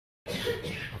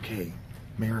Okay,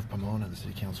 Mayor of Pomona and the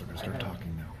City Council are going to start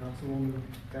talking now. Councilwoman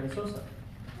Sosa.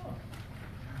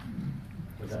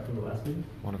 Was that from the last meeting?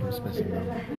 One of them is missing though.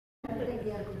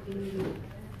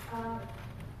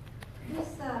 This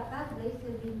past days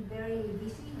have been very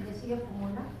busy in the city of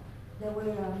Pomona. There were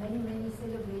many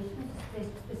celebrations,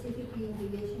 specifically in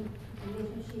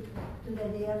relationship to the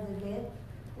Day of the Dead,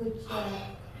 which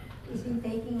has been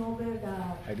taking over the.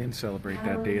 I didn't celebrate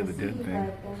that Day of the Dead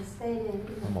thing.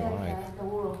 I'm alive. The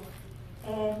world,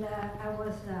 and I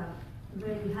was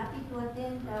very happy to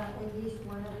attend at least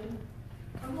one of them,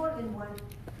 or more than one.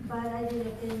 But I did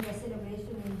attend the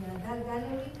celebration in that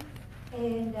gallery.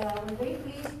 And we're very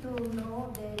pleased to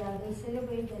know that they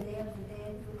celebrate the Day of the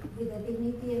Dead with the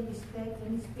dignity and respect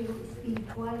and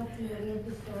spirituality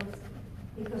oriented stores.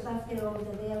 Because after all,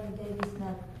 the Day of the Dead is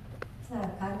not a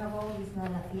carnival, it's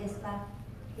not a fiesta.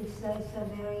 It's a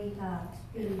very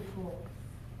spiritual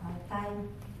time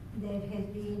that has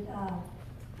been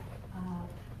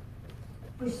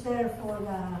preserved for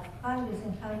the hundreds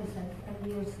and hundreds of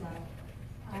years now.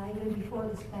 Even before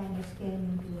the Spaniards came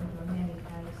into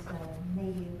America as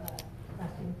native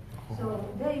custom. So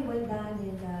very well done,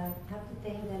 and have to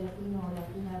thank the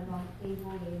Latina Round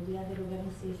Table and the other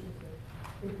organizations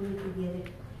that put it together.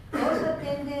 I also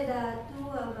attended two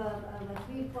of a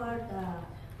three-part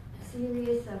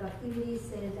series of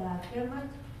activities at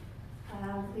Fairmont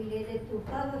related to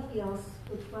Cabo Hills,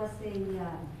 which was a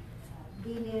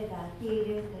dinner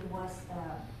theater that was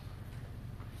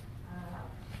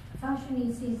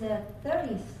functioning since the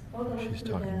 30s, all the way She's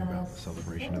to talking the about the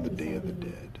celebration of the Day of the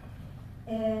Dead.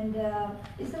 And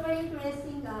it's a very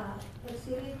interesting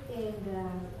exhibit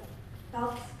and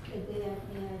talks that they are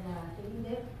having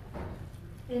there.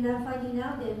 And I'm finding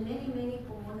out that many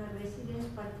Pomona residents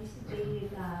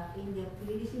participated in the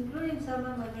activities, including some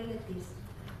of my relatives.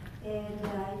 And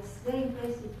it's very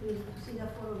impressive to see the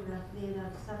photographs there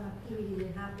of some activity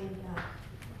that happened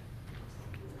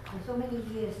for so many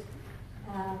years.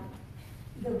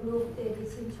 The group that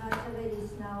is in charge of it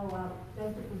is now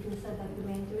trying to produce a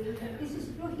documentary. This is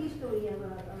true history of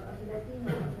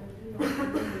Latino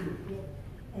community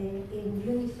in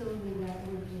unison with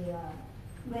the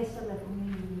rest of the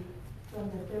community from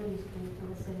the 30s to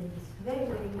the 70s. Very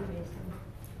interesting.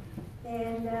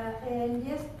 And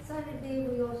yes, Saturday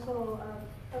we also,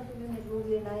 Councilman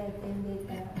Rubio and I attended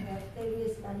the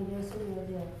 30th anniversary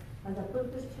of the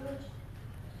Purpose Church.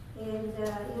 And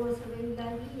it was a very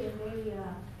lively and very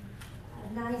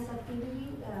nice activity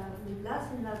with lots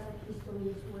and lots of history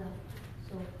as well.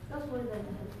 So those were the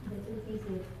two things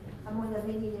that among the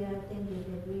many that I attended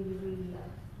that really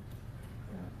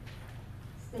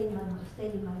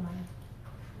stayed in my mind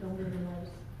longer than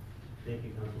others. Thank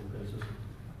you, Councilwoman Sosa.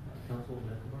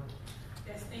 Councilwoman Escobar.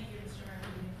 Yes, thank you, Mr.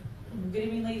 Mayor. Good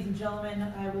evening, ladies and gentlemen.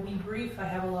 I will be brief. I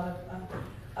have a lot of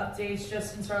updates.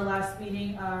 Just since our last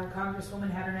meeting, our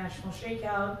Congresswoman had her national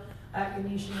shakeout.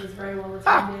 Ganesha was very well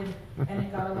attended, and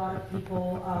it got a lot of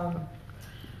people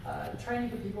trying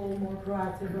to get people more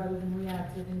proactive rather than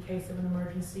reactive in case of an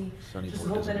emergency. Just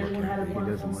hope that everyone had a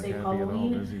wonderful, safe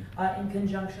Halloween in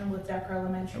conjunction with Decker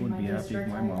Elementary, my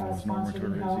district. I sponsored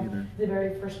the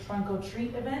very first trunk or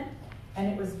treat event, and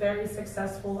it was very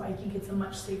successful. I think it's a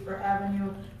much safer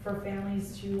avenue for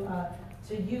families to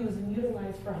use and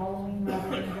utilize for Halloween rather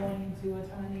than going into a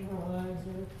ton of neighborhoods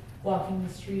or walking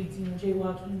the streets,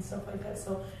 jaywalking and stuff like that.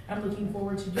 So I'm looking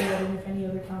forward to doing that, and if any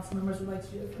other council members would like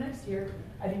to do it for next year,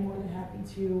 I'd be more than happy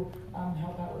to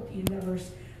help out with the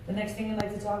endeavors. The next thing I'd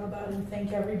like to talk about and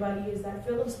thank everybody is that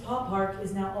Phillips Paw Park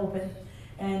is now open.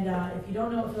 And if you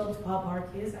don't know what Phillips Paw Park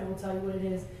is, I will tell you what it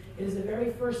is. It is the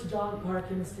very first dog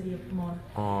park in the city of Pomona.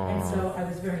 And so I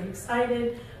was very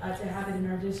excited to have it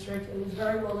in our district. It was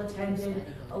very well attended,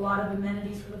 a lot of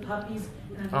amenities for the puppies,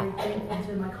 and I'm very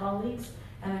thankful to my colleagues,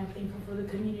 and I'm thankful for the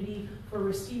community for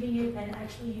receiving it and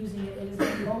actually using it. It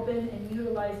is being open and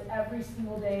utilized every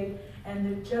single day, and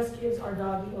it just gives our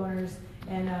doggy owners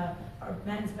and our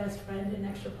man's best friend an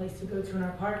extra place to go to in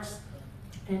our parks.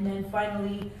 And then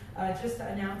finally, just to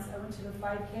announce, I went to the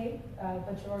 5K. A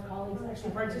bunch of our colleagues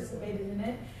actually participated in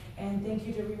it. And thank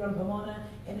you to Rerun Pomona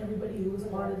and everybody who was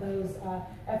part of those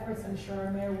efforts. I'm sure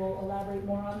our mayor will elaborate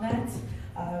more on that.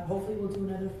 Hopefully we'll do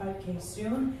another 5K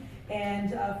soon.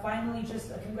 And finally,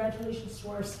 just congratulations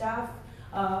to our staff.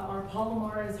 Our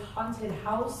Palomares haunted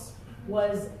house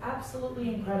was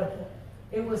absolutely incredible.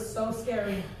 It was so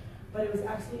scary, but it was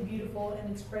absolutely beautiful, and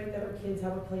it's great that our kids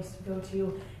have a place to go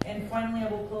to. And finally, I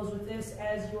will close with this.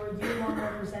 As your year-long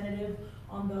representative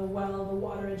on the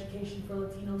Water Education for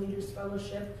Latino Leaders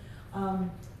Fellowship,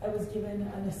 I was given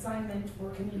an assignment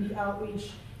for community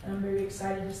outreach, And I'm very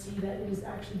excited to see that it is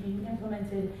actually being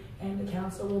implemented, and the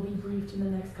council will be briefed in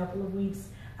the next couple of weeks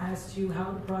as to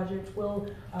how the project will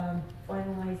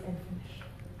finalize and finish.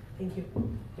 Thank you.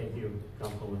 Thank you,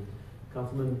 Councilman.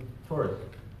 Councilman Torres.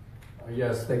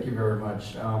 Yes, thank you very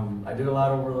much. I did a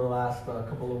lot over the last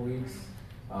couple of weeks.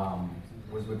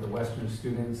 Was with the Western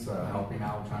students, helping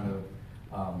out, trying to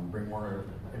bring more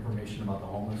information about the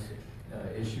homeless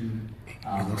issue.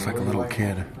 He looks like a little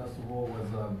kid. Festival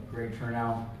was a great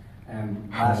turnout. And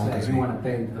lastly, I do want to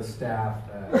thank the staff,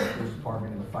 the police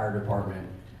department and the fire department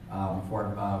for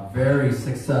a very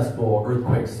successful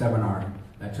earthquake seminar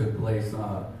that took place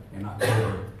in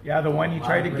October. Yeah, the one you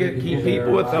tried to keep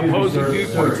people with opposing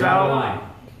viewpoints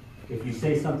out. If you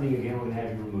say something again, we're gonna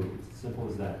have you removed. It's as simple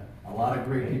as that. A lot of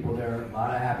great people there, a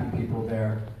lot of happy people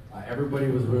there. Everybody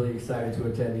was really excited to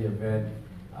attend the event.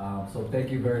 So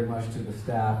thank you very much to the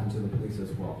staff and to the police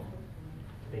as well.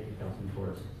 Thank you, Councilman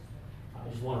Torres. I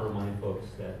just want to remind folks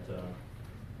that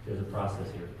there's a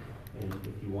process here. And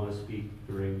if you want to speak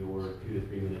during your 2 to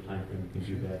 3 minute time frame, you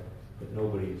can do that. But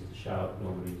nobody is to shout,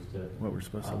 nobody is to What we're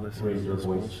supposed to listen raise to their this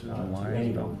voice bullshit to and lies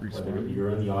anyone, about whether responding. you're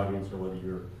in the audience or whether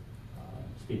you're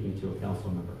speaking to a council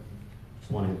member.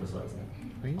 Just want to emphasize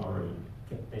that. Already.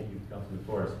 Okay, thank you, Councilman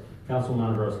Torres.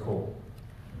 Councilman Rose Cole.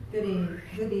 Good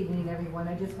evening, everyone.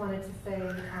 I just wanted to say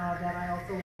that I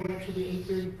also went to the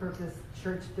 830 Purpose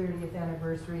Church 30th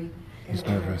anniversary, and it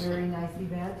was a very nice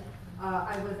event.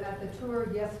 I was at the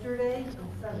tour yesterday,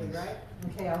 Sunday, right?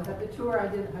 Okay, I was at the tour.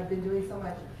 I've been doing so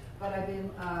much, but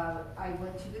I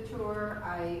went to the tour.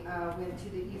 I went to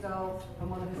the ESOL,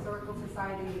 Pomona Historical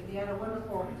Society. They had a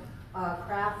wonderful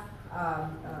craft,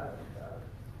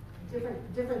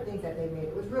 different things that they made.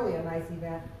 It was really a nice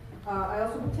event. I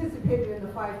also participated in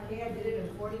the 5K. I did it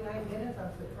in 49 minutes.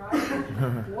 I'm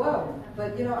surprised. Whoa.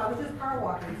 But, I was just car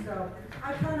walking, so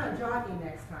I plan on jogging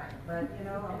next time. But,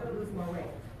 I'm going to lose more weight.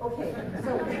 Okay,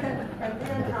 so, and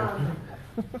then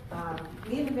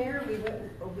me and the mayor,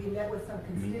 we met with some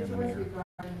constituents regarding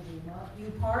the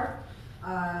U Park.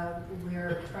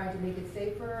 We're trying to make it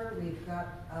safer. We've got,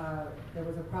 there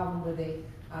was a problem with a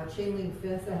chain link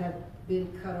fence that had been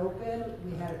cut open.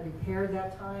 We had it repaired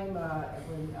that time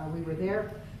when we were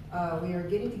there. We are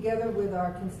getting together with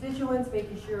our constituents,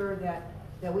 making sure that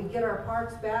we get our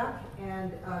parks back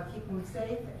and keep them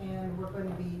safe. And we're going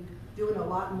to be doing a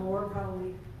lot more,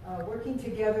 probably working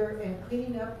together and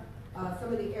cleaning up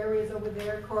some of the areas over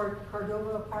there.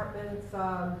 Cordova Apartments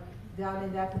down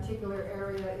in that particular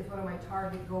area is one of my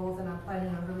target goals, and I'm planning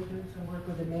on really doing some work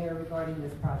with the mayor regarding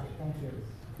this project. Thank you.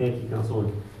 Thank you,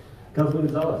 Councilman. Councilman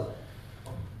Gonzalez.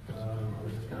 I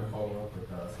was just going to follow up with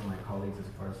some of my colleagues as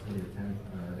far as some of the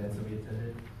events that we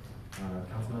attended.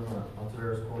 Councilman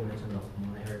Altaveras Cole mentioned the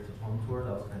Pomona Heritage Home Tour.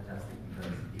 That was fantastic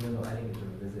because even though I didn't get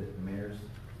to visit the mayor's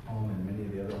home and many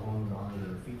of the other homes on that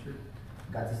were featured,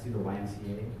 got to see the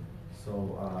YMCA.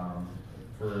 So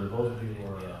for those of you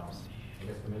who are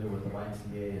familiar with the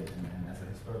YMCA and as a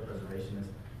historic preservationist,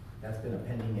 that's been a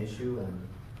pending issue, and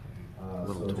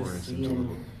so just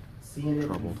seeing it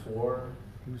before.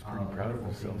 He was pretty proud of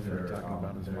himself for talking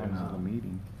about his mom's at the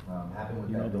meeting. Happened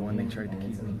with You know, that the one they building, tried to and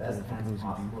keep it's in the best people hands opposing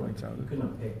possible. viewpoints out You of. couldn't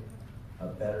have picked a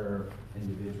better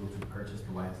individual to purchase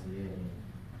the YMCA. I mean,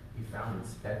 he founded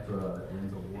Spectra that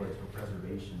wins awards for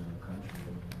preservation in the country,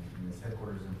 and his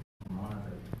headquarters in Pomona.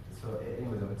 So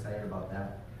anyways, I'm excited about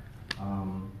that.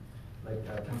 Like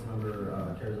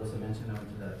Councilmember Carrizosa mentioned, I went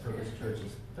to the Purpose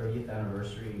Church's 30th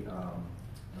anniversary,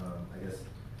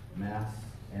 mass,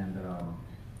 and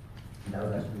that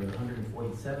was actually the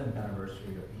 147th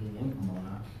anniversary of being in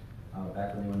Pomona,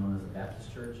 back when they were known as the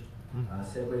Baptist Church.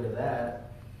 Segue to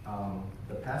that,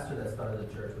 the pastor that started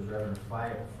the church was Reverend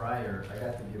Fryer. I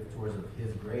got to give tours of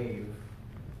his grave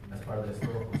as part of the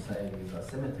Historical Society's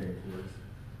cemetery tours.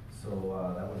 So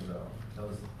that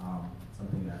was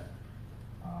something that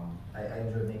I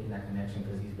enjoyed making that connection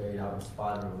because he's buried out in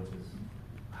Spadra, which is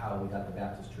how we got the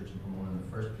Baptist Church in Pomona in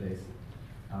the first place.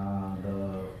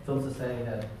 The Film Society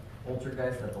had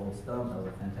Poltergeist at the Old Stump. That was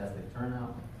a fantastic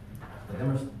turnout.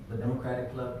 The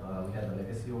Democratic Club, we had the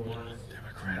Legacy Awards.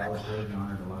 That was great. We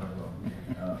honored a lot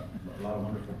of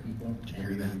wonderful people. Did you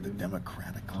hear that? The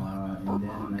Democratic Club. And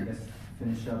then I guess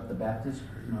finish up the Baptist,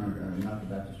 not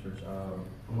the Baptist Church.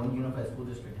 One Unified School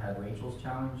District had Rachel's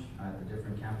Challenge at the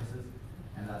different campuses,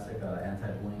 and that's like an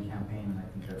anti-bullying campaign. And I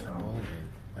think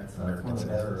that's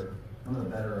one of the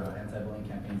better anti-bullying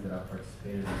campaigns that I've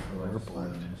participated in. So We're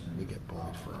bullied. We get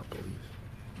bullied for our beliefs.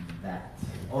 That.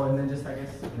 Oh, and then just I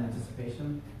guess in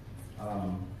anticipation,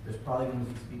 there's probably going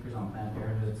to be speakers on Planned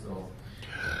Parenthood. So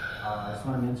I just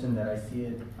want to mention that I see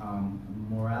it,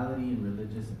 morality and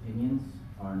religious opinions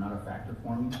are not a factor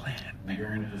for me in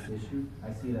dealing with this issue.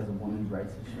 I see it as a women's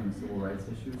rights issue and a civil rights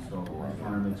issue, so I just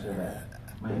want to make sure that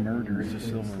my Murder is a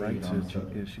opinion civil rights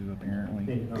issue, apparently.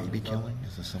 Baby killing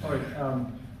is a civil All right. right,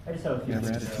 I just have a few Never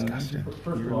things. had a team.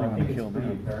 First You of all, really I think wanna it's kill pretty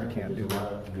them. apparent You can't that do there's a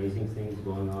that. lot of amazing things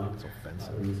going on It's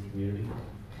offensive. in this community.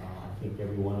 I think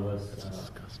every one of us, It's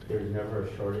disgusting. there's never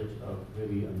a shortage of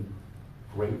really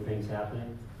great things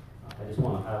happening. I just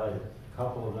want to highlight a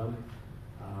couple of them.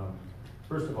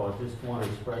 First of all, I just want to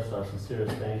express our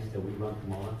sincerest thanks to We Run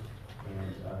Pomona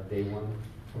and Day One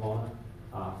Pomona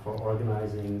for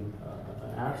organizing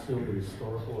an absolutely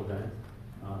historical event,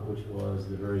 which was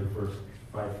the very first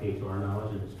 5K to our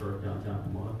knowledge in historic downtown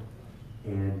Pomona.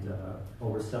 And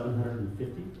over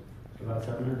about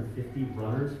 750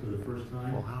 runners for the first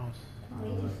time. Full house.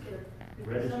 Registered.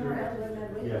 Registered? Some were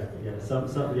not Yeah, registered. some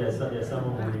of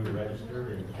them weren't even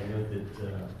registered, and I know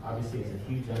that obviously it's a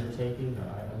huge undertaking.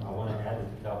 I want to add that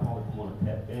the California Pomona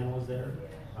Pet Band was there.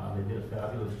 They did a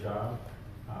fabulous job.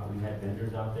 We had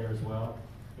vendors out there as well,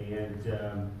 and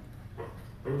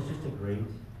it was just a great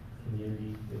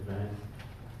community event.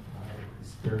 The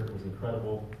spirit was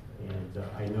incredible, and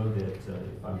I know that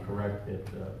if I'm correct, that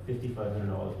 $5,500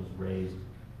 was raised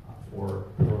for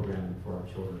programming for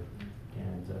our children.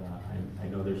 And I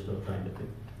know they're still trying to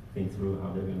think through how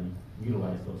they're going to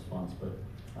utilize those funds, but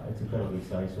it's incredibly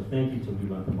exciting. So thank you to We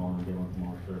Run Pomona and Day One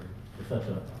Pomona for such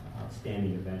an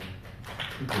outstanding event.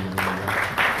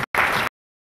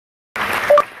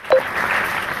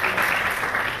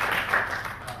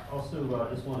 Also,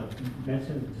 just want to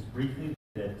mention just briefly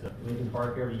that Lincoln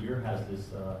Park every year has this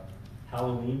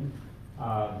Halloween.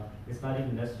 It's not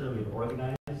even necessarily an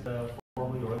organized,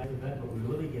 formally organized event, but we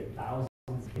really get thousands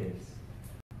of kids.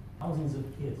 Thousands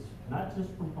of kids, not just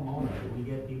from Pomona, but we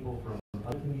get people from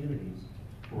other communities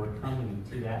who are coming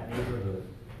to that neighborhood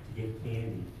to get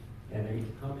candy. And they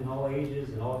come in all ages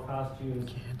and all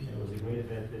costumes. Candy. And it was a great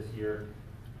event this year.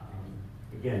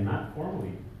 Again, not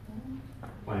formally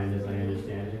planned as I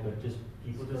understand it, but just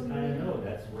people just kind of know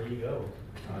that's where you go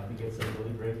to get some really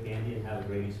great candy and have a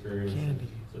great experience. Candy.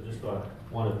 So just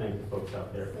want to thank the folks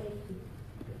out there. Safety.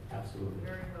 Absolutely.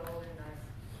 Very well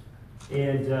organized.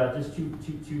 And just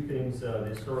two things, the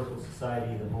Historical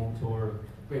Society, the home tour,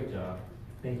 great job.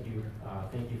 Thank you.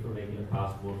 Thank you for making it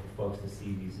possible for folks to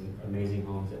see these amazing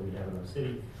homes that we have in our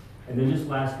city. And then just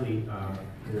lastly,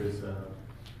 there's a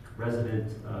resident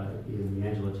in the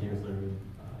Angela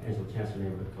Chancellor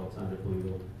neighborhood called Sandra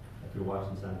Pulido. If you're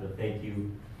watching, Sandra, thank you.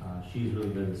 She's really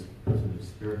been this person who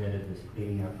spearheaded this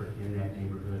cleaning effort in that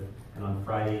neighborhood. And on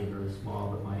Friday, a very small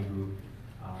but mighty group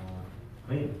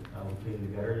cleaned. We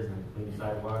cleaned the gutters and cleaned the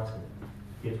sidewalks. And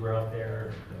kids were out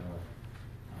there.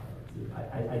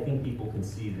 I think people can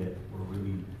see that we're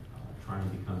really trying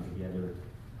to come together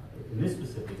in this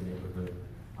specific neighborhood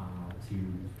to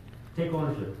take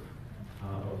ownership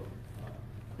of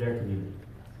their community.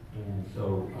 And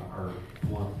so our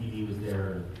Pomona PD was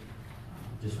there, and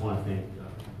just want to thank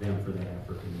them for that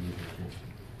effort in the neighborhood.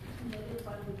 Another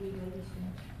part would be registered.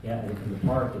 Yeah, and in the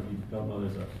park, if you don't know,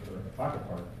 there's a pocket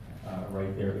park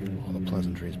right there in the All the community.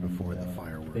 pleasantries And, before the they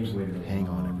fireworks. waited a Hang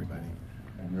long on, everybody. time,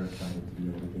 and we're excited to be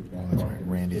able to get that. Well, that's park. right.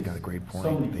 Randy's It's got a great so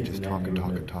point. many They kids just in that talk and talk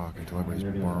and neighborhood, talk until and everybody's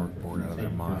they're gonna bored out of their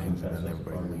take minds, and that then social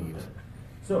everybody part of it. leaves.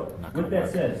 So, Not with gonna that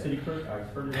work. said, City Clerk,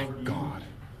 I turn it over to you. God.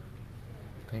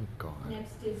 Thank God.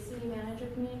 Next is city manager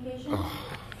communication.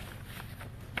 Oh,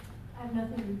 I have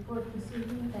nothing to report this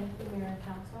evening. Thank the mayor and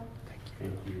council.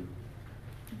 Thank you.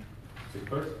 City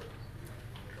Clerk?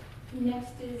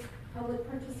 Next is public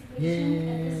participation.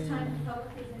 At this time, the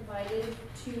public is invited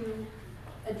to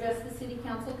address the city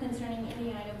council concerning any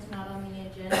items not on the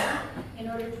agenda. In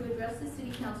order to address the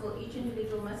city council, each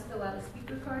individual must fill out a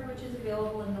speaker card, which is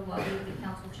available in the lobby of the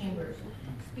council chambers.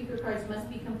 Speaker cards must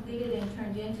be completed and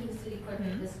turned in to the city clerk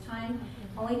at this time.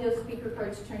 Only those speaker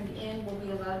cards turned in will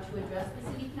be allowed to address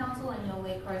the city council, and no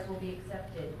late cards will be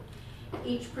accepted.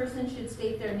 Each person should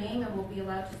state their name and will be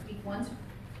allowed to speak one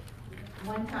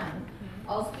time.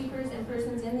 All speakers and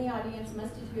persons in the audience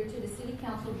must adhere to the city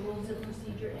council rules of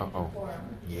procedure and Uh-oh. decorum.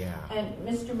 yeah. And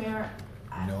Mr. Mayor,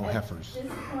 No at heifers.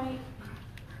 this point,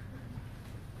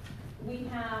 we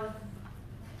have,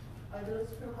 are those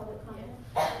for public comment?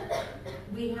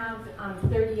 We have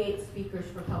 38 speakers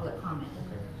for public comment.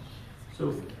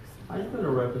 So, I'm going to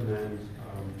recommend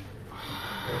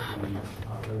that we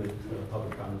limit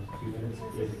public comment to 2 minutes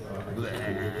if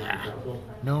council.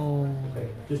 No. Okay,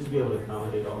 just to be able to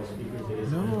accommodate all the speakers, it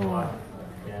is a lot.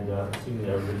 And assuming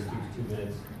that everybody speaks 2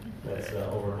 minutes, that's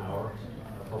over an hour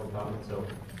of public comment, so.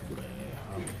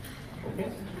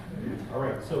 Okay, all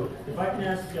right, so if I can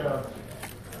ask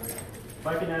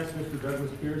Mr.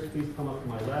 Douglas Pierce, please come up to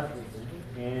my left.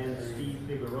 and Steve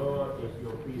Figueroa, if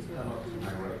you'll please come up to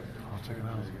my right. I'll check it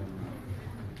out.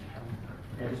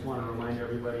 And I just want to remind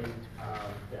everybody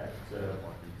that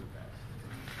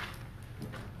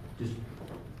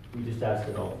we just ask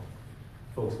that all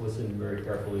folks listen very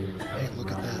carefully. Hey,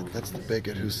 look at that. That's the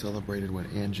bigot who celebrated when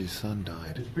Angie's son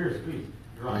died. Mr. Pierce, please.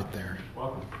 You're on. Right there.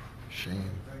 Welcome.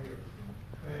 Shame. Thank you.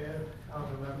 Mayor,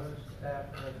 council members, staff,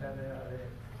 attending,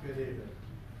 good evening.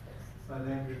 My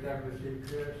name is Douglas E.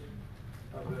 Pierce.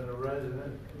 I've been a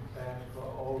resident for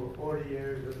over 40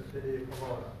 years in the city of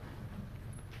Pomona.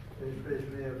 Just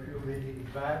recently, a few meetings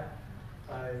back,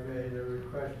 I made a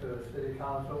request to the city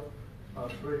council on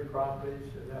 3 properties,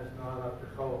 and that's not up to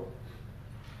code.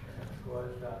 And of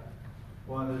course,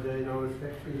 one of the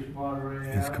 806 East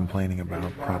Monterey He's Ave, complaining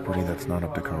about property that's not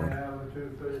up to code.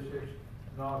 236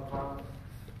 North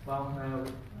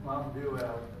Mountain View Ave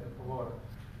in Pomona.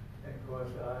 And of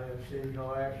course, I have seen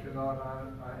no action on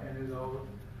any of those.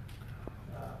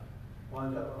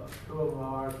 Two of them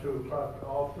are R2 properties,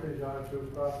 all 3 are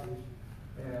R2 properties,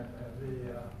 and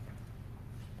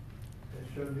it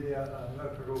should be an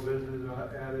electrical business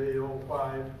at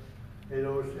 805,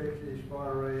 806 East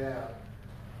Monterey Ave,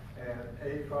 and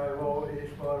 850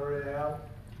 East Monterey Ave.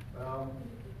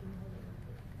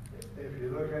 If you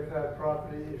look at that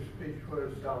property, it speaks for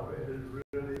itself. It is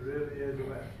really is a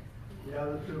mess. The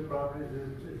other 2 properties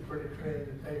is pretty clean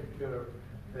and taken care of.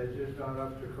 They're just not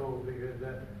up to code because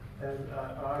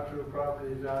our 2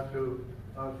 properties are to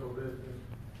business.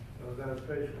 So that's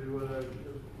basically what I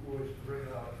wish to bring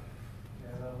out.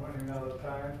 And I'm running out of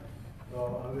time, so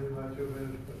I'll leave my 2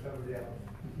 minutes for somebody else.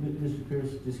 Mr.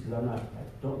 Pierce, just because I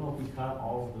don't know if we caught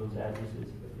all of those addresses,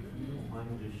 but if you don't mind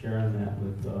just sharing that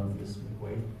with Ms.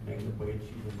 McQuaid, Megan McQuaid,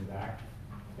 she's in the back.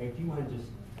 Hey, do you mind just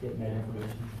getting that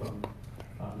information from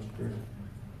Mr. Pierce?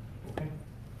 Okay.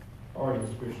 All right,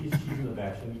 Mr. Pierce, she's in the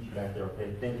back. She'll meet you back there. Okay,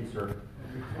 thank you, sir.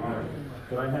 All right.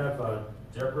 Could I have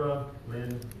Deborah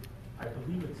Lynn? I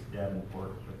believe it's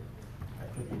Davenport, but I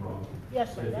could be wrong.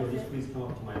 Yes, sir. But if you'll just please come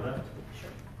up to my left. Sure.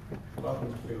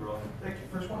 Welcome, Mr. Figueroa. Thank you.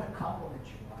 First, want to compliment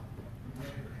you on.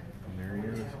 And there he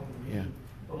is. Yeah.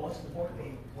 But most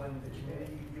importantly, when the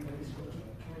community, you in this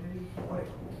community,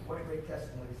 what a great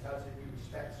testimony. It tells that you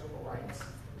respect civil rights,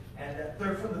 and that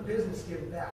they're from the business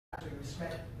giving back. So you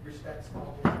respect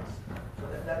small business. So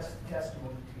that's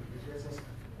testimony to your business.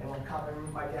 And I'm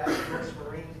complimenting my dad, U.S.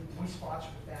 Marine. We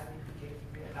sponsored the family who came from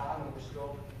Vietnam, and we're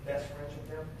still best friends with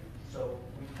them. So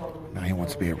we probably Now he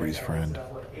wants to be everybody's friend.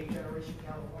 What, 8th generation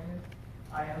Californian?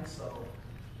 I am, so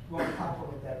we want to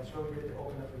compliment that. It's really good to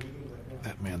open up a meeting with me.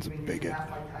 That man's a I mean, bigot. half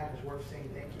my time is worth saying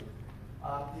thank you.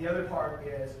 The other part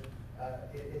is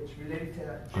it's related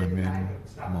to I'm gender in 9.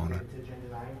 It's not Pomona. related to gender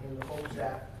 9. And the folks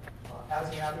that, as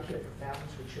an advocate for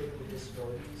families with children with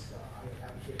disabilities, I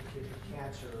advocate for kids with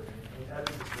cancer and other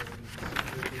disabilities.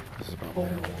 This is about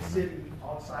Hoping that the marijuana. city,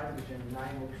 outside of the gender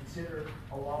 9, will consider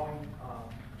allowing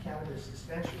cannabis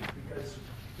dispensaries because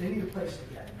they need a place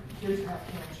to get it. When kids have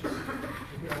cancer,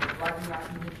 likely not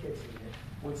even kids need it.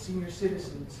 When senior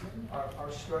citizens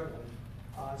are struggling.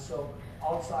 So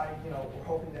outside, we're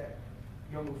hoping that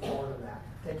you'll move forward on that.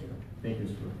 Thank you. Thank you,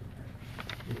 Mr.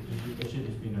 It should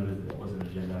just be noted that it wasn't an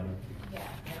agenda item. Yeah.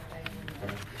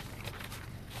 Okay.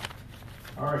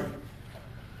 All right.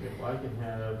 If I can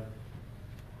have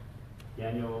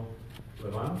Daniel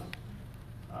Levanos,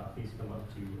 please come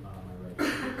up to my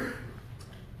right.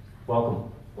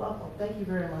 Welcome. Welcome. Thank you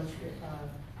very much,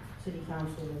 City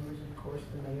Council members, and of course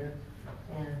the Mayor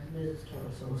and Mrs.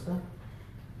 Carasosa.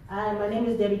 My name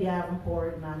is Debbie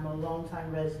Davenport, and I'm a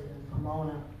longtime resident in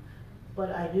Pomona.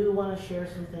 But I do want to share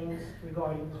some things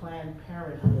regarding Planned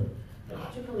Parenthood, and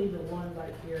particularly the one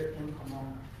right here in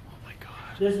Pomona. Oh my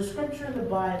God. There's a scripture in the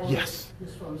Bible. Yes.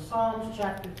 It's from Psalms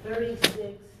chapter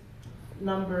 36,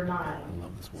 number 9. I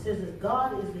love this It one. says that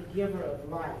God is the giver of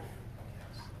life.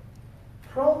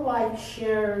 Pro-life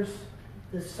shares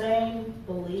the same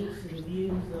beliefs and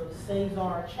views of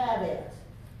Cesar Chavez,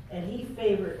 and he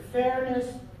favored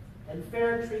fairness and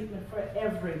fair treatment for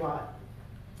everybody.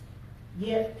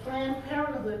 Yet Planned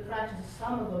Parenthood practices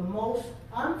some of the most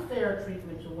unfair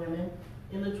treatment to women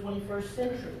in the 21st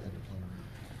century.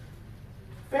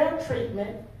 Fair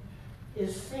treatment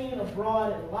is seen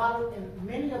abroad in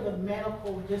many of the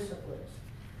medical disciplines.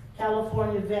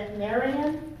 California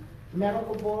Veterinarian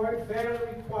Medical Board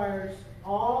federally requires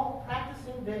all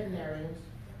practicing veterinarians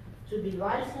to be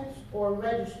licensed or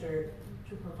registered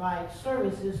to provide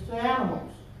services to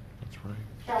animals. That's right.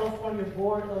 California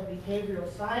Board of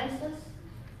Behavioral Sciences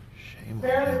Shame on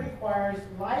federally him. requires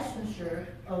licensure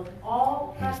of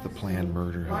all He's the practicing Planned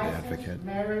Parenthood licensed advocate.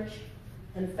 marriage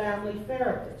and family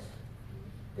therapists.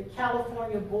 the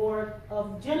California Board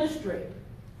of Dentistry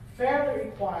fairly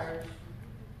requires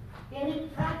any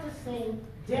practicing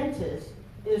dentist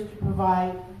is to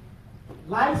provide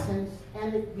license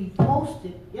and it be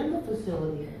posted in the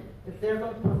facility if they're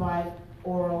going to provide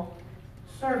oral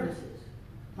services.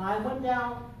 Now, I went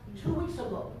down 2 weeks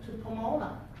ago to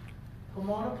Pomona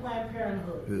Planned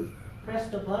Parenthood,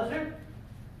 pressed the buzzer,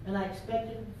 and I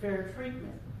expected fair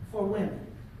treatment for women.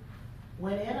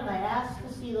 Went in and I asked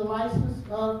to see the license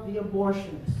of the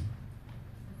abortionist.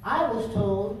 I was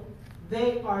told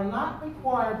they are not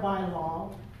required by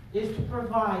law is to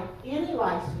provide any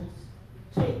license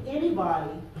to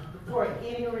anybody for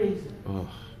any reason. Ugh.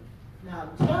 Now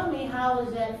tell me, how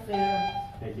is that fair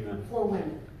Thank you, ma'am. for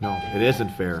women? No, it isn't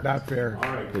fair. Not fair.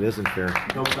 All right. It isn't fair.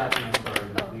 No clapping, I'm sorry,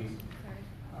 please.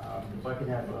 If I could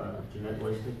have Jeanette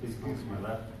Royston, please come to my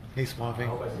left. Hey, I Suave,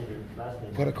 hope I say your last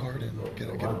name. put a card in. Get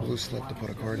a blue slip to put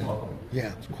a card in.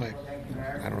 Yeah, it's quick. Thank you,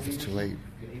 Mayor. I don't know if it's too late.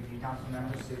 Good evening, council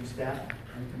members, city staff,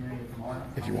 and community of Pomona.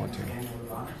 If you want to. My name is Daniel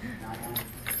Ivana, and I am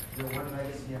your One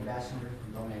Legacy Ambassador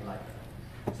from Donate Life.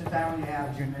 Since I only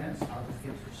have 2 minutes, I'll just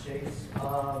get to the chase.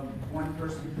 One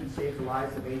person can save the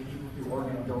lives of 8 people through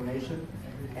organ donation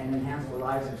and enhance the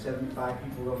lives of 75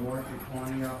 people or more through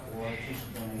cornea or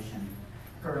tissue donation.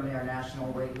 Currently, our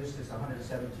national wait list is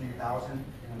 117,000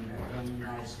 in the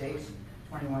United States,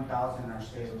 21,000 in our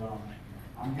state alone.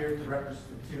 I'm here to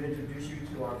introduce you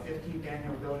to our 15th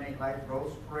annual Donate Life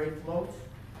Rose Parade float,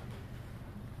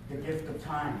 the gift of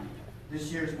time.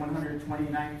 This year's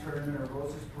 129th Tournament of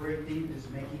Roses Parade theme is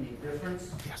Making a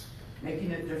Difference. Yes.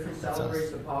 Making a Difference celebrates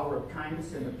the power of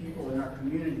kindness and the people in our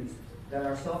communities that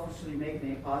are selfishly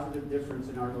making a positive difference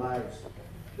in our lives.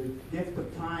 The gift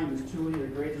of time is truly the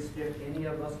greatest gift any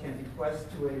of us can bequest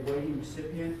to a waiting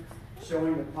recipient,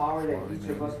 showing the power that each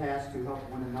of us has to help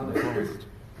one another.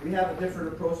 We have a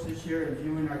different approach this year in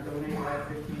viewing our Donate Life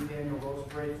 15th Annual Rose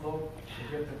Parade float,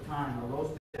 the gift of time. Our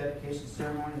Rose dedication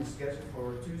ceremony is scheduled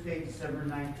for Tuesday, December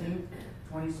 19th,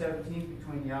 2017,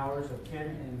 between the hours of 10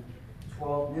 and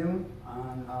 12 noon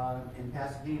in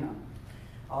Pasadena.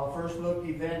 Our First Look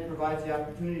event provides the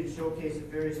opportunity to showcase the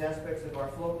various aspects of our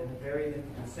float in a very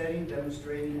intimate setting,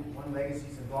 demonstrating One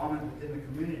Legacy's involvement within the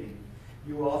community.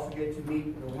 You will also get to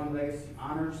meet the One Legacy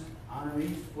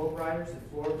honorees, float riders, and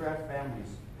Floorcraft families.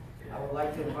 I would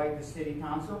like to invite the City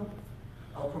Council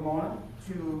of Pomona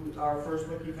to our First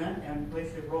Look event and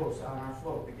place a rose on our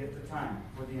float, the gift of time,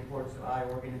 for the importance of eye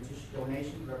organ and tissue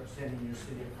donation representing your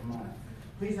city of Pomona.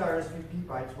 Please RSVP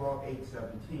by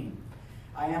 12/8/17.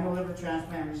 I am a liver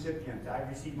transplant recipient. I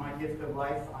received my gift of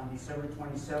life on December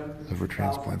 27th. Liver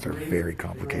transplants are very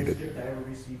complicated. The greatest gift I ever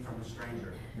received from a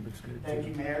stranger. Thank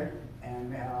you, Mayor, and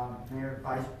Mayor,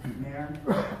 Vice Mayor,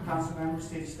 Council members,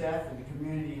 city staff, and the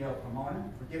community of Pomona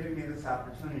for giving me this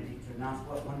opportunity to announce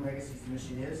what One Legacy's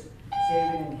mission is: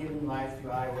 saving and giving life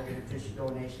through eye organ and tissue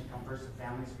donation. Comforts the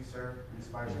families we serve and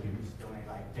inspires the community to donate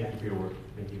life. Thank you for your work.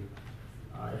 Thank you.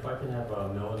 If I can have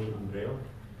Melanie Andreo,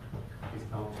 please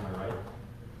come to my right.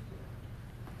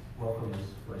 Welcome, Ms.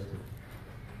 Royston.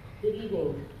 Good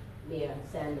evening, Mayor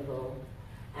Sandoval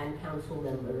and council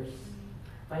members.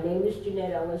 My name is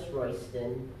Jeanette Ellis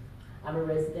Royston. I'm a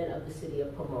resident of the city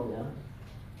of Pomona,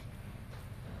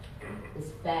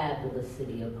 this fabulous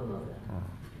city of Pomona.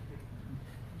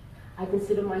 I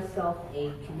consider myself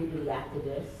a community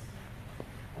activist.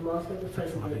 I'm also the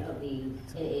president of the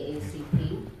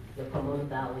NAACP, the Pomona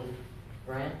Valley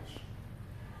branch.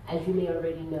 As you may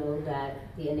already know,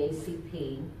 that the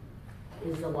NAACP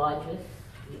is the largest,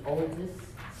 the oldest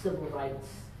civil rights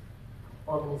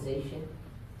organization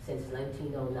since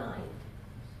 1909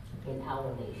 in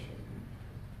our nation.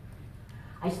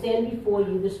 I stand before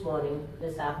you this morning,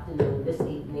 this afternoon, this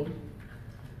evening,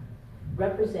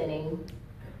 representing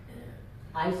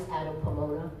ICE Out of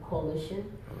Pomona Coalition.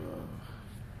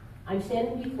 I'm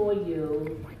standing before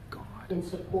you in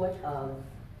support of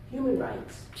human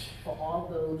rights for all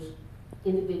those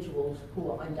individuals who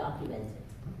are undocumented.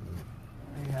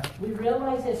 We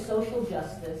realize that social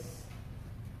justice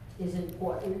is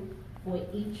important for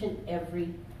each and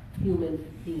every human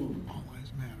being.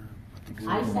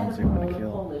 ICE Out of Pomona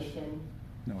Coalition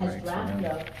has drafted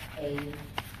up an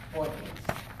ordinance.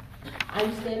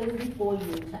 I'm standing before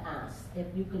you to ask if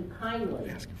you can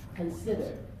kindly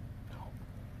consider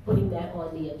putting that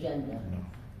on the agenda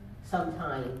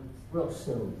sometime real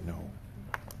soon. No.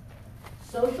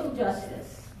 Social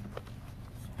justice.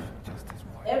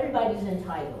 Everybody's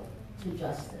entitled to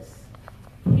justice.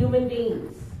 Human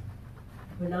beings.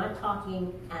 We're not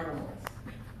talking animals.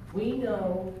 We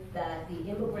know that the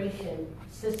immigration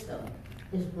system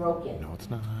is broken. No, it's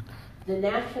not. The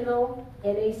national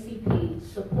NAACP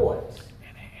supports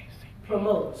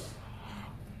promotes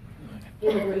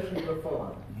immigration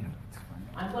reform.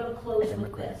 I'm going to close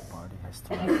with this.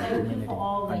 I thank you for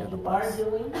all that you are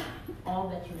doing, all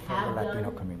that you have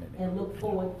done, and look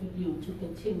forward for you to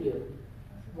continue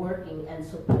working and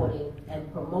supporting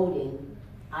and promoting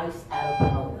ICE out of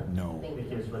Pomona. No. Thank Thank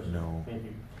you, you. Ms. West. No. Thank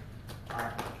you.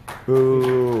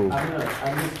 Boo.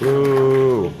 I'm just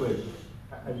Boo. real quick.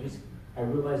 I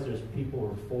realize there's people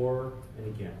who are for and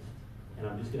against, and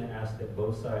I'm just going to ask that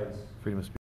both sides Freedom of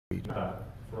speech.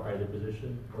 for either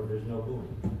position, or there's no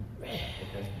booing.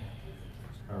 Okay.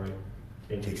 All right.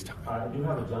 Thank you. Takes time. I do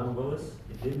have a John Willis.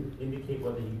 It didn't indicate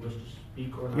whether he wished to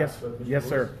speak or not. Yes. but Mr. Yes,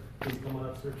 Willis, sir. Please come on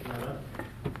up, sir. To my left.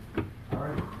 All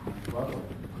right. Welcome.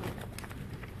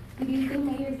 Good evening,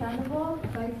 Mayor Sandoval,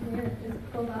 Vice Mayor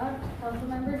Escobar, council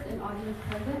members, and audience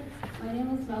present. My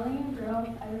name is Melanie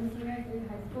Girl. I am a senior at Grade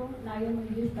High School, and I am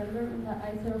a youth member in the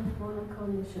ICE Pomona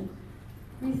Coalition.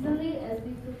 Recently,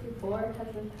 SB 54 has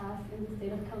been passed in the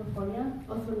state of California,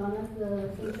 also known as the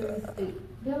Sanctuary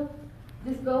State Bill.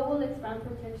 This bill will expand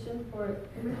protection for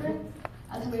immigrants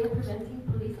as a way of preventing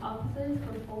police officers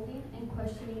from holding and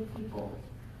questioning people.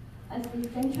 As the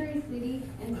sanctuary city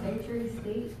and sanctuary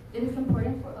state, it is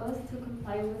important for us to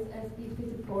comply with SB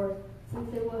 54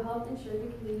 since it will help ensure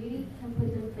the community can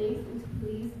put their faith into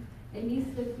police and ease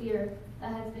the fear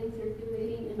that has been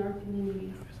circulating in our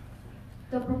communities.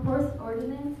 The proposed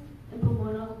ordinance in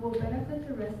Pomona will benefit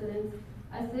the residents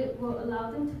as it will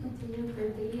allow them to continue their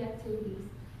daily activities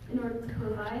in order to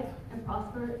provide and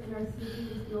prosper in our city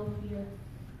with no fear.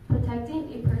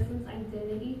 Protecting a person's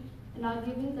identity and not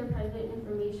giving their private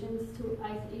information to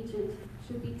ICE agents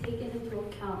should be taken into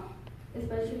account,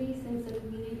 especially since the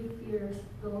community fears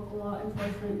the local law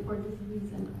enforcement for this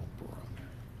reason.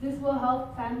 This will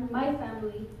help my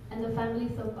family and the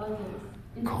families of others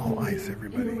in the Call community ICE,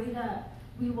 everybody. in a way that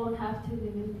we won't have to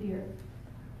live in fear.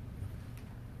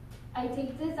 I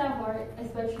take this at heart,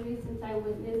 especially since I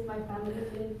witnessed my family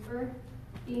member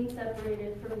being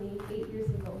separated from me 8 years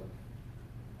ago.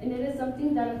 And it is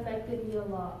something that affected me a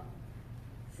lot.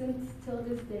 Since till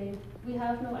this day, we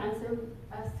have no answer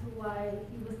as to why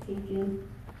he was taken.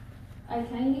 I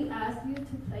kindly ask you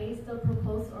to place the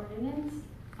proposed ordinance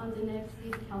on the next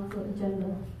city council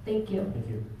agenda. Thank you. Thank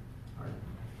you. All right.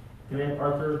 Can I have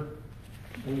Arthur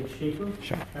Schaefer?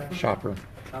 Shopper.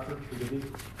 Shopper, forgive me.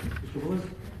 Mr. Willis?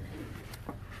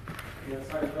 Yes,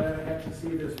 I'm glad I got to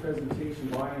see this presentation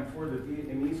by and for the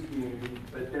Vietnamese community,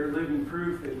 but they're living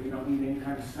proof that we don't need any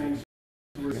kind of sanctions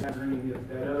or any of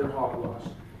that other hogwash.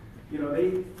 You know,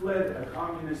 they fled a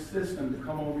communist system to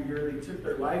come over here. They took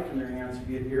their life in their hands to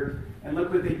get here, and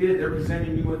look what they did. They're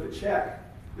presenting you with a check.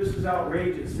 This is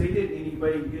outrageous. They didn't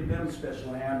anybody give them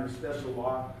special hand or special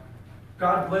law.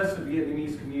 God bless the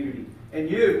Vietnamese community. And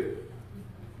you,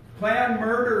 Planned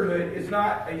Murderhood is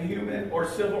not a human or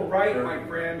civil right, my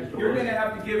friend. Mr. You're Willis. going to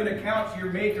have to give an account to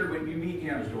your maker when you meet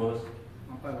him. Mr. Willis?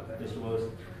 I'm fine with that. Mr.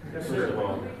 Willis? Yes, First sir. of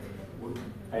all,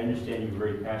 I understand you're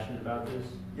very passionate about this.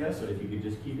 Yes. But if you could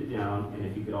just keep it down, and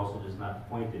if you could also just not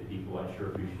point at people, I sure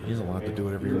appreciate it. He has a lot to do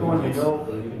whatever he You're going wants. to hell.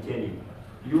 Continue.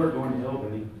 You are going to hell,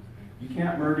 buddy. You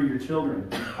can't murder your children.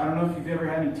 I don't know if you've ever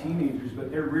had any teenagers, but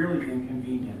they're really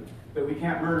inconvenient. But we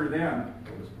can't murder them.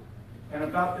 And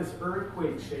about this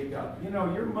earthquake shakeout, you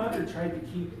know, your mother tried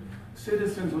to keep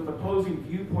citizens with opposing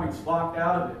viewpoints locked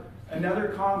out of it. Another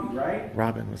commie, right?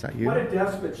 Robin, was that you? What a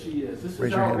despot she is. This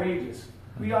Raise is your hand. outrageous.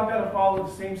 We all got to follow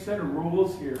the same set of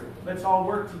rules here. Let's all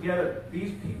work together.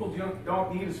 These people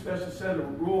don't need a special set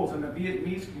of rules, and the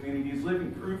Vietnamese community is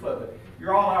living proof of it.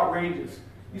 You're all outrageous.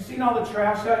 You seen all the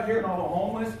trash out here and all the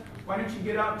homeless? Why don't you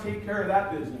get out and take care of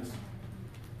that business?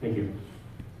 Thank you.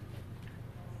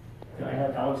 Can I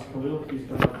have Alex Khalil please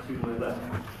come up to the left?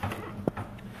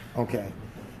 Okay.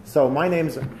 So my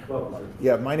name's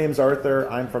Arthur.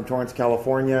 I'm from Torrance,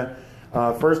 California.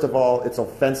 First of all, it's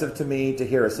offensive to me to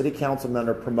hear a city council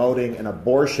member promoting an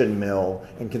abortion mill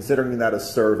and considering that a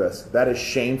service. That is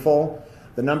shameful.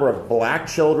 The number of black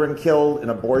children killed in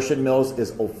abortion mills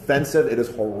is offensive. It is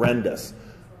horrendous.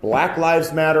 Black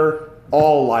lives matter.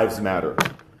 All lives matter.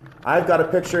 I've got a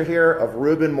picture here of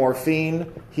Ruben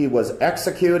Morphine. He was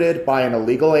executed by an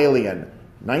illegal alien.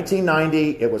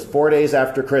 1990, it was 4 days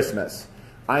after Christmas.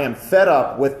 I am fed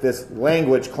up with this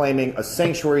language claiming a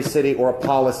sanctuary city or a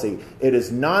policy. It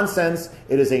is nonsense.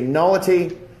 It is a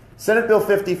nullity. Senate Bill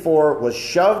 54 was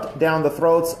shoved down the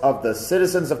throats of the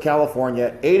citizens of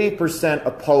California. 80%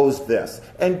 opposed this.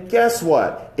 And guess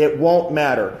what? It won't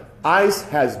matter. ICE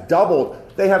has doubled.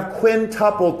 They have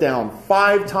quintupled down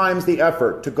 5 times the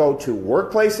effort to go to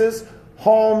workplaces,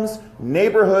 homes,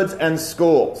 neighborhoods, and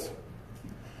schools.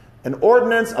 An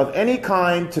ordinance of any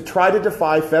kind to try to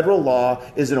defy federal law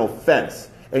is an offense,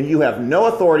 and you have no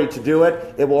authority to do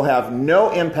it. It will have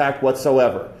no impact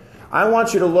whatsoever. I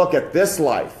want you to look at this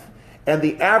life and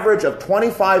the average of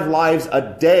 25 lives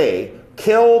a day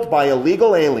killed by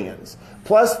illegal aliens,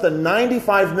 plus the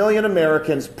 95 million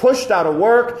Americans pushed out of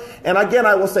work. And again,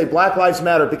 I will say Black Lives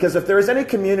Matter, because if there is any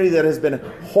community that has been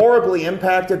horribly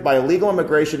impacted by illegal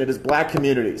immigration, it is black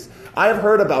communities. I have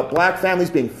heard about black families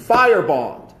being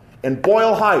firebombed in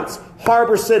Boyle Heights,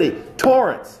 Harbor City,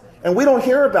 Torrance, and we don't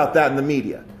hear about that in the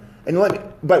media.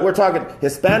 But we're talking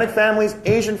Hispanic families,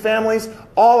 Asian families,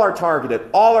 all are targeted,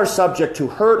 all are subject to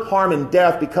hurt, harm, and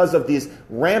death because of these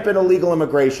rampant illegal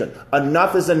immigration.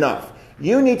 Enough is enough.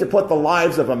 You need to put the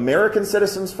lives of American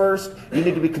citizens first. You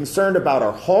need to be concerned about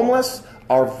our homeless,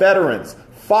 our veterans,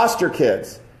 foster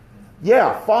kids.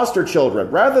 Yeah, foster children.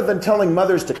 Rather than telling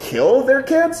mothers to kill their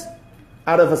kids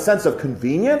out of a sense of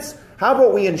convenience, how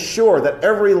about we ensure that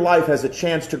every life has a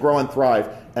chance to grow and thrive?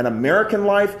 An American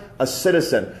life, a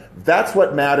citizen. That's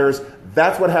what matters.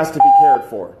 That's what has to be cared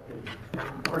for.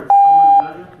 All right,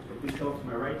 please come to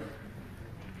my right.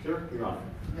 Sir, you're on.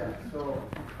 Yeah, so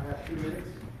I have 2 minutes.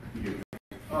 You do.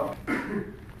 Oh.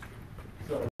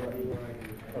 So, what do you want to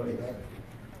do?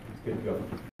 It's good to go.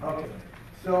 Okay.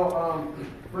 So,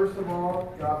 first of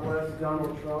all, God bless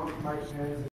Donald Trump, Mike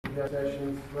Pence, and Jeff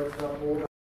Sessions. Let's uphold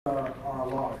our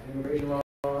laws, immigration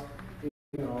laws, you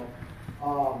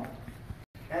know.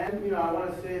 And, you know, I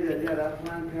want to say that, yeah, that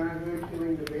Planned Parenthood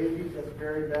killing the babies, that's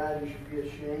very bad. You should be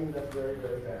ashamed. That's very,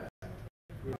 very bad.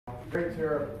 You know, very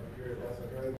terrible. That's a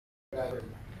very bad thing.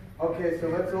 Okay, so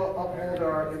let's uphold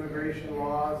our immigration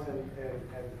laws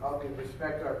and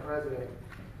respect our president.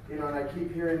 You know, and I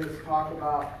keep hearing this talk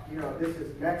about, you know, this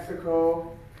is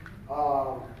Mexico.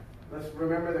 Let's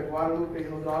remember the Guadalupe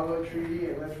Hidalgo Treaty,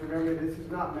 and let's remember this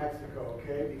is not Mexico,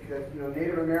 okay? Because, you know,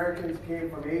 Native Americans came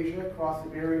from Asia, across the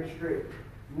Bering Strait.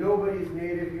 Nobody's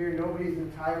native here. Nobody's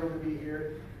entitled to be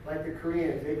here. Like the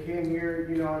Koreans, they came here,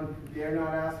 you know, and they're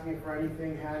not asking for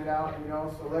anything handout, you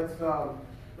know. So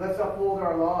let's uphold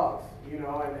our laws, you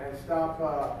know, and stop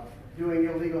doing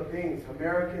illegal things.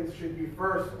 Americans should be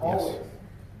first, always. Yes.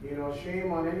 You know,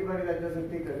 shame on anybody that doesn't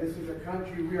think that this is a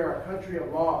country. We are a country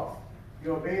of laws.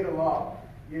 You obey the law.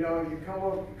 You know, you come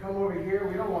over here.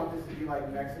 We don't want this to be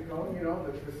like Mexico. You know,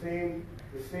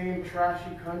 the same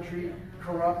trashy country,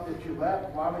 corrupt that you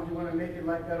left. Why would you want to make it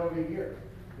like that over here?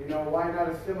 You know, why not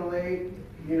assimilate?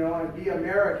 You know, and be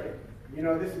American. You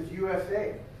know, this is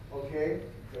USA. Okay,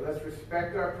 so let's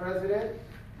respect our president,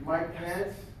 Mike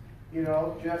Pence. You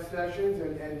know, Jeff Sessions,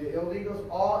 and the illegals.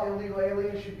 All illegal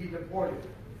aliens should be deported.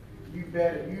 You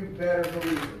better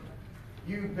believe it.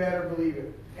 You better believe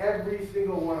it. Every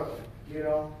single one of them. You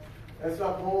know, let's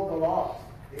uphold the laws.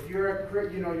 If you're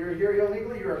you're here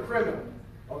illegally, you're a criminal.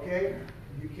 Okay?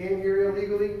 If you came here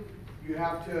illegally, you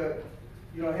have to,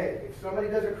 you know, hey, if somebody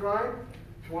does a crime,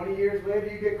 20 years later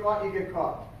you get caught, you get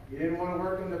caught. You didn't want to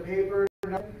work on the paper,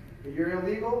 but you're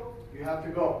illegal, you have to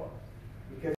go.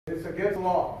 Because it's against the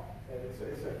law. And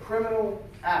it's a criminal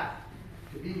act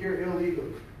to be here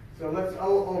illegally. So let's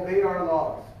obey our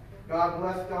laws. God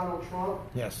bless Donald Trump.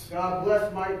 Yes. God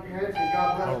bless Mike Pence, and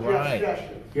God bless Jeff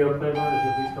Sessions. Gail Claiborne, if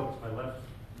you please come to my left.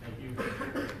 Thank you.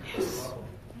 Yes.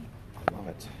 I love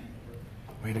it.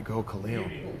 Way to go, Khalil.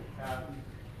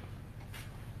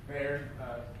 Mayor,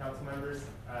 council members,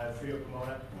 City of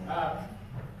Pomona.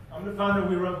 I'm the founder of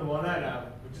We Run Pomona, and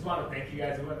we just want to thank you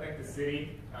guys. We want to thank the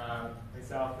city,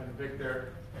 myself and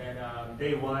Victor, and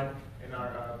Day One, and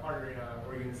our partnering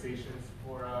organizations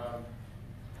for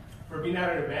being at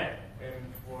our event and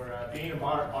for being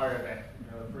about our event.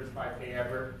 You know, the first 5K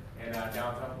ever in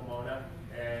downtown Pomona,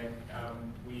 and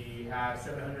we have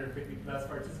 750 plus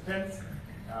participants.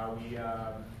 We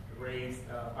raised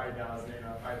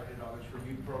 $5,500 for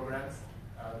youth programs,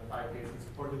 the 5Ks to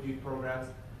support the youth programs,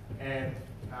 and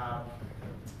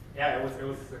yeah, it was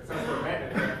a successful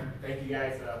event, and thank you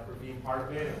guys for being part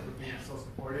of it and for being so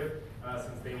supportive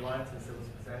since day one, since it was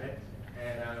presented.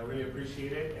 And I really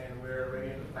appreciate it, and we're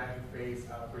already in the planning phase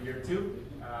for year 2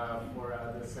 for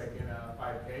the second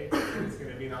 5K. It's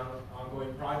going to be an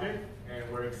ongoing project,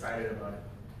 and we're excited about it.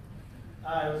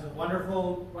 It was a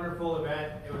wonderful, wonderful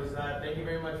event. It was, thank you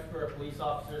very much for our police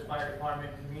officers, fire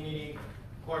department, community,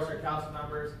 of course our council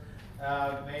members,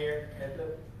 mayor,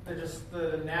 and just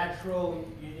the natural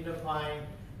unifying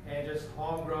and just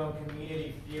homegrown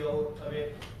community feel of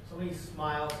it. So many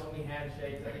smiles, so many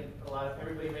handshakes. I think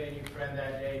everybody made a new friend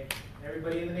that day.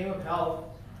 Everybody in the name of health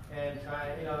and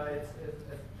trying, you know, it's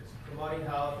promoting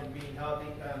health and being healthy.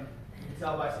 You can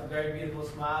tell by some very beautiful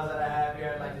smiles that I have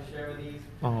here. I'd like to share with these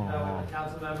with the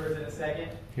council members in a second.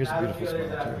 Here's a I have beautiful few others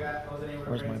smile, that I too. forgot, I wasn't able to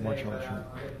Where's bring my today, marshmallow but shirt?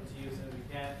 I'll get them to you as soon as we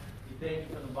can. We thank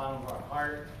you from the bottom of our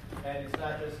heart. And it's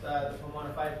not just the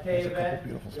Pomona 5K There's a couple event.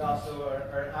 beautiful We smiles. also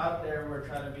are out there. We're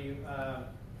trying to be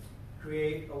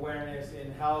create awareness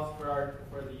in health for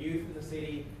the youth in the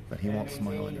city. But he and won't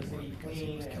smile maintaining the anymore city because he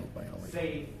clean was and killed by a lady.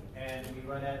 safe. And we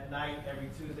run at night every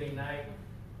Tuesday night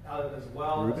out as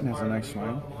well. Ruben as has a part of nice the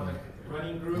smile. Pomona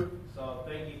running group. So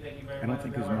thank you very much. I don't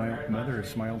think his mother has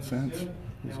smiled since.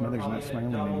 His mother's not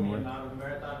smiling Double the anymore. amount of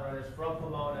marathon runners from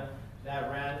Pomona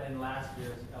that ran in last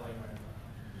year's LA Marathon.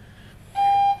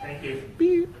 Thank you.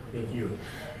 Beep. Thank you.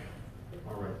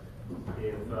 All right.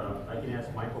 If I can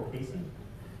ask Michael Casey,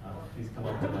 please come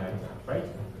up to my right.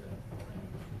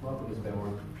 Welcome, Ms.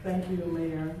 Benward. Thank you,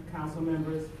 Mayor, council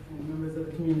members, and members of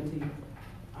the community.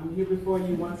 I'm here before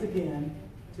you once again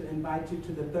to invite you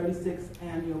to the 36th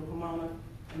annual Pomona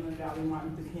Inland Valley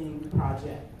Martin Luther King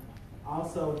project.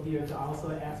 Also here to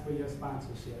also ask for your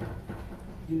sponsorship.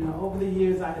 You know, over the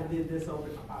years, I have did this over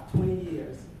about 20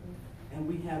 years, and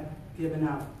we have given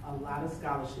out a lot of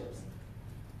scholarships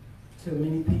to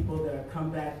many people that have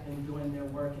come back and doing their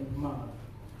work in Pomona,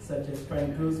 such as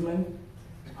Frank Guzman.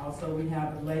 Also, we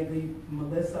have lately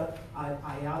Melissa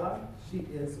Ayala. She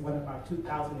is one of our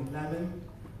 2011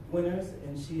 winners,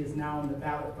 and she is now on the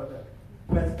ballot for the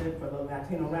president for the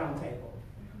Latino Roundtable.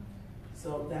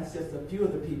 So that's just a few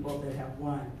of the people that have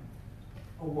won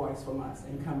awards from us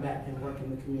and come back and work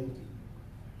in the community.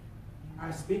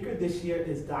 Our speaker this year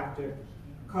is Dr.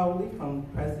 Coley, from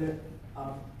president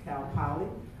of Cal Poly.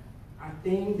 Our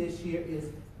theme this year is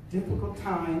difficult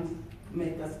times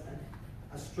make us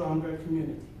a stronger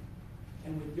community.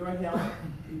 And with your help,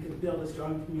 we can build a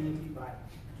strong community by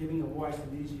giving awards to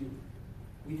these youth.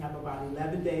 We have about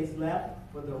 11 days left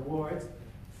for the awards,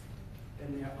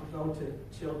 and they'll go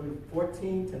to children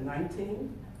 14 to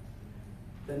 19.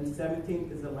 Then the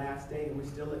 17th is the last day, and we're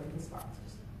still looking for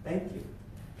sponsors. Thank you.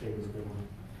 Thank you, Ms. Benward.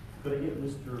 Could I get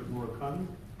Mr. Murakami?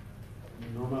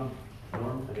 Norm, I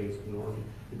think it's Norm,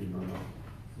 could be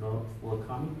Norm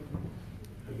Murakami?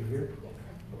 Are you here?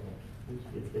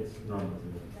 It's Norm,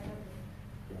 isn't it?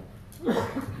 Yeah.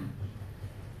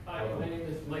 Hi, my name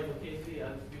is Michael Casey.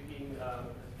 I'm speaking as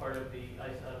part of the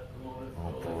ICE out of Pomona.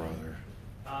 Oh, brother.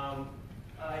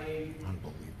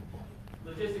 Unbelievable.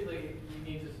 Logistically, you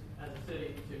need to, as a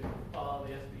city, to follow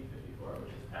the SB 54, which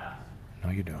is passed.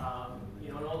 No, you don't. You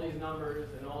know, and all these numbers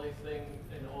and all these things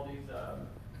and all these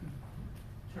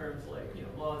terms like, you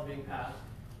know, laws being passed,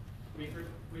 we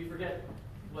forget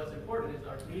what's important is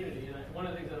our community. And one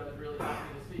of the things that I was really happy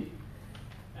to see,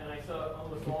 and I saw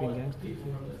almost all of the people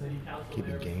from the city council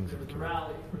there, there was a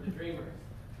rally for the Dreamers.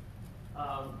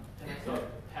 And I saw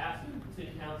past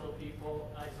city council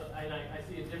people, I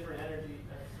see a different energy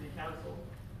at city council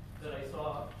that I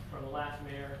saw from the last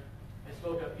mayor. I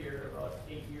spoke up here about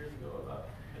 8 years ago about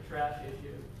a trash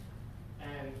issue,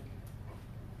 and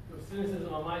there was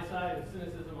cynicism on my side and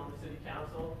cynicism on the city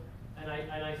council, and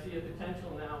I see a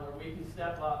potential now where we can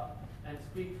step up and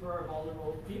speak for our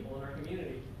vulnerable people in our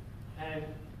community.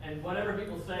 And whatever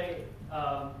people say,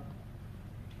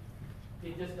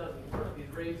 it just doesn't work. These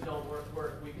raids don't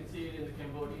work. We can see it in the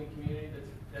Cambodian community.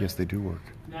 That's Yes, they do work.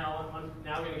 Now I'm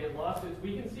now going to get lawsuits.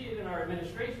 We can see it in our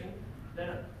administration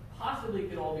that possibly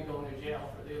could all be going to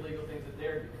jail for the illegal things that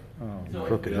they're doing. Oh, so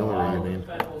crooked if we Hillary, follow you what mean. the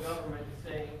federal government is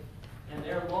saying, and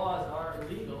their laws are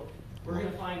illegal, we're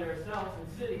going to find ourselves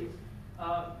in cities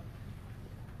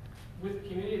with a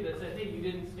community that says, hey, you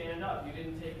didn't stand up, you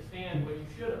didn't take a stand when you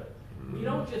should have. We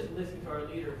don't just listen to our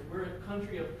leaders. We're a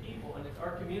country of people, and it's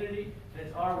our community, and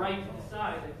it's our right to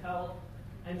decide and tell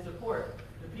and support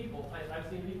the people. I've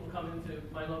seen people come into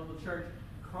my local church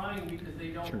crying because they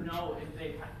don't know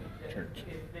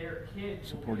if their kids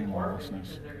Supporting will be lawlessness.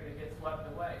 because they're going to get swept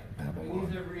away. Babylon.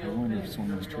 These are I real wonder things. if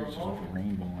some of those These are real churches have a emotions.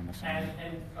 rainbow on the side.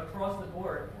 And across the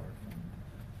board,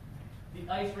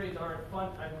 the ICE raids aren't fun.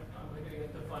 I'm going to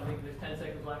get to funding. There's 10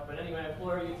 seconds left. But anyway, I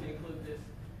implore you to include this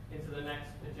into the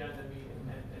next agenda meeting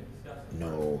and discuss it.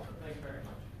 No. Thank you very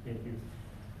much. Thank you.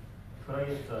 Could I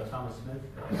get Thomas Smith?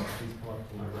 Please come up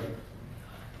to my right.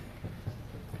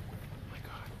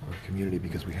 We're a community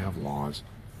because we have laws.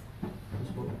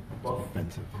 It's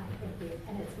offensive. Thank you.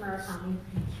 And it's Murakami.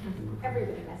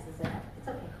 Everybody messes it up. It's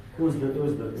okay. It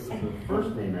was the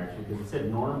first name actually, because it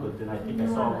said Norm, but then I think I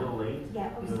saw a little late. Yeah,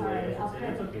 I'm Little sorry. late, I I'll should say.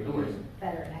 That's okay, no worries.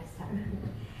 better next time.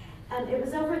 It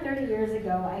was over 30 years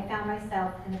ago, I found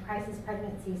myself in a crisis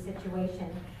pregnancy situation.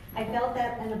 I felt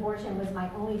that an abortion was my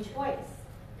only choice.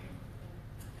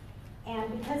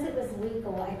 And because it was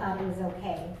legal, I thought it was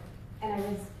okay. And I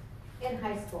was in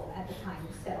high school at the time,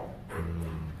 so.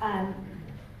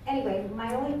 Anyway,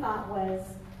 my only thought was,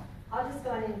 I'll just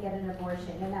go in and get an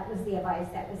abortion, and that was the advice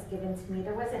that was given to me.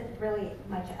 There wasn't really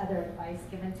much other advice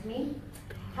given to me.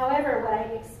 However, what I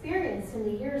experienced in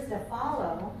the years to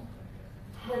follow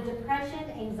were depression,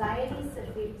 anxiety,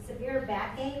 severe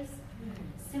backaches,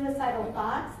 suicidal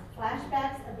thoughts,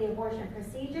 flashbacks of the abortion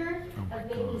procedure, of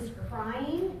babies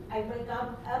crying. I wake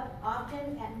up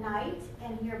often at night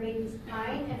and hear babies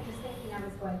crying and just thinking I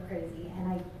was going crazy,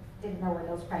 and I didn't know where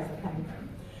those cries were coming from.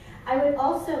 I would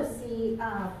also see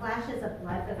flashes of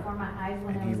blood before my eyes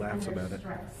when I was under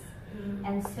stress.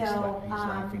 And so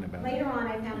later on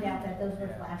I found out that those were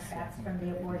flashbacks from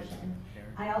the abortion.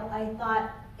 I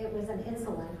thought it was an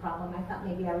insulin problem. I thought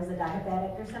maybe I was a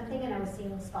diabetic or something, and I was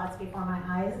seeing spots before my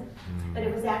eyes. But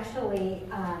it was actually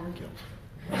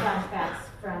flashbacks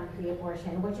from the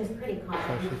abortion, which is pretty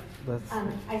common.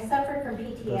 I suffered from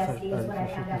PTSD, is what I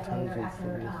found out later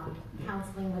after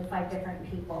counseling with 5 different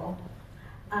people,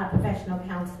 professional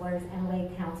counselors and lay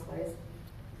counselors.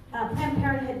 Planned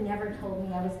Parenthood never told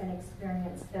me I was going to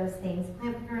experience those things.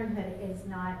 Planned Parenthood is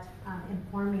not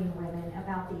informing women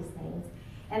about these things,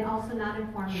 and also not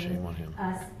informing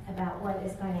us about what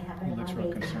is going to happen to our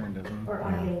babies or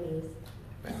our babies.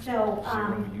 So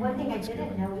one thing I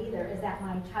didn't know either is that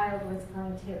my child was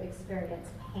going to experience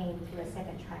pain through a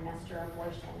 2nd trimester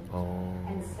abortion.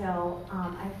 And so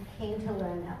I came to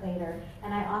learn that later.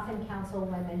 And I often counsel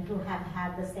women who have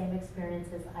had the same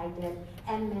experiences I did,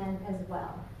 and men as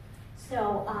well.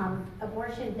 So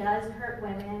abortion does hurt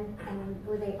women, and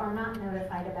they are not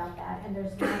notified about that, and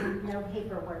there's no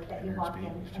paperwork that you walk in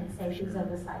and say these are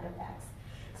the side effects.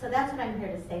 So that's what I'm here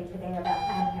to say today about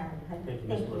Planned Parenthood.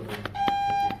 Thank you.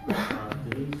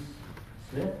 Denise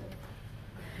Smith?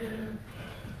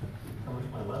 How much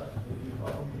my left?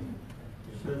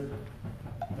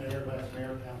 Mayor, Vice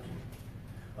Mayor,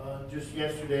 Council. Just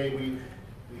yesterday, we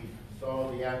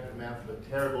saw the aftermath of a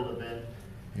terrible event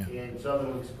in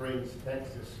Sutherland Springs,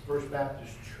 Texas. First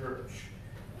Baptist Church.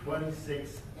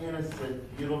 26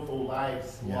 innocent, beautiful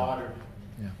lives slaughtered.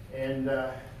 And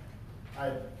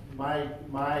my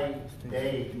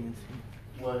day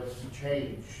was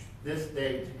changed. This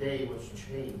day, today, was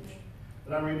changed.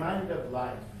 But I'm reminded of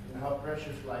life and how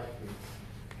precious life is.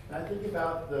 And I think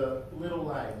about the little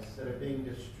lives that are being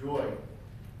destroyed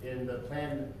in the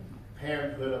Planned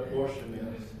Parenthood abortion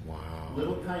mills. Wow.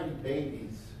 Little tiny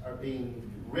babies are being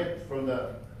ripped from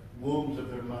the wombs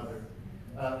of their mother.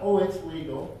 Oh, it's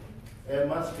legal. It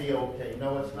must be okay.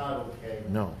 No, it's not okay.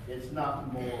 No. It's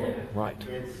not moral. Right.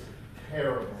 It's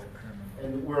terrible.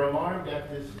 And we're alarmed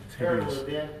at this terrible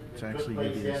event that took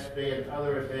place yesterday and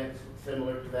other events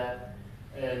similar to that.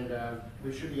 And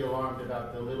we should be alarmed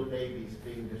about the little babies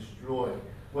being destroyed,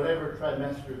 whatever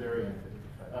trimester they're in.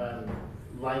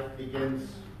 Life begins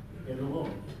in the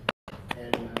womb.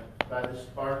 And by the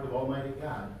spark of Almighty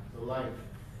God, the life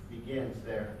begins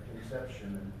there,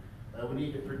 conception. And we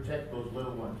need to protect those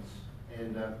little ones.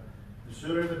 And the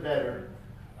sooner the better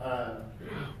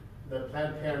the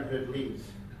Planned Parenthood leaves.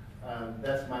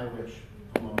 That's my wish,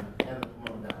 Pomona, and the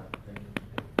Pomona Valley. Thank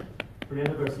you.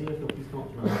 Fernando Garcia, if you'll please come up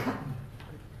to my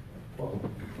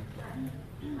welcome.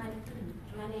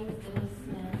 My name is Denise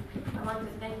Smith. I want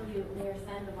to thank you, Mayor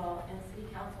Sandoval, and City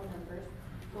Council members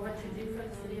for what you do for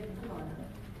the City of Pomona.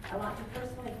 I want to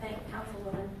personally thank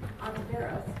Councilwoman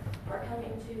Ontiveros for coming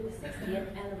to the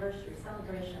 60th anniversary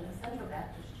celebration of Central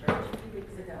Baptist Church a few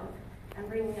weeks ago and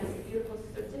bringing us a beautiful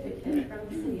certificate from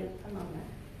the City of Pomona,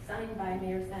 signed by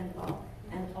Mayor Sandoval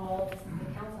and all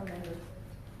the council members.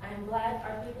 I am glad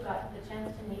our people got the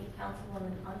chance to meet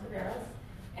Councilwoman Ontiveros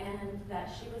and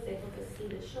that she was able to see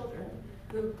the children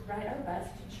who ride our bus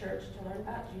to church to learn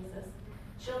about Jesus.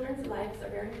 Children's lives are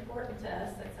very important to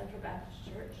us at Central Baptist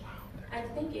Church. I'm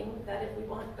thinking that if we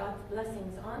want God's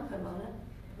blessings on Pomona,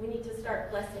 we need to start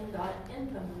blessing God in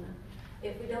Pomona.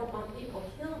 If we don't want people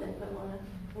killed in Pomona,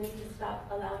 we need to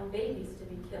stop allowing babies to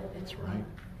be killed in Pomona.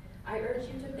 I urge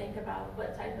you to think about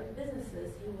what type of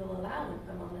businesses you will allow in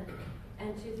Pomona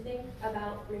and to think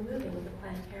about removing the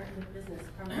Planned Parenthood business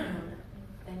from Pomona.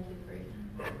 Thank you for your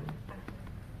time.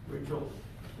 Rachel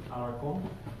Alarcon,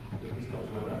 please come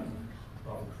to my left.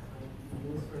 My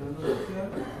name is Fernando Garcia.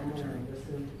 I'm a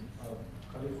resident of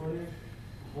California,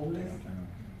 homeless.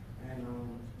 And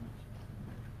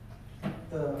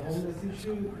the homeless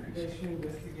issue, they should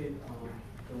investigate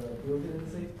the building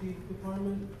and safety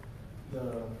department,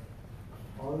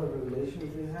 all the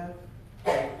regulations they have.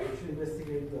 They should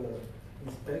investigate the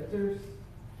inspectors.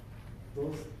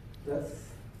 That's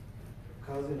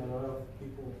causing a lot of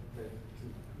people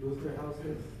to lose their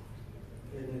houses.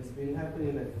 And it's been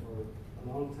happening for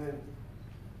a long time.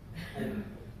 And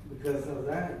because of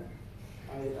that,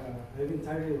 I've been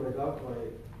targeted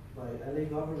by LA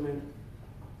government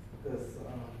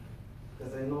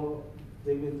because I know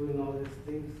they've been doing all these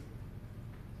things,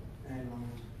 and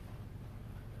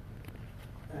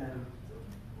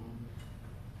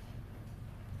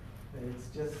it's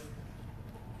just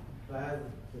bad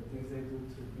the things they do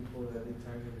to people that they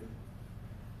targeted.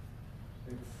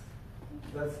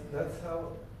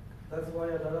 That's why a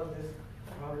lot of these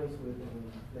problems with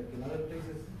like in other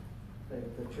places, like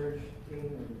the church thing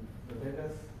and the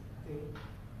Vegas thing,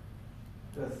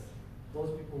 because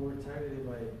those people were targeted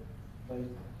by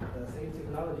the same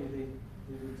technology they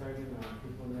were targeting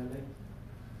people in LA.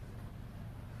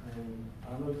 And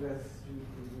I don't know if you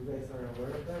guys are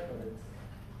aware of that, but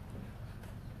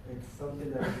it's something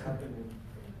that is happening.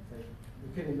 Like, you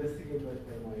can investigate like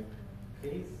my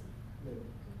case, like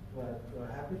what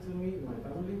happened to me and my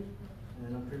family,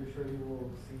 and I'm pretty sure you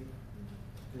will see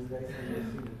these guys are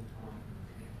using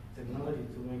technology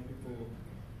to make people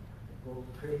go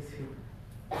crazy.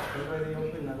 That's why they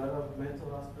open a lot of mental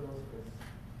hospitals, because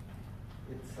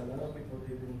it's a lot of people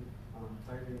they've been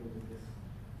targeting with this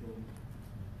thing.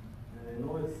 And I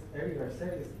know it's Eric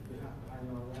Garcetti is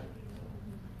behind all that.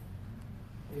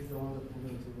 So he's the one that put me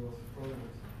into those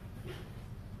programs.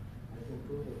 I can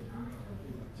prove it.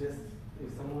 It's just if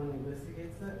someone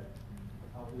investigates that,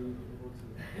 I'll be able to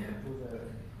prove that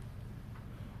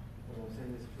what I'm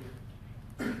saying is true.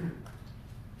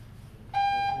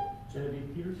 Genevieve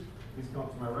Peters, please come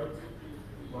to my right.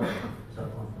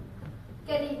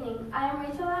 Good evening. I am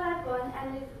Rachel Alarcon,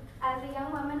 and as a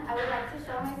young woman, I would like to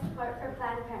show my support for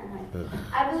Planned Parenthood.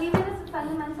 I believe it is a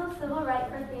fundamental civil right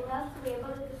for females to be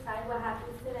able to decide what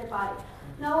happens to their body.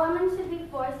 No woman should be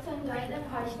forced to enjoy the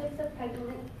hardships of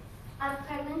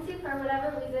pregnancy for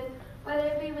whatever reason, whether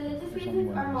it be religious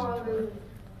reasons or moral reasons.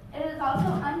 It is also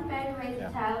unfair to raise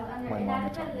a child under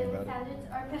inadequate living standards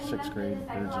or putting them through the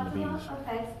psychological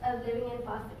effects of living in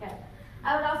foster care.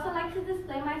 I would also like to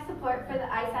display my support for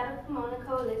the Ice Out of Pomona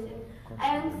Coalition.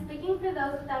 I am speaking for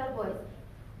those without a voice.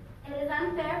 It is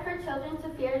unfair for children to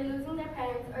fear losing their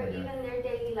parents or even their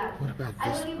daily lives. I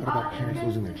believe all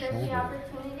immigrants deserve the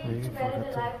opportunity to better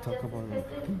their lives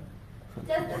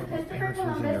just as Christopher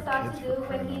Columbus sought to do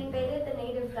when he invaded the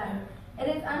natives' land. It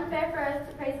is unfair for us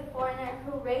to praise a foreigner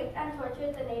who raped and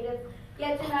tortured the natives,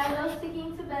 yet deny those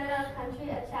seeking to better our country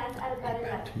a chance at a better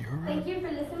life. Thank you for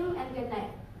listening, and good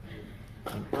night.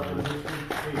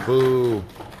 Boo.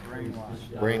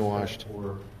 Brainwashed.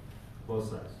 For both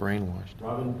sides. Brainwashed.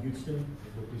 Robin Houston,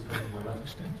 please come to my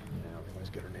left. Yeah, we always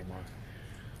get her name wrong.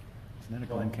 Isn't that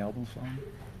a Glenn Calvin song?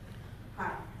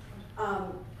 Hi.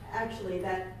 Actually,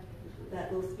 that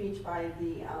little speech by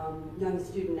the young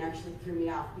student actually threw me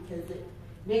off, because it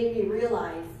made me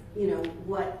realize,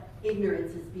 what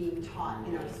ignorance is being taught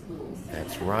in our schools.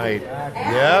 That's right.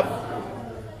 Yep.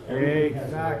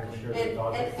 Exactly.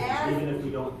 And even if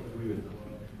we don't agree with them.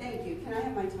 thank you. Can I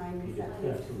have my time reset, please?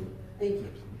 Absolutely. Thank you.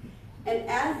 And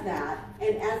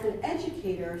as an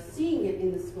educator, seeing it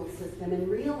in the school system and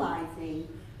realizing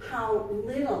how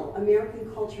little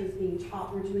American culture is being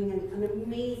taught, we're doing an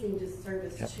amazing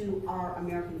disservice to our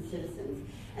American citizens.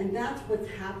 And that's what's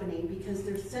happening, because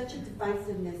there's such a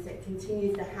divisiveness that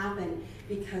continues to happen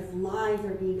because lies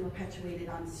are being perpetuated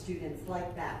on students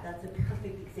like that. That's a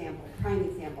perfect example, prime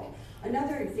example.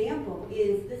 Another example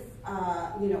is this,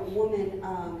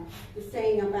 woman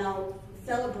saying about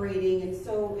celebrating and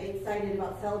so excited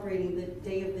about celebrating the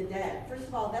Day of the Dead. First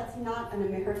of all, that's not an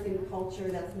American culture.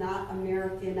 That's not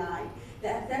Americanized.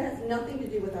 That has nothing to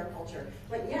do with our culture.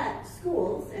 But yet,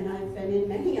 schools, and I've been in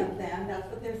many of them, that's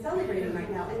what they're celebrating right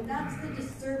now. And that's the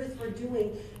disservice we're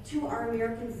doing to our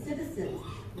American citizens.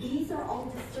 These are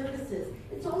all disservices.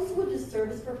 It's also a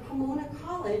disservice for Pomona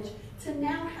College to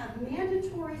now have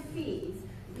mandatory fees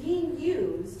being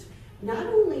used not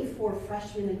only for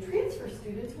freshmen and transfer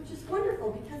students, which is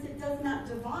wonderful because it does not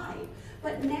divide,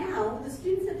 but now the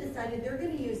students have decided they're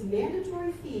going to use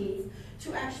mandatory fees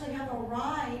to actually have a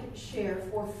ride share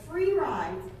for free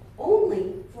rides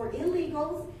only for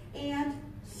illegals and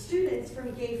students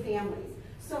from gay families.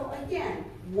 So again,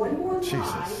 one more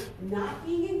lie, not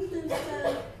being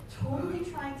inclusive, totally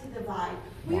trying to divide.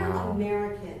 We are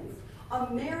Americans.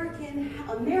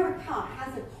 America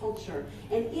has a culture,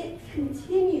 and it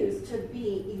continues to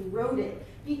be eroded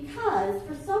because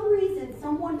for some reason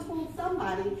someone told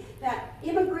somebody that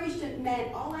immigration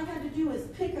meant all I had to do is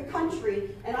pick a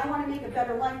country and I want to make a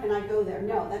better life and I go there.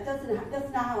 No,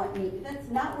 that's not how it means. That's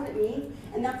not what it means,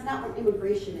 and that's not what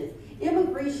immigration is.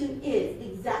 Immigration is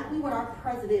exactly what our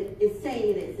president is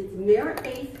saying it is. It's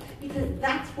merit-based because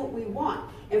that's what we want.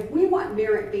 If we want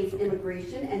merit-based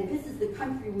immigration, and this is the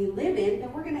country we live in,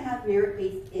 then we're going to have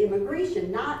merit-based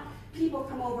immigration, not people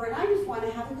come over and I just want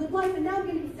to have a good life and now I'm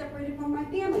going to be separated from my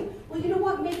family. Well, you know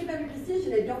what? Make a better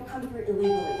decision and don't come here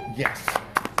illegally. Yes.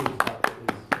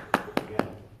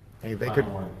 Hey, they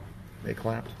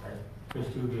clapped. Chris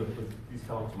Tubio, please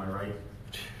come to my right.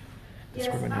 Yes,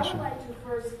 I would like to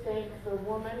first thank the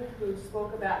woman who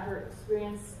spoke about her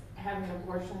experience having an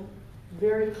abortion.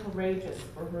 Very courageous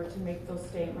for her to make those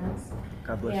statements.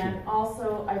 God bless you. And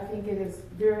also, I think it is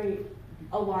very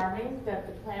alarming that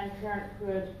the Planned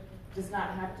Parenthood does not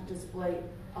have to display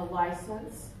a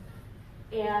license.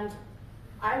 And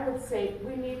I would say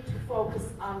we need to focus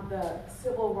on the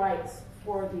civil rights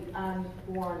for the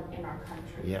unborn in our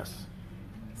country. Yes.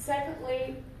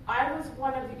 Secondly, I was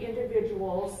one of the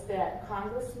individuals that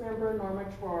Congressmember Norma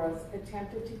Torres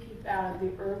attempted to keep out of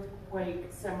the earthquake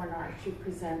seminar she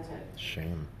presented.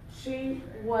 Shame. She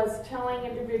was telling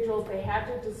individuals they had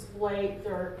to display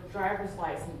their driver's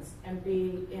license and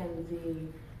be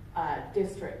in the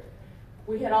district.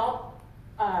 We had all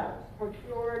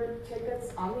procured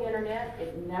tickets on the internet.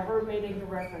 It never made any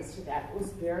reference to that. It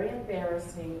was very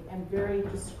embarrassing and very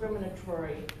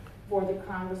discriminatory for the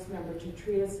Congress member to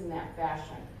treat us in that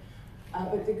fashion.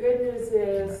 But the good news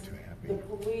is the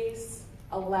police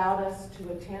allowed us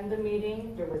to attend the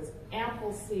meeting. There was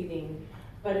ample seating,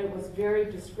 but it was very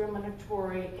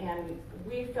discriminatory, and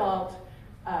we felt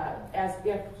as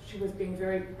if she was being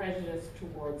very prejudiced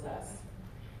towards us.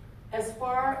 As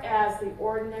far as the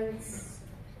ordinance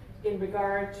in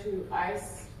regard to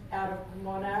ICE out of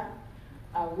Pomona,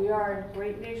 we are a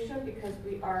great nation because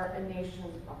we are a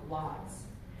nation of laws.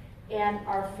 And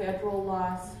our federal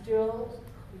law still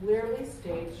clearly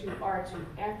states you are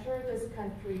to enter this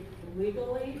country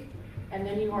legally, and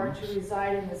then you are to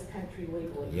reside in this country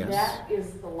legally. Yes. That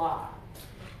is the law.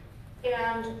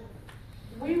 And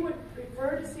we would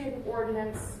prefer to see an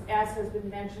ordinance, as has been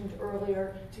mentioned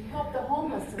earlier, to help the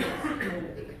homeless in this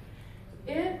community.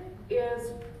 It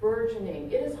is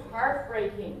burgeoning. It is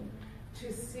heartbreaking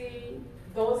to see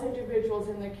those individuals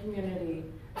in the community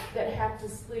that have to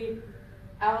sleep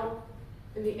out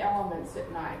in the elements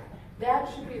at night. That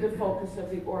should be the focus of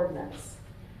the ordinance.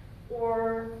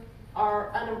 Or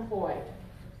are unemployed.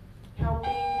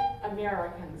 Helping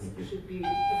Americans should be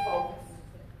the focus.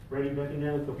 Ready,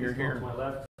 Buckingham, so please come to my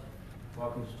left.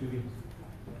 Welcome, Stevie.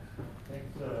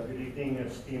 Thanks. Good evening,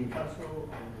 esteemed council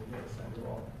and Senator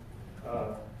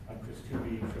Wall. I'm Chris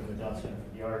Tubey from the Dot Center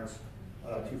for the Arts,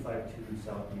 252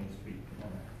 South Main Street,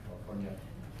 Pomona, California.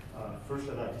 First,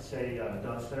 I'd like to say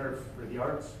Dot Center for the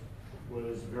Arts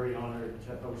was very honored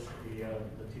to host the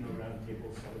Latino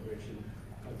Roundtable celebration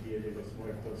of Dia de los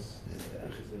Muertos,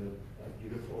 which is a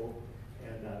beautiful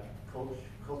and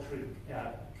culturally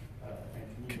and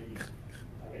community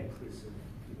inclusive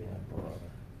event.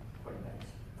 Quite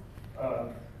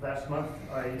nice. Last month,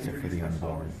 I introduced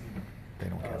myself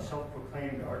as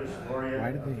self-proclaimed artist laureate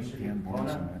Why did they of the hate city the of unborn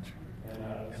so Pomona. much?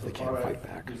 And They so can't far, fight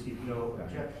back. I've received no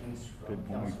objections from Good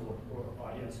point. council or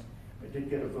audience. I did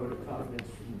get a vote of confidence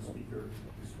from the speaker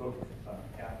who spoke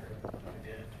after I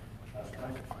did last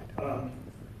time.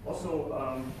 Also,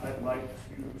 I'd like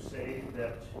to say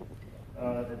that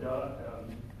the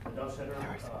Dove Center,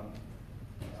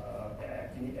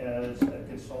 acting as a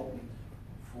consultant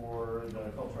for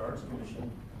the Cultural Arts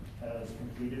Commission, has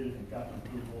completed and gotten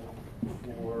approval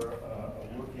for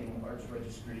a working arts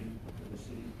registry for the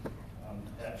city.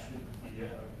 That should be a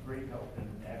great help in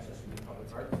accessing the public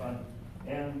art fund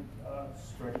and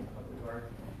spreading public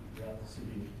art throughout the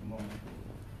city of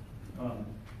Pomona.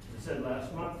 As I said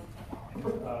last month,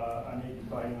 I may be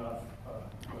biting off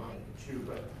the chew,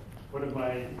 but one of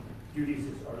my duties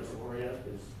as artist laureate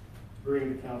is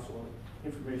bringing the council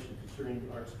information concerning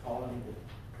the arts colony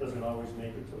that doesn't always make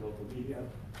it to local media.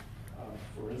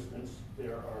 For instance,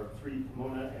 there are 3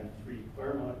 Pomona and 3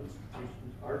 Claremont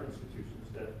institutions, art institutions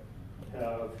that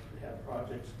have had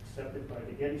projects accepted by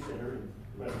the Getty Center in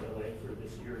West LA for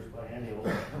this year's biennial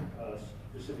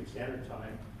Pacific Standard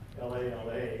Time, LA,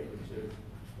 which is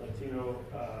Latino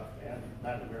and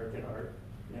Latin American art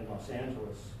in Los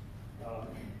Angeles.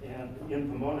 And in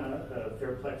Pomona, the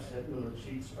Fairplex at Miller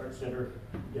Sheets Art Center,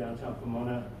 downtown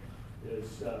Pomona,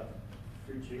 is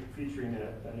featuring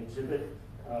an exhibit.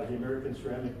 The American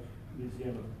Ceramic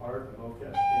Museum of Art, MoCA,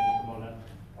 in Pomona,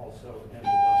 also, and the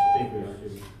Thank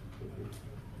you.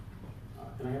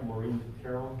 Can I have Maureen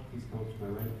Carroll? Please come to my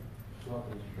right.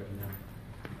 Welcome, Mr. President.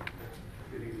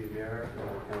 Good evening, Mayor,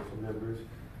 council members.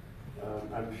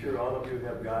 I'm sure all of you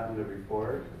have gotten a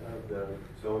report of the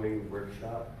zoning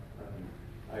workshop.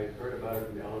 I heard about it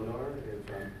in Eleanor, and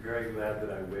so I'm very glad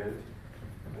that I went.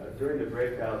 During the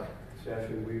breakout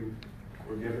session, we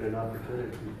were given an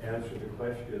opportunity to answer the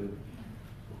question,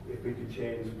 if we could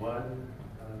change one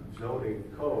zoning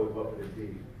code, what would it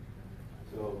be?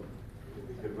 So if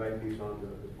we could write these on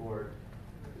the board.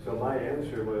 So my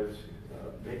answer was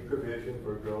make provision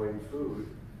for growing food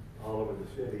all over the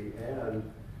city and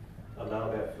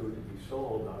allow that food to be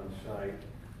sold on site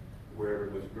wherever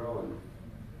it was grown.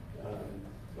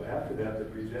 So after that, the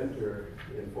presenter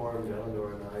informed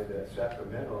Eleanor and I that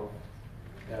Sacramento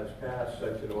has passed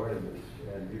such an ordinance,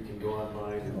 and you can go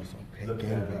online and look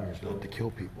at it. Not to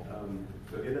kill people.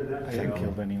 So in a nutshell, I haven't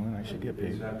killed anyone. I should get in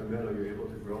paid. Sacramento, you're able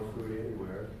to grow food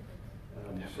anywhere,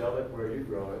 sell it where you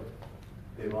grow it.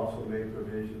 They've also made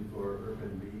provision for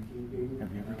urban beekeeping,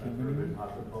 Have you ever killed urban anyone?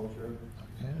 horticulture.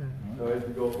 Yeah. So as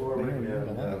we go forward,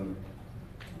 Yeah, and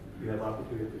you have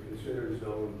opportunity to consider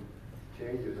zone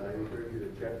changes, I encourage you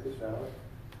to check this out.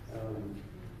 And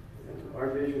our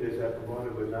vision is that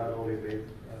Pomona would not only make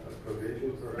a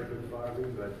provision for urban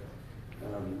farming, but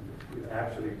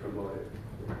actually promote it.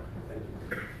 Thank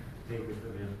you. Thank you, Mr.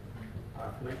 President.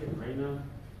 Can I get right now?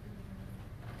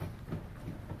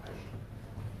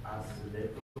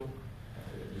 Acevedo. I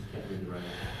just can't read it right now.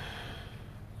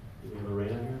 Do we have a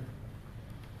Reina here?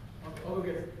 I'll go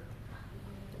get it.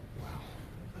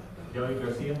 Joey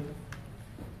Garcia?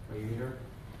 Are you here?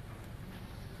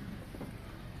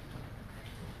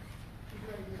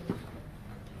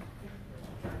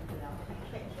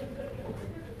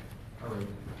 All right.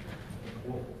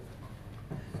 Whoa.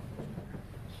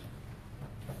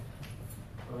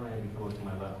 Why don't I have you come over to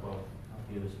my left while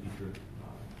the other speaker,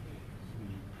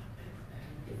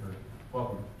 get her.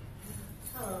 Welcome.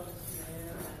 Hello, Mr.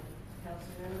 Mayor and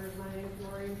council members. My name is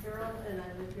Maureen Carroll, and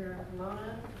I live here in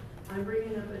Pomona. I'm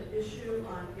bringing up an issue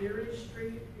on Erie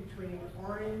Street between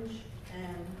Orange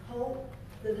and Hope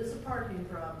that is a parking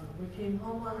problem. We came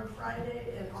home on a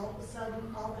Friday, and all of a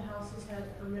sudden, all the houses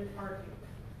had permit parking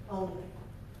only.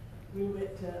 We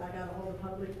went to, I got a hold of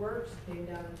Public Works, came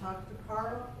down and talked to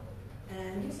Carl,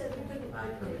 and he said we couldn't buy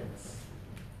permits.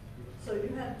 So you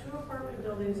have 2 apartment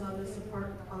buildings on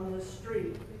this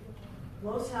street.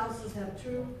 Most houses have 2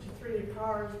 to 3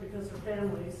 cars because they're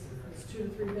families. It's 2 to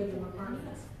 3 bedroom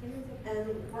apartments.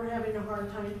 And we're having a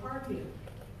hard time parking.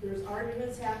 There's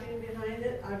arguments happening behind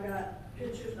it. I've got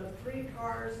pictures of 3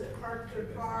 cars that parked their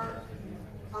car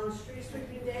on street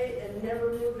sweeping day and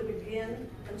never move it again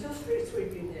until street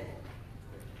sweeping day.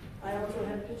 I also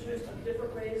have pictures of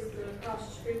different ways that across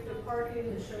the street they're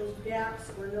parking that shows gaps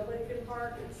where nobody can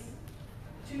park. It's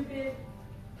too big,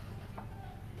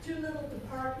 too little to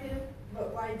park in,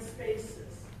 but wide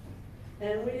spaces.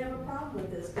 And we have a problem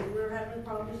with this because we're having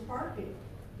problems parking.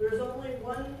 There's only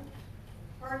 1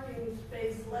 parking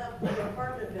space left in the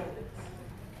apartment buildings.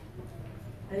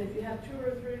 And if you have 2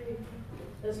 or 3,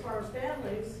 as far as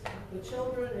families, with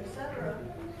children, etc.,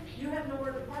 you have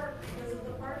nowhere to park because of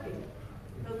the parking.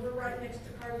 Because we're right next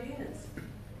to Cardenas.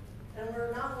 And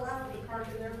we're not allowed to park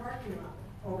in their parking lot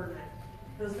overnight.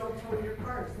 Because don't tow your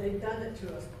cars. They've done it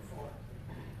to us before.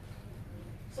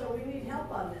 So we need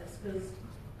help on this, because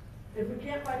if we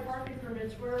can't buy parking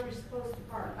permits, where are we supposed to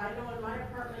park? I know in my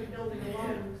apartment building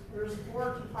alone, there's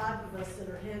 4 to 5 of us that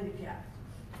are handicapped.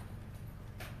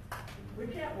 We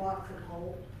can't walk from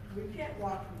home. We can't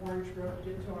walk from Orange Grove to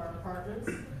get to our apartments.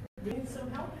 We need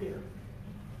some help here.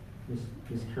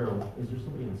 Ms. Carroll, is there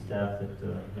somebody on staff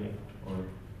that may, or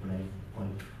Renee,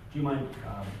 do you mind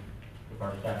if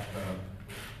our staff,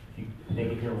 if they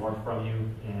can hear more from you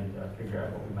and figure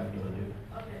out what we might be able to do?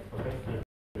 Okay. Okay? Yeah.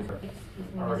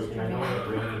 Excuse me, Alright, Mr. and I know Mayor. that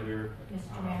Randy here,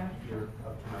 Mr. Mayor. you're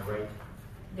up to my right.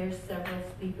 There's several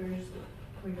speakers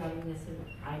regarding this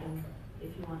item,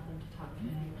 if you want them to talk to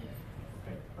me.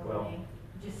 Okay, Or well, Renee,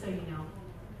 just so you know.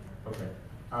 okay.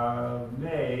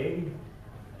 May,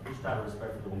 just out of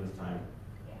respect for the woman's time,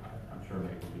 I'm sure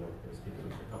May will be able to speak to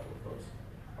a couple of folks.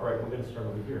 All right, we're going to start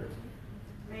over here.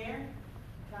 Mayor,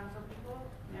 council people,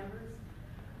 members.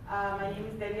 My name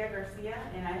is Delia Garcia,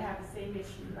 and I have the same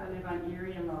issue. I live on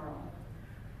Erie and Laurel.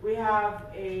 We have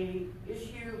a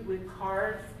issue with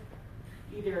cars,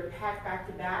 either packed back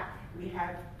to back. We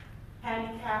have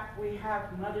handicap. We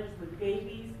have mothers with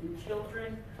babies and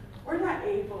children. We're not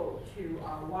able to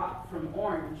walk from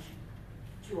Orange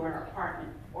to our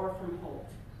apartment or from Holt.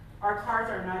 Our cars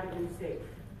are not even safe.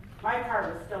 My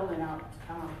car was stolen out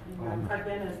in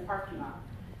Cardenas parking lot.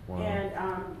 Wow. And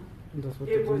It was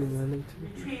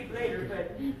retrieved later,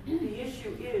 but the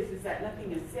issue is that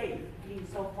nothing is safe. Being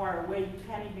so far away, you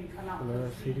can't even come out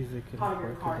and see how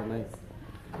your car is.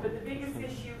 But the biggest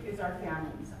issue is our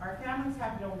families. Our families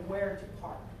have nowhere to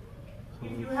park.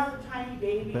 If you have a tiny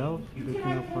baby, you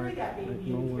cannot carry that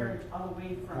baby in carriage all the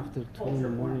way from Tulsa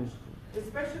Orange.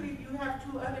 Especially if you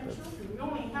have 2 other children. You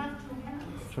only have 2 hands.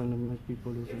 Trying to make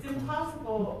people lose It's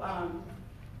impossible.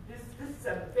 This is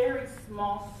a very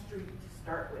small street to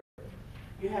start with.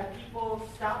 You have people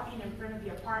stopping in front of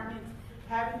the apartments,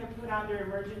 having to put on their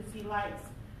emergency lights.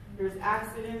 There's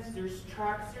accidents, there's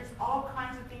trucks, there's all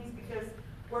kinds of things because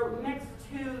we're next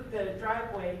to the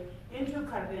driveway into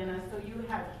Cardenas, so you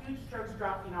have huge trucks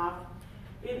dropping off.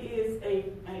 It is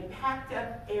a packed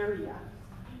up area.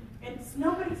 It's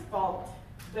nobody's fault,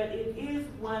 but it is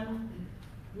one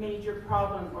major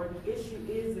problem, or the issue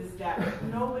is that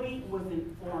nobody was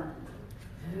informed.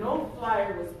 No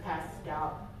flyer was passed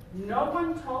out. No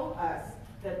one told us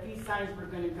that these signs were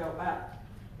going to go up.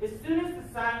 As soon as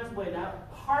the signs went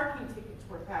up, parking tickets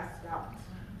were passed out.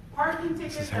 Parking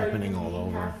tickets are happening all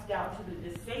over. passed out to the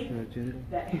disabled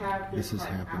that have their This is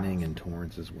car happening out. in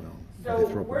Torrance as well. So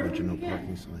They throw up where a bunch do of we no begin?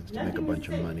 parking signs to make a Nothing bunch is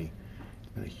of safe. money. It's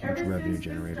been a huge Ever revenue since this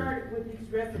generator, started with these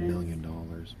 $1 residents million,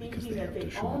 because thinking they that have to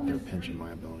show own up their the pension street,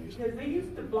 liabilities. Because they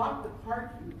used to block the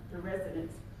parking, the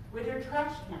residents, with their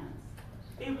trash cans.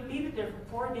 They would leave it there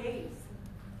for 4 days.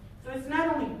 So it's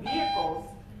not only vehicles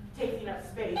taking up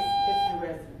space, it's the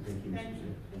residents. Thank you, Mr. Thank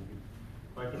you. Thank you.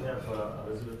 If I can have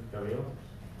Elizabeth Cabello,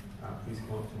 please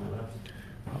come up to my left.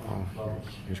 Uh-oh,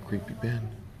 here's Creepy Ben.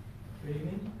 Good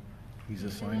evening. He's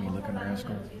a slimy looking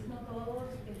rascal.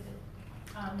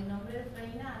 Mi nombre es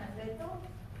Reina Anacleto.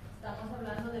 Estamos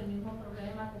hablando del mismo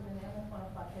problema que tenemos con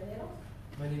los parqueaderos.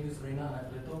 My name is Reina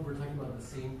Anacleto. We're talking about the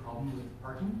same problem with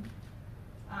parking.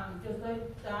 Yo estoy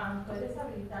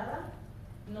deshabilitada,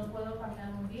 no puedo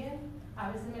caminar muy bien.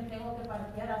 A veces me tengo que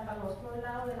parquear hasta el otro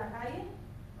lado de la calle.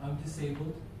 I'm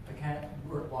disabled. I can't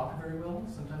walk very well.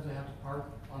 Sometimes I have to park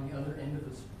on the other end of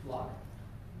this block.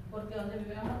 Porque donde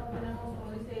vivimos no tenemos,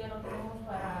 como dice ella, no tenemos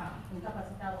para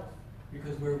incapacitados.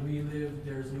 Because where we live,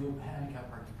 there's no handicap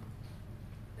parking.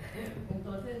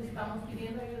 Entonces estamos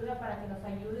pidiendo ayuda para que nos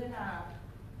ayuden a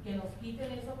que nos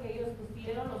quiten eso que ellos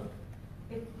pusieron los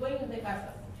dueños de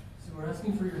casas. So we're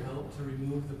asking for your help to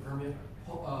remove the permit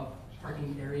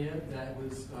parking area that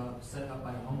was set up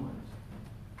by the homeowners.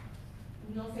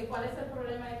 No sé cuál es el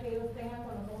problema que ellos tengan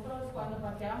con nosotros cuando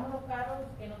parqueábamos los carros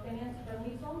que no tenían su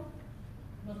permiso,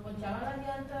 nos ponchaban las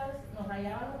llantas, nos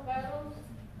rayaban los carros.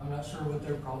 I'm not sure what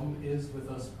their problem is with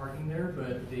us parking there,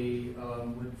 but they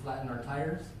would flatten our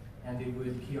tires and they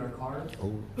would key our cars.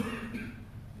 Oh.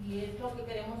 Y es lo que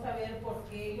queremos saber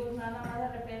porque ellos nada más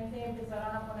de repente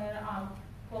empezaron a poner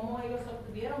cómo ellos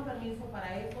obtuvieron permiso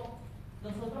para eso.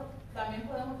 Nosotros también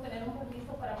podemos tener un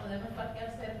permiso para podernos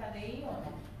parquear cerca de ahí o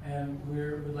no. And we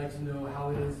would like to know how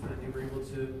it is that they were able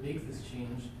to make this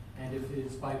change, and if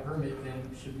it's by permit, then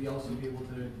shouldn't we also be able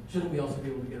to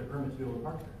get a permit to be able to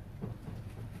park there?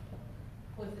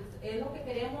 Pues es lo que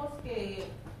queremos que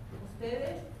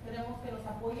ustedes, queremos que nos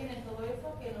apoyen en todo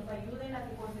eso, que nos ayuden a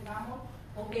que consigamos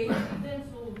o que ellos quiten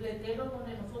sus letreros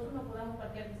donde nosotros no podamos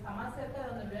parquear, que está más cerca de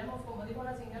donde vivimos, como dijo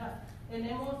la señora,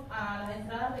 tenemos a las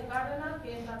entradas de Cárdenas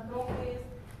que entran troques,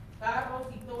 carros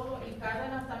y todo, y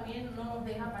Cárdenas también no nos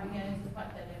deja parquear en sus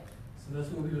parqueaderos. So that's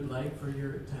what we would like for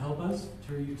you to help us,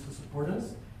 to support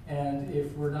us. And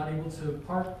if we're not able to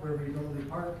park where we normally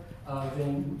park,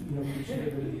 then we should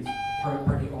get rid of these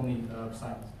parking only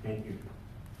signs. Thank you.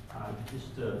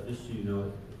 Just so you know,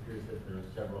 it appears that there are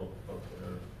several folks that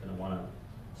are going to want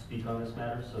to speak on this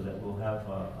matter, so that we'll have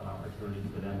an opportunity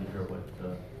for them to hear what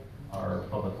our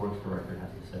Public Works Director has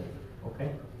to say.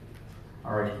 Okay?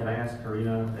 All right, can I ask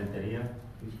Karina Renteria,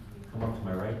 please come up to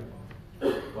my right?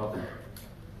 Welcome.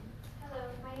 Hello,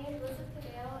 my name is Elizabeth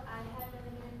Cabello. I have been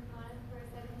living in Pomona for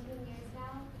 17 years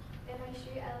now. In my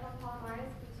street, I live on Paul Mars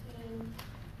between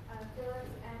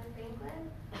Phillips and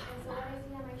Franklin. And so what I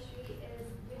see on my street is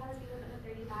we have a speed limit of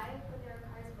 35, but there are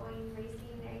cars going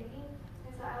racing and everything.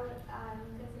 And so I would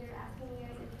consider asking you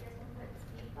guys if you guys can put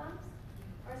speed bumps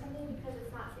or something, because it's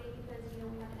not safe, because we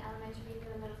have an elementary,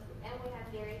 for the middle school, and we have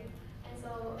dairy. And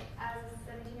so as a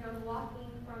 17-year-old walking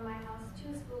from my house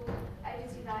to school, I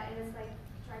just do that, and it's like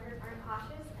drivers aren't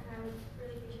cautious, and I would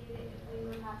really appreciate it if we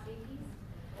would have safeties,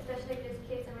 especially if there's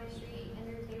kids on my street and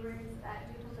there's neighbors that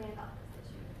do complain about this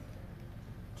issue.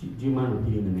 Do you mind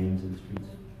repeating the names of the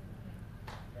streets?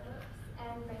 Phillips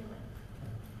and Franklin.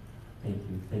 Thank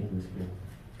you, Ms. Gill.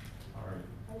 All right.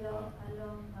 Hello.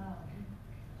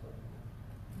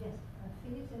 Yes,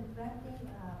 Phillips and Franklin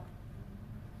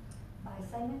by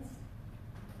Simons.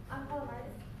 On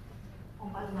Palomares. On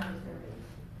Palomares Road.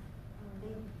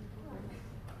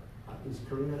 Is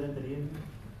Karina Renteria?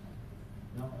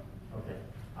 No? Okay.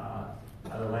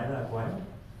 Adelaida Aguayo?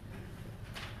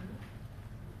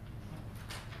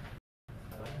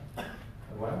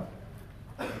 Aguayo?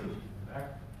 Back.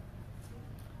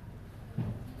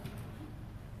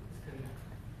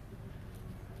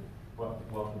 Well,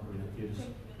 welcome, Karina. You're just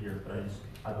here, but I just,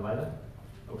 Adelaida?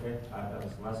 Okay, that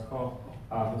was the last call.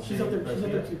 She's up there, she's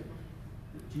up there too.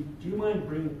 Do you mind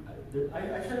bringing, I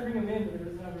tried to bring him in, but it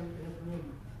doesn't have enough room.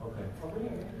 okay. I'll bring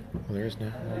him in. Well, there is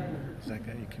now. Is that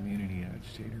guy a community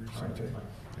agitator or something?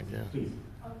 I guess. Please.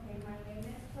 Okay, my name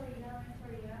is Corina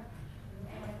Renteria,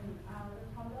 and the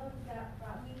problem that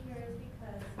brought me here is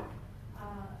because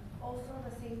also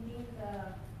the same thing,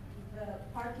 the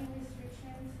parking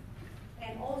restrictions,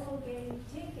 and also getting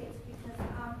tickets because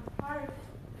I'm parked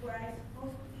where I'm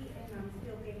supposed to be, and I'm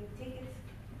still getting tickets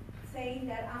saying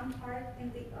that I'm parked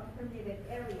in the unpermitted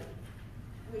area,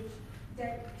 which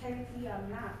technically I'm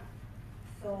not.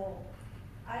 So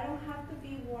I don't have to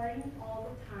be worrying all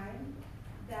the time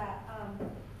that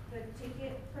the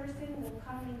ticket person will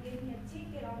come and give me a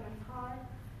ticket on my car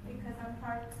because I'm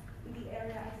parked in the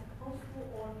area I'm supposed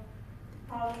to, or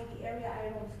probably the area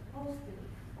I was supposed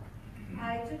to.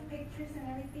 I took pictures and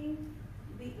everything.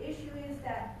 The issue is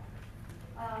that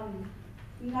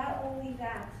not only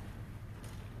that,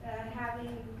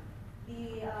 having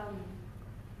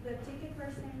the ticket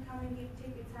person come and give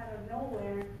tickets out of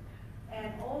nowhere,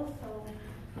 and also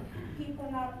people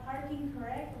not parking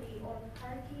correctly or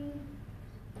parking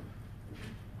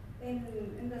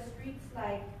in the streets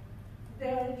like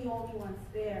they're the only ones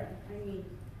there. I mean,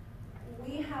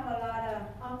 we have a lot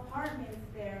of apartments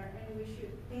there, and we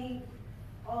should think,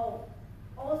 oh,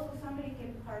 also somebody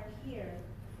can park here,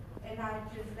 and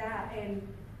not just that. And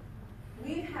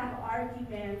we have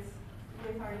arguments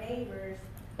with our neighbors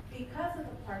because of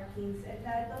the parkings, and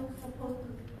that don't supposed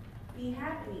to be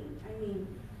happening. I mean,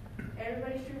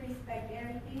 everybody should respect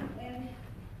everything and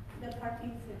the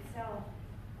parkings itself,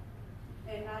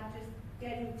 and not just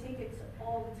getting tickets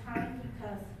all the time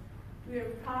because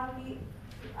we're probably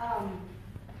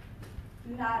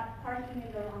not parking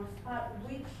in the wrong spot,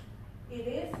 which it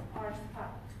is our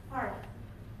spot to park.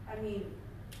 I mean,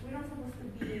 we're not supposed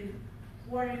to be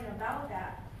worrying about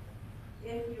that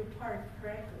if you're parked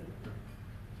correctly.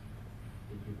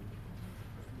 Thank you.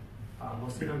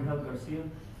 Mr. Angel Garcia,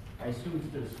 I assume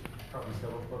there's probably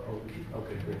several,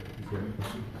 okay, great, he's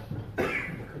here.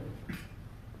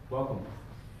 Welcome.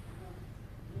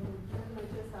 Buenas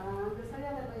noches, yo soy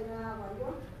Adelaida Aguayo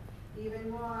y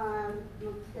vengo a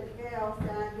que, o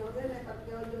sea, yo desde el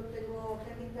parqueo yo tengo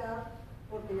handicap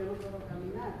porque yo no puedo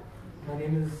caminar. My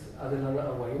name is Adelaida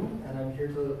Aguayo, and I'm here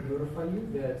to notify you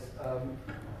that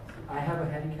I have a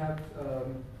handicapped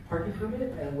parking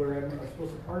permit, and where I'm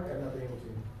supposed to park, I've not been able to.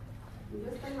 Yo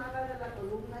estoy mala de la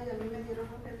columna y a mí me dieron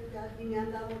un handicap y me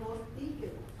han dado 2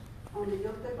 tickets. Donde yo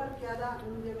estoy parqueada,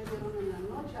 un día me dieron en la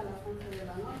noche, a las 11 de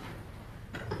la noche.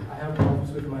 I have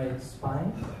problems with my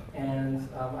spine, and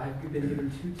I've been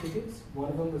given 2 tickets. One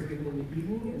of them was given in the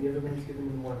evening, and the other one was given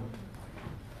in the morning.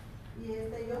 Y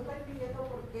yo estoy pidiendo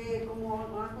porque como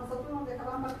a nosotros nos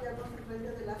dejaban parquearnos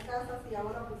enfrente de las casas y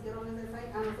ahora pusieron ese sign,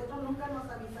 a nosotros nunca nos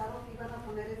avisaron que iban a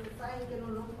poner ese sign, que no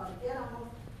nos parqueáramos.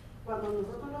 Cuando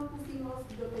nosotros lo pusimos,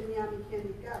 yo tenía mi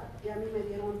handicap y a mí me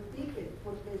dieron ticket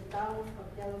porque estábamos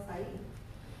parqueados ahí.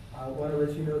 I want to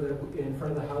let you know that in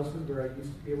front of the houses where I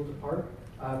used to be able to park,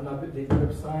 they put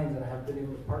up signs and I haven't been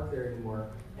able to park there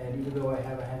anymore. And even though I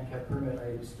have a handicap permit,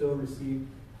 I still received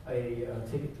a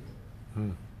ticket.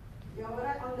 Y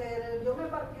ahora donde yo me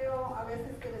parqueo, a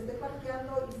veces que me estoy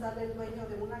parqueando y sale el dueño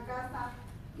de una casa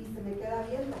y se me queda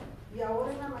viendo. Y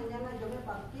ahora en la mañana yo me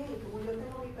parqué y como yo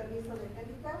tengo mi permiso de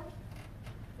handicap,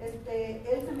 él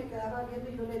se me quedaba viendo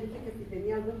y yo le dije que si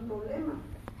tenía algún problema.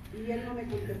 Y él no me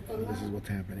contestó nada. This is what's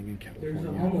happening in There's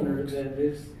a California. homeowner folks. that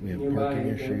lives We have nearby, parking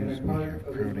and issues, when I we have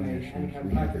park crowding with my issues, handicap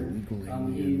we have placard, illegal he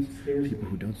aliens, stares people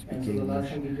who don't speak and so the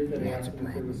last English, time he did that, I lots asked of him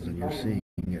if there was problems, a and you're problem.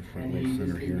 seeing it front And and he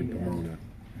center just here in gave me the Pomona.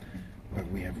 But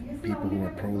we have people who are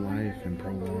pro-life and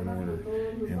pro-law and order,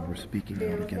 and we're speaking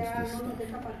out against this stuff.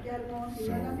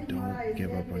 So don't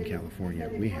give up on California.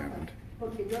 We haven't.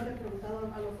 Porque yo le he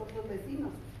preguntado a los otros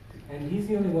vecinos. And he's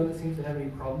the only one that seems to have any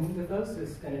problem with us,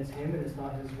 and it's him and it's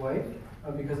not his wife,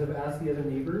 because I've asked the other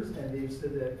neighbors and they've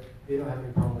said that they don't have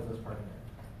any problem with us parking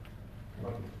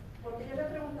there. Porque yo le he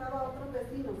preguntado a otros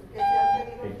vecinos que se han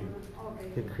tenido.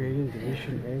 They're creating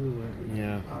division everywhere.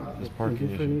 Yeah, there's parking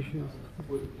different issues.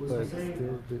 Was But he saying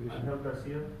still division. Angel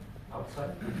Garcia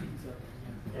outside?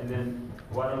 And then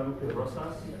Guadalupe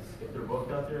Rosas, if they're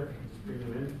both out there, just bring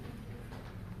them in.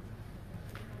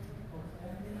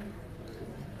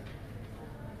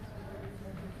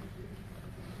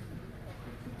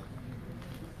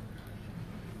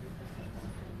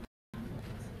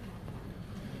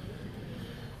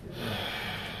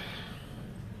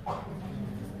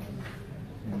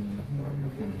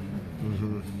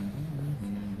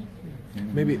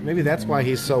 Maybe that's why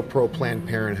he's so pro Planned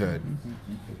Parenthood.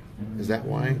 Is that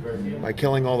why? By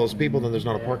killing all those people, then there's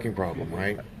not a parking problem,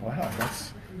 right? Wow,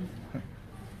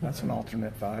 that's an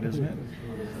alternate thought, isn't it?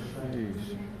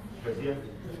 Jeez.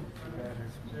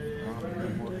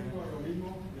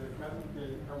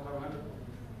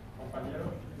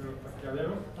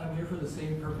 I'm here for the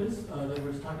same purpose that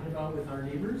we were talking about with our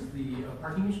neighbors, the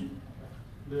parking issue.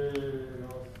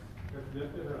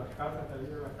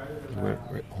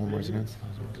 Home residents?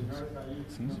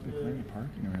 Seems to be plenty of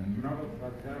parking around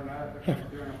here.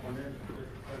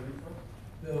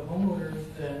 The homeowners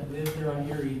that live there on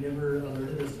Erie never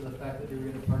alerted us to the fact that they were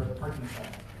going to part of the parking lot.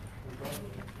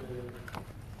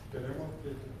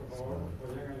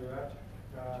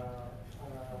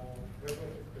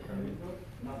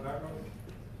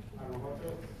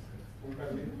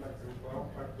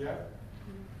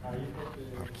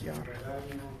 Parquear.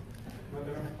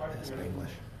 That's in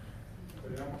English.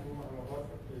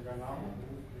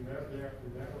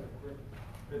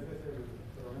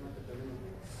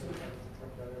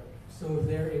 So if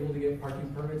they're able to get parking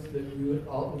permits, that we would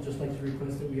just like to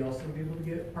request that we also be able to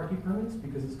get parking permits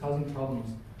because it's causing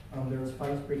problems. There was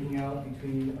fights breaking out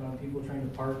between people trying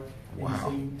to park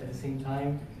at the same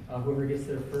time. Whoever gets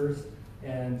there first,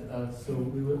 and so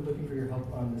we were looking for your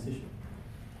help on this issue.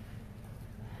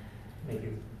 Thank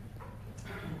you.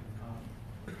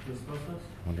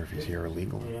 I wonder if he's here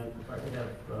illegally. And if I could have,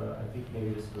 I think maybe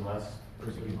this is the last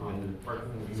person on the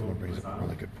parking. Someone brings up a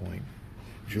really good point.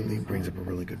 Julie brings up a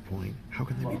really good point. How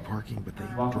can they be parking but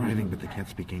driving but they can't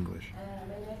speak English?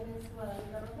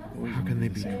 How can they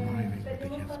be driving but they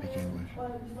can't speak English?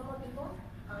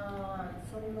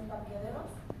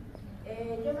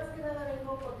 Yo más que nada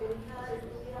vengo porque mi hija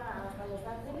estudia a Los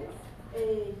Ángeles,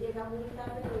 llega muy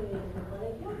tarde del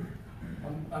colegio.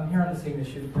 I'm here on the same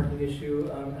issue, the parking issue.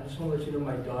 I just want to let you know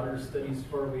my daughter studies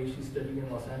far away. She's studying in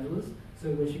Los Angeles. So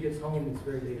when she gets home, it's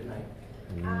very late at night.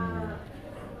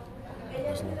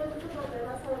 Ella tiene muchos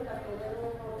problemas con el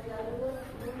cartelero, de algunos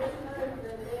niños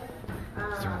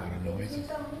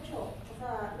insulta mucho. O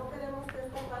sea, no queremos que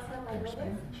esto pase a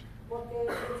mayores, porque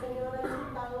el señor ha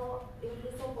insultado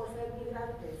incluso por ser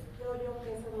migrantes. Creo yo que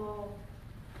eso no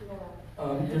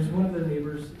There's one of the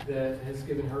neighbors that has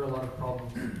given her a lot of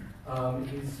problems.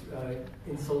 He's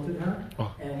insulted her,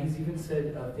 and he's even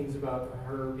said things about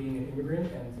her being an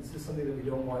immigrant, and this is something that we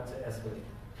don't want to escalate.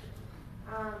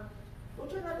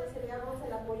 Mucho agradeceríamos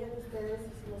el apoyo de ustedes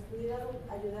y si nos pudieran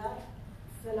ayudar,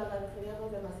 se lo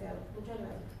agradeceríamos demasiado. Muchas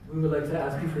gracias. We would like to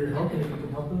ask you for your help, and if you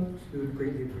can help them, we would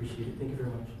greatly appreciate it. Thank you very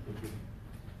much. Thank you.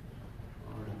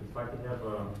 If I could have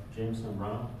James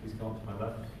Zambrano, please come up to my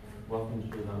left. Welcome to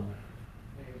the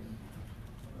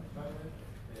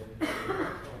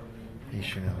Hey,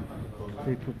 Chanel.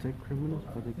 They protect criminals,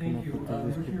 but they cannot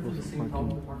protect these people's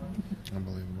parking.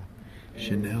 Unbelievable.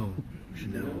 Chanel,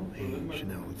 hey,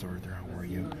 Chanel, it's Arthur, how are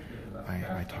you?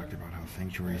 I talked about how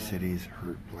sanctuary cities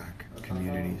hurt black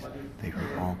communities. They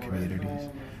hurt all communities.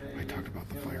 I talked about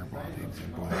the fire bombings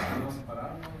and blockades.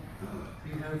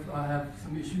 We have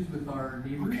some issues with our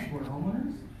neighbors who are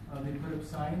homeowners. They put up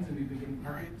signs and we've been getting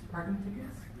parking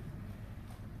tickets.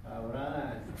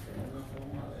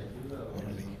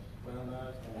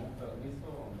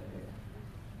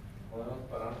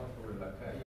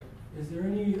 Is there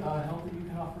any help that you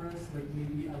can offer us, like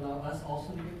maybe allow us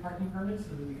also to get parking permits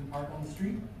so that we can park on the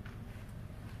street?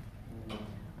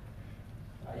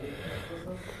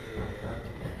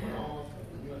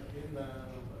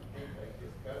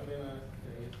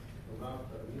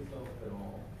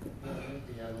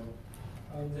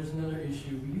 There's another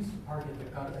issue. We used to park at the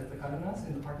Cárdenas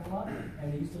in the parking lot,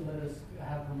 and they used to let us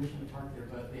have permission to park there,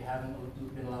 but they haven't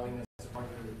been allowing us to park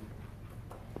there.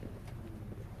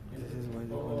 This is why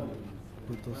they want to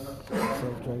put those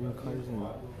self-driving cars in.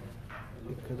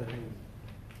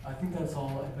 I think that's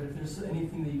all, but if there's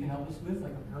anything that you can help us with,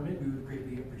 like a permit, we would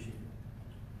greatly appreciate it.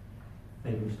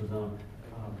 Thank you, Mr. Zone.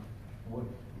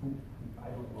 I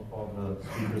don't know if all the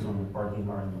speakers on the parking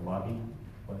are in the lobby,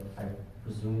 but I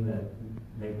presume that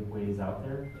maybe Way is out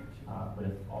there. But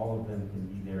if all of them can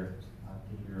be there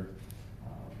to hear,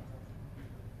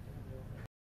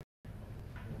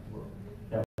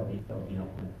 that would be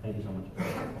helpful. Thank you so much.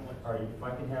 All right, if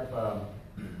I can have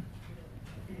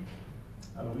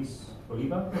Luis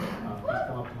Oliva, please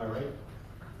come up to my right.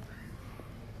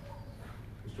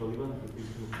 Mr. Oliva, please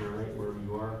come to my right, wherever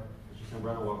you are. Mr.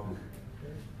 Zambrano, welcome.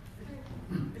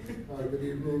 Good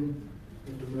evening,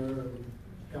 Mr. Mayor and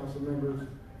council members.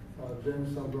 James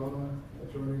Zambrano,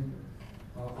 attorney,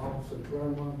 Office of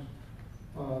Claremont.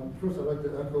 First, I'd like to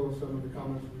echo some of the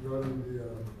comments regarding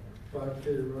the 5K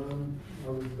run. I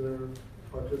was there,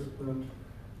 participant,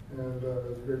 And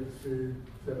it's great to see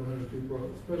 700 people,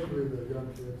 especially the young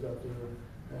kids out there.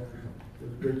 And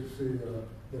it's great to see them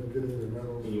getting their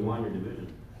medals. And you won your division.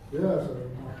 Yes.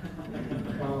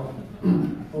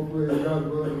 Hopefully, God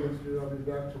willing, next year I'll be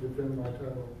back to defend my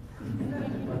title,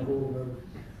 my gold medal.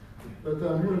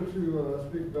 But I'm here to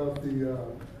speak about the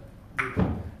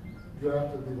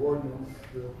draft of the ordinance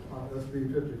on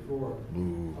SB 54.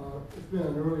 It's been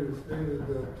earlier stated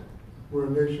that we're a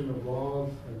nation of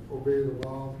laws and obey the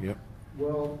laws. Yep.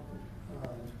 Well,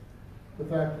 the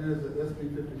fact is that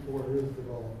SB 54 is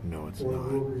the law. No, it's or not.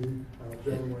 It will be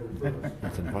January 1st.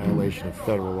 It's in violation of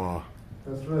federal law.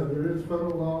 That's right. There is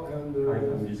federal law and there is...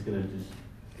 I'm just going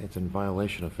to It's in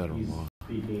violation of federal law.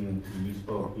 Speaking, you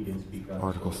spoke, he didn't speak up.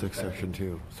 Article 6, Section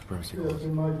 2, Supremacy Yes, Clause.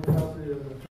 in my capacity as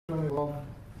attorney law,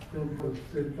 for the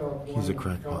state of California, He's a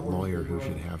crackpot lawyer who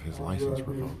should have his license where I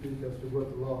can revoked. speak as to what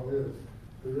the law is.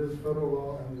 There is federal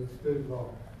law and there's state law.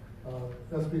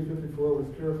 SB 54 was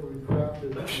carefully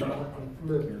crafted to not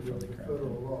conflict with the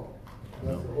federal law.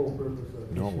 That's the whole purpose of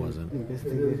it. No, it wasn't.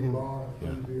 Investigate him.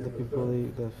 The people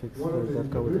that fix that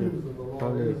cover him.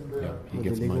 Probably he with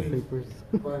gets the legal money. papers.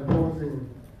 By imposing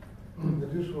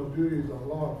additional duties on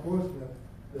law enforcement,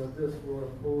 that this will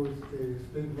impose a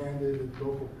state-mandated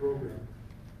local program.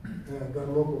 And that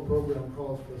local program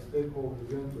calls for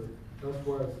stakeholders' input. That's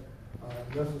why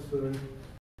it's necessary,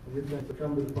 we think,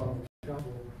 incumbent upon the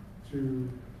council to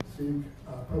seek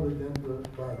public input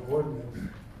by the ordinance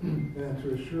and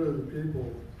to assure the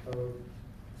people of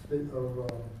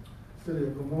City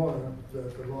of Pomona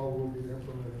that the law will be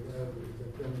implemented as it is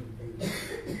intended to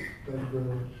be. Thank you very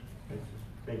much.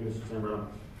 Thank you, Mr. Zambrano.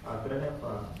 Could I have...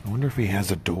 I wonder if he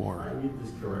has a door. I read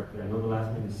this correctly. I know the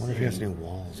last name is... I wonder if he has any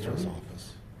walls to his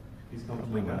office. Please come to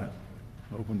Probably my not. left.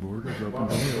 Open borders, open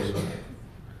doors.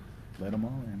 Let them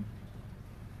all in.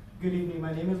 Good evening.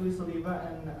 My name is Luis Oliva,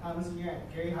 and I'm a senior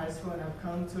at Gary High School, and I've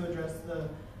come to address the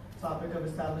topic of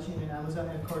establishing an Amazon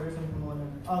headquarters in Pomona.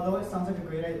 Although it sounds like a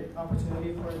great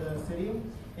opportunity for the city,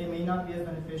 it may not be as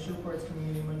beneficial for its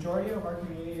community. Majority of our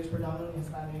community is predominantly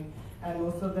Hispanic, and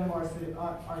most of them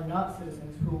are not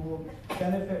citizens who will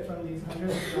benefit from these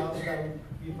hundreds of jobs that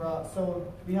we brought.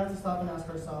 So we have to stop and ask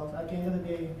ourselves, at the end of the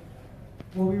day,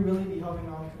 will we really be helping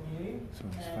our own community? So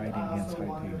he's And fighting I against also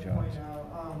wanted high-paid to jobs. point out,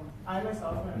 I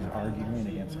myself am He's arguing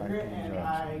actually against immigrant, high-paid and jobs.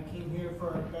 I came here for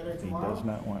a better He tomorrow. does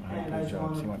not want And I high-paid just jobs.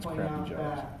 wanted He to wants point crappy out jobs.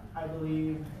 that I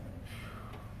believe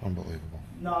Unbelievable.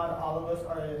 not all of us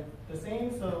are the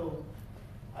same, so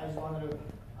I just wanted to,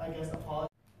 I guess, apologize.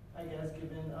 I guess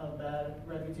given a bad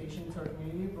reputation to our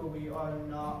community, but we are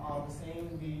not all the same.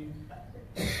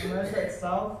 America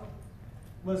itself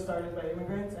was started by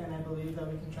immigrants, and I believe that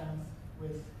we can triumph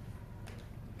with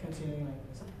continuing like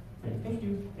this. Thank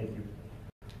you. Thank you.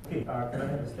 Okay, can I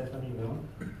have Stephanie Leon?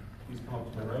 Please come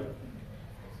up to my right.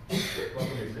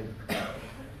 Welcome, Ms. Singh.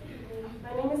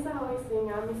 My name is Sahali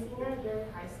Singh. I'm a senior at Gary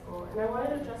High School, and I wanted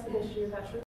to address an issue that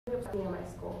should be upsetting in my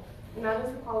school, and that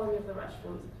is the quality of the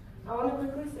restrooms. I want to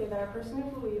quickly say that I personally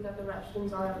believe that the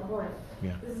restrooms are abhorrent.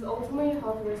 Yeah. This is ultimately a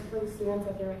health risk for the students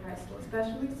at Gary High School,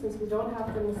 especially since we don't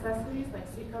have the necessities like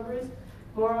seat covers.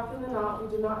 More often than not,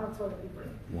 we do not have toilet paper.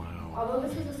 Wow. Although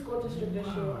this is a school district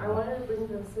issue, I wanted to bring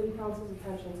the City Council's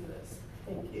attention to this.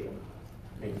 Thank you.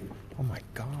 Thank you. Oh my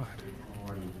God.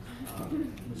 How are you?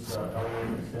 Mr.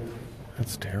 Elroy, Census.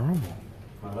 That's terrible.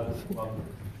 My left, welcome.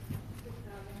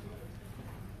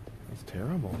 That's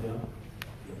terrible.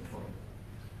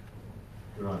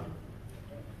 You're on.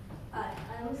 Hi,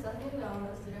 I'm Stephanie Leon,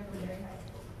 a student from Gary High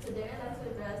School. Today I'd like to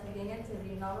address the gang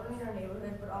activity not only in our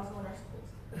neighborhood but also in our schools.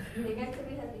 Gang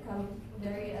activity has become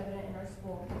very evident in our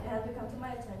school. It has become to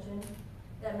my attention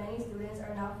that many students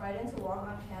are now frightened to walk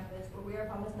on campus where we are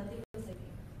promised nothing but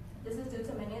safety. This is due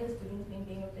to many of the students being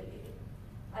gang affiliated.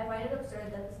 I find it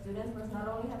absurd that the students must not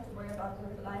only have to worry about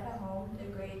their life at home,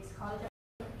 their grades, college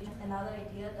applications, and now the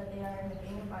idea that they are in a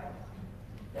gang environment.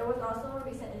 There was also a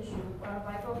recent issue where a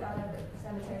fight broke out at a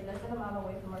cemetery less than a mile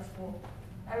away from our school.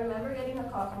 I remember getting a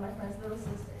call from my friend's little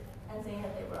sister and saying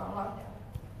that they were on lockdown.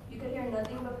 You could hear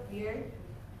nothing but fear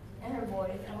in her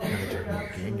voice, and when we picked her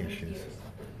up, she was in tears.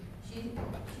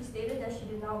 She stated that she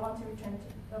did not want to return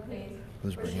to a place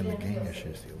Who's where she bringing the didn't gang feel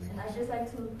issues? safe. The And I'd illegals. just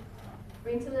like to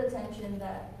bring to the attention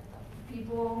that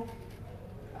people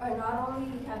are not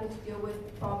only having to deal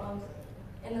with problems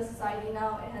in the society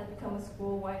now, it has become a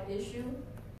school-wide issue,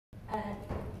 and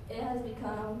it has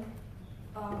become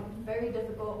very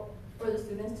difficult for the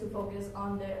students to focus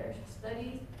on their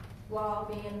studies while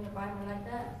being in an environment like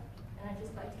that. And I'd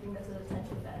just like to bring that to the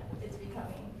attention that it's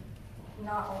becoming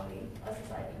not only a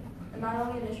society, not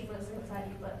only an issue for the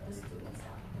society, but the students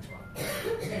now as well.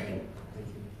 Thank you. Thank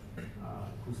you.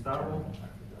 Gustavo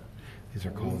These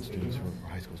are college students who are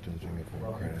high school students doing it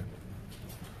for credit.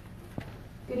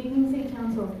 Good evening, City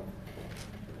Council.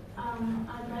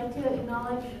 I'd like to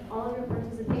acknowledge all of your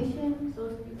participation.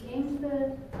 Those who came to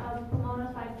the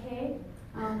Pomona 5K,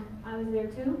 I was there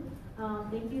too.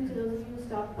 Thank you to those of you who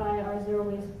stopped by our Zero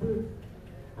Waste booth.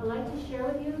 I'd like to share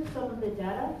with you some of the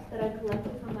data that I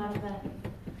collected from that event.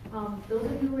 Those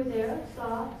of you who were there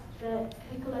saw that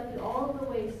we collected all of the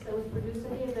waste that was produced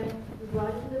at the event, we brought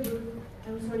it to the booth,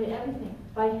 and we sorted everything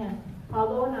by hand.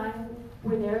 Pablo and I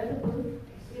were there at the booth.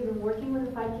 We've been working with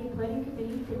the 5K planning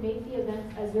committee to make the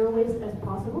event as zero waste as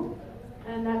possible,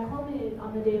 and that culminated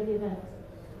on the day of the event.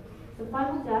 The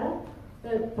final data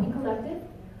that we collected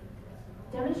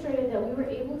demonstrated that we were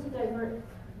able to divert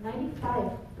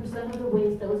 95% of the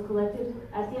waste that was collected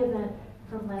at the event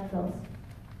from landfills.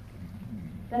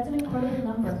 That's an incredible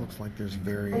number. It looks like there's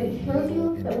very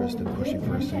little interest in pushing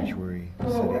for a sanctuary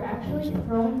city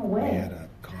proposal. We had a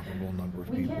comparable number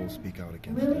of people speak out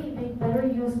against really it. make better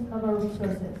use of our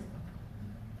resources.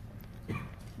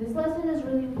 This lesson is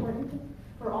really important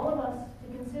for all of us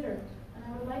to consider, and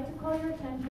I would like to call your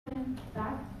attention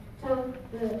back to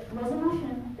the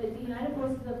resolution that the United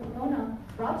Voices of Pomona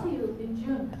brought to you in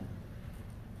June.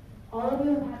 All of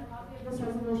you have had a copy of this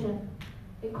resolution.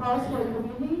 It calls for a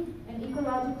community and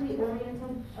ecologically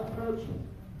oriented approach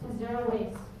to zero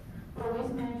waste for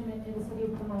waste management in the city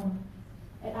of Pomona.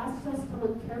 It asks us to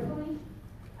look carefully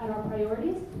at our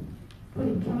priorities,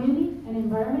 putting community and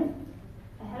environment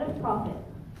ahead of profit.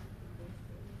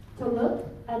 To look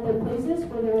at the places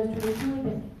where there has traditionally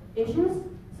been issues,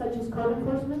 such as code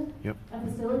enforcement,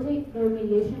 and facilitate the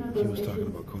remediation of those issues. He was talking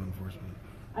about code enforcement.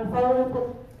 I followed up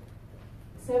with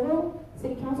several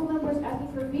city council members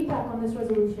asking for feedback on this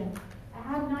resolution. I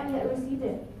have not yet received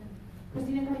it.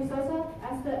 Christina Carizosa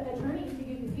asked the attorney to give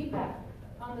you feedback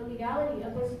on the legality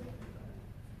of this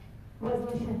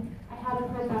resolution. I haven't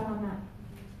heard back on that.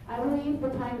 I believe the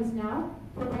time is now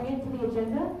to bring it to the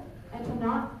agenda and to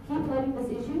not keep letting this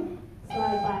issue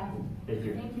slide by. Thank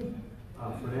you. Thank you.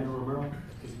 Fernando Romero,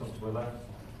 please come to my left.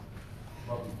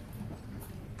 Welcome.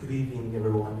 Good evening,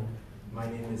 everyone. My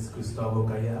name is Gustavo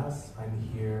Gallas. I'm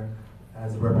here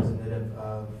as a representative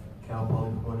of Cal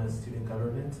Poly Pomona student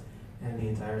government and the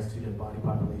entire student body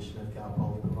population of Cal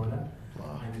Poly Pomona.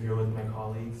 I'm here with my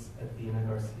colleagues Athena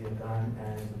Garcia-Gunn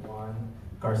and Juan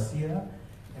Garcia,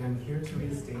 and I'm here to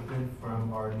read a statement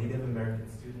from our Native American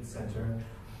Student Center.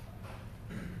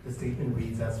 The statement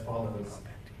reads as follows.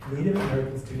 Native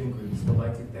American student groups would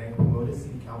like to thank Pomona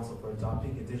City Council for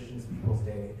adopting Indigenous Peoples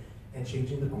Day and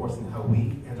changing the course in how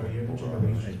we and our younger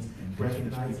generations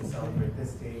recognize and celebrate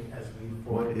this day as we move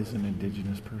forward. What is an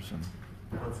indigenous person?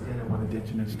 Once again, I want to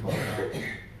indigenous talk.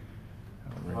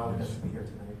 Allowing us to be here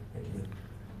tonight. Thank you.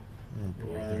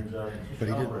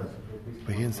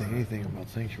 But he didn't say anything about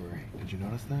sanctuary. Did you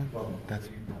notice that? That's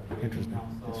interesting.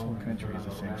 This whole country is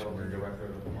a sanctuary.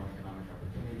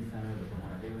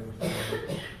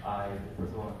 I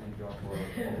first of all want to thank you all for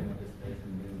opening up this space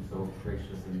and being so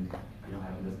gracious and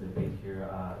having this debate here in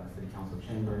the City Council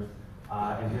chambers.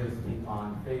 I'm here to speak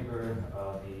on favor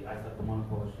of the Eyesight Pomona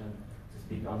Coalition, to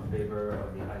speak on favor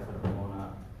of the Eyesight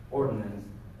Pomona ordinance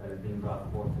that is being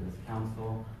brought forth to this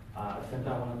council. At the same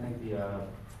time, I want to thank the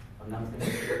announcement to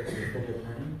the city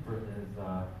attorney for his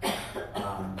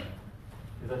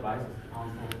advice,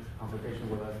 his consultation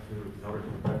with us in order to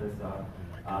prepare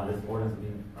this ordinance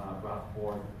being brought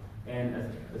forth. And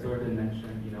as already been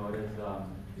mentioned, it is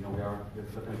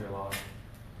it's a country law,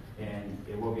 and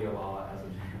it will be a law as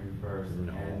of January 1st.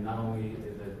 And not only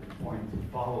is it important to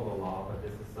follow the law, but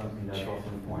this is something that's also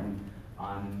important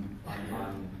on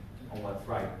what's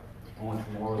right, on what's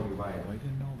morally right. Why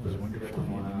didn't all those wonderful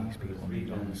Vietnamese people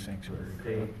need on the sanctuary?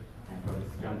 State and for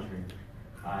this country.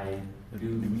 I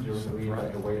do believe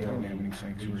that the way that we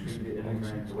treat the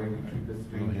immigrant, the way we treat the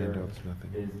stranger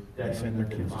is They send their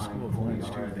kids to school for lunch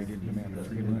too. They didn't demand a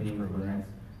free lunch program.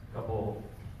 Couple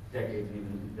decades,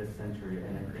 even this century,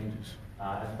 and I think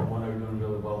as for one, we're doing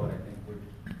really well, but I think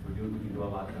we can do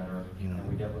a lot better, and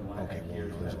we definitely want to adhere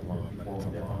to that before. We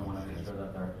definitely want to make sure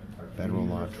that our federal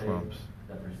law trumps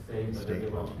that they're safe, that they're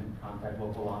able to contact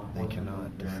local law enforcement. They cannot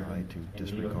decide to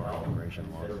disregard immigration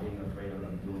laws. Instead of being afraid of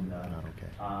them doing that. Not okay.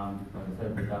 Like I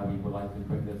said, with that, we would like to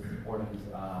bring this ordinance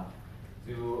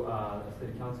to the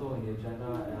City Council in the agenda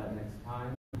next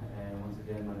time. And once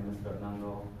again, my name is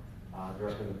Fernando,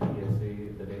 Director of the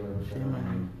PSC, the Daily Representative,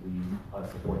 and we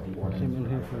support the ordinance. Shame on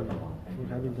him for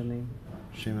having the name.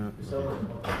 Shame on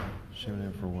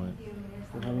him for what?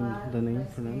 For having the name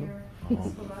Fernando. Thanks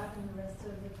a lot, and the rest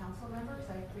of the council members.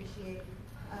 I appreciate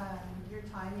your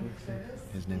time and your service.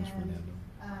 His name's and, Fernando.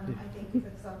 I thank you for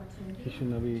this opportunity. He should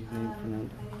not be named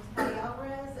Fernando. My name is Patty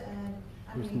Alvarez, and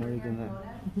I'm You're a smarter neighbor here than in that.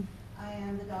 Pomona. I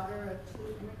am the daughter of two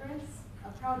immigrants, a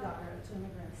proud daughter of two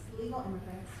immigrants, legal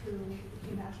immigrants who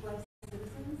became naturalized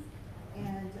citizens,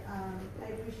 and I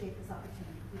appreciate this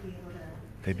opportunity to be able to.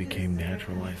 They became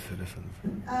naturalized citizens.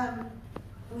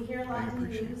 We hear a lot in the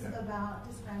appreciate news that. about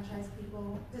disenfranchised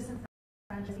people,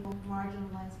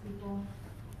 marginalized people,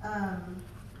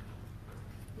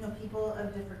 people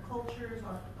of different cultures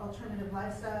or alternative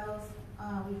lifestyles.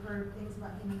 We've heard things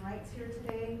about human rights here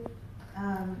today,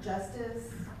 justice,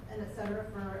 and et cetera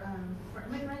for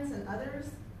immigrants and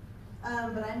others.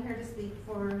 But I'm here to speak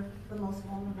for the most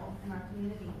vulnerable in our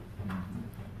community.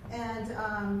 And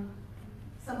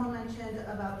someone mentioned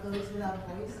about those without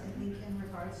a voice, I think in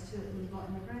regards to illegal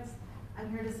immigrants. I'm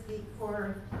here to speak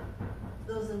for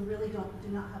those who really do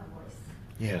not have a voice.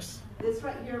 Yes. This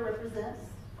right here represents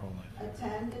a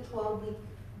 10 to 12 week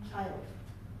child,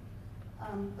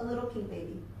 a little pink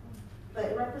baby, but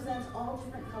it represents all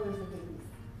different colors of babies.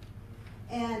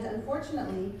 And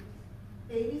unfortunately,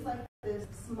 babies like this,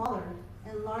 smaller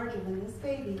and larger than this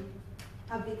baby,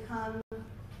 have become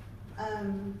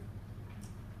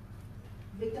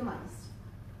victimized.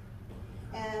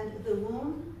 And the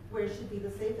womb, where it should be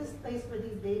the safest place for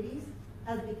these babies,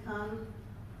 has become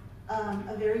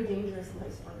a very dangerous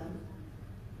place for them.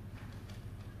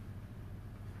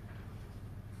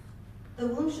 The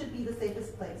womb should be the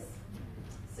safest place.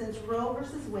 Since Roe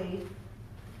versus Wade,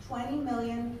 20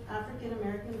 million African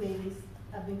American babies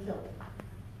have been killed.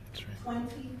 That's right.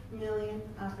 20 million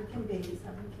African babies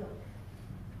have been killed.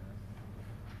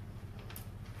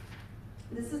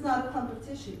 This is not a clump of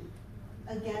tissue.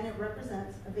 Again, it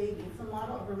represents a baby. It's a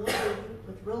model of a real baby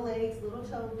with real legs, little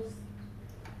toes.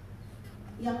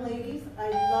 Young ladies, I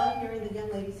love hearing the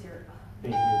young ladies here.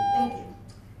 Thank you. Thank you.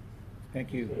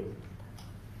 Thank you.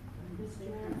 Mr.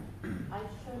 Mayor, I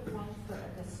showed one for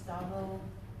a Gustavo.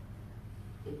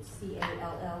 It's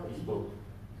C-A-L-L-E. He spoke.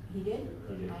 He did?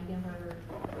 He did. I never,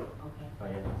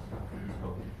 okay. He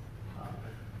spoke.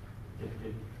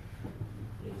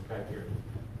 It's back here.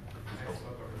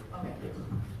 Okay. Yes.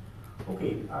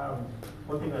 Okay,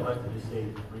 one thing I'd like to just say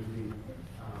briefly,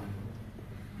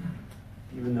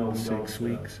 even though we don't... 6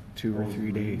 weeks, 2 or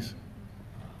 3 days.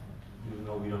 Even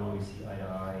though we don't always see eye to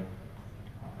eye,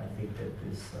 I think that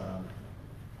this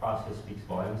process speaks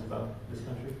volumes about this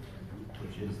country,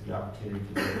 which is the opportunity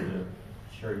to be able to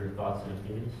share your thoughts and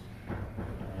opinions.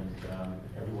 And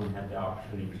everyone had the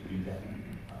opportunity to do that.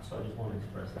 So I just want to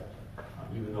express that.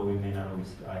 Even though we may not always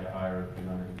see eye to eye or agree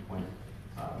on every point.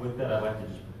 With that, I'd like to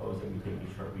just propose that we take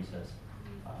a short recess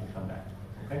and come back.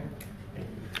 Okay? Thank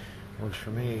you. Works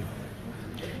for me.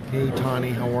 Hey,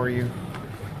 Tawny, how are you?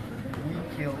 We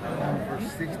killed over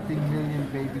 60 million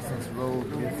babies since Roe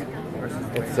versus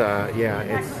Wade. It's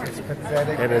it's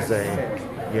pathetic. It is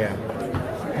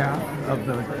Half of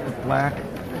the black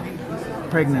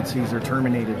pregnancies are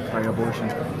terminated by abortion.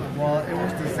 Well, it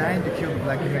was designed to kill the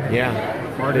black community.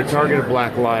 Yeah, they targeted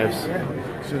black lives.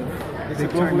 It's a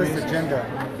globalist agenda,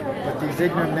 but these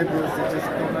ignorant liberals, they just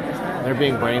don't understand. They're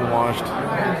being brainwashed.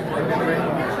 They've been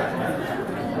brainwashed.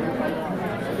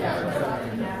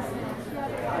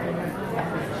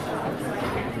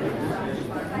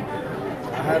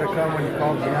 I had to come when you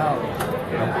called me out.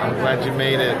 I'm glad you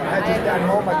made it. I just got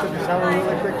home. I took a shower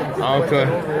really quick. And Okay.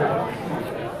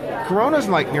 Corona's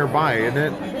like nearby, isn't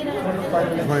it?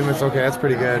 20 minutes. Okay, that's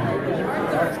pretty good.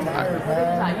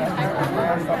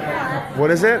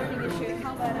 What is it?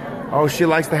 Oh, she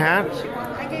likes the hat?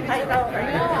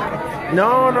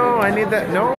 No, I need that.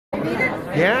 No.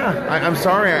 Yeah, I'm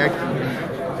sorry.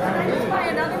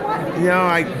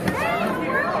 Yeah.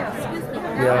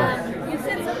 You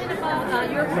said something about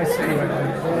your...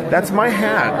 That's my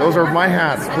hat. Those are my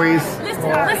hats, please. Listen,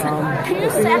 can you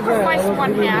sacrifice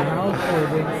one hat?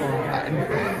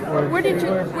 Where do you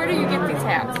get these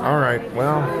hats? All right,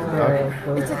 well.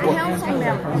 It's a council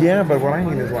member. Yeah, but what I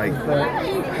mean is like,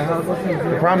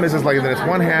 the problem is like that it's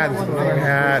one hat, it's another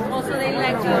hat. Also, they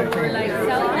like selling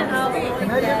the house.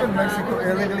 And I lived in Mexico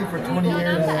illegally for 20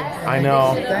 years. I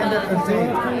know. Stand up and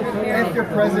say, if you're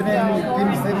president, give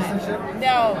me citizenship.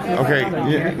 No. Okay,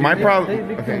 yeah, my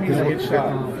problem. Okay,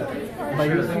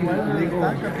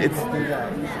 it's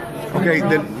okay.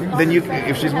 Then you,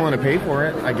 if she's willing to pay for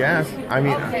it, I guess. I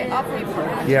mean, Okay, I'll pay for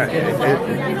it. yeah,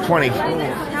 $20.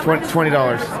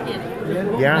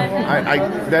 Yeah,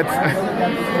 that's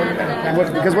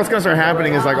because what's going to start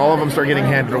happening is like all of them start getting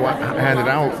handed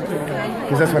out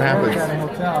because that's what happens.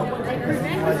 Well,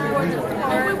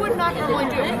 we would not normally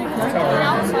do it.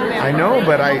 I know,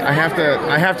 but I have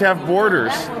to have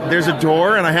borders. There's a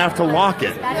door, and I have to lock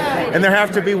it, and there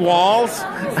have to be walls. See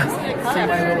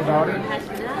my little daughter?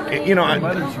 You know,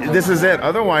 this is it.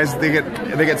 Otherwise, they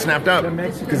get snapped up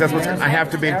because that's what I have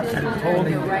to be.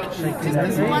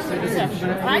 Just one exception.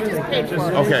 I just paid for it.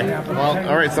 Okay. Well,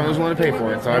 all right. Someone's willing to pay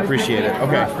for it, so I appreciate it.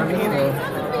 Okay.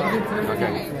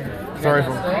 Okay. Sorry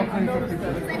for.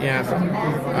 Yeah, so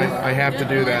I have to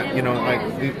do that. You know, like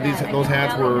those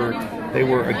hats were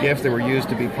a gift. They were used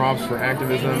to be props for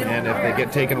activism, and if they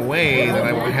get taken away, then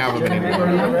I won't have them anymore.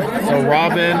 So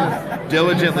Robin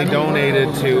diligently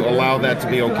donated to allow that to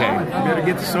be okay. You better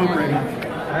get the soap ready.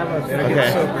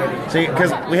 Okay. See,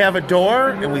 because we have a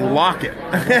door and we lock it.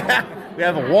 We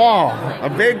have a wall, a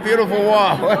big, beautiful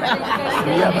wall. We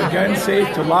have a gun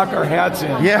safe to lock our hats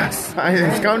in. Yes,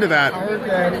 it's come to that. I heard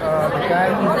that the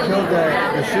guy who killed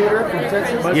the shooter from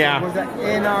Texas was an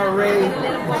NRA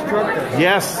instructor.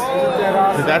 Yes,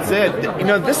 that's it. You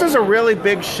know, this is a really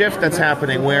big shift that's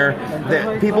happening where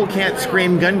people can't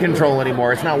scream gun control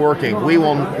anymore. It's not working. We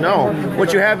will know.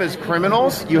 What you have is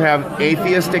criminals, you have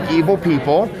atheistic, evil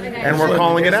people, and we're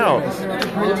calling it out.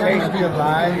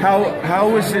 How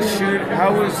was this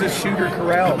shooter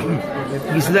corralled?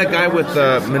 You see that guy with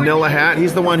the manila hat?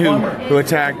 He's the one who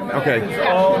attacked. Okay.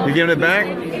 You giving it back?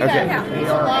 Okay.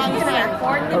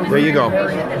 There you go.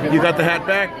 You got the hat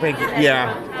back? Thank you.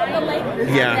 Yeah.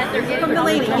 Yeah. From the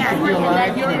lady, yeah. Wait,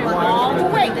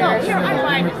 no, here, I'm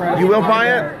buying it. You will buy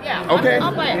it? Yeah. Okay.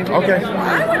 I'll buy it. Okay.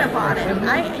 I would have bought it.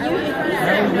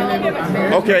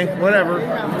 Okay, whatever.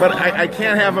 But I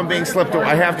can't have them being slipped away.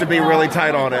 I have to be really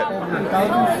tight on it.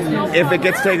 If it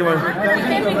gets taken away.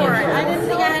 I didn't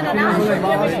think I had enough.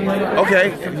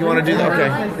 Okay, if you want to do that, okay.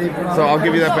 So I'll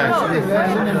give you that back.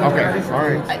 Okay, all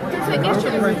right.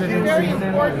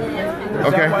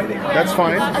 Okay, that's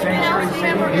fine.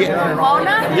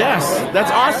 Pomona? Yes, that's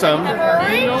awesome.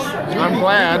 I'm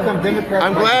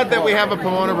glad that we have a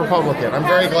Pomona Republican. I'm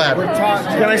very glad.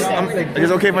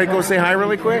 Is it okay if I go say hi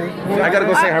really quick? I gotta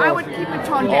go say hi. I would keep it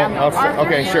toned down.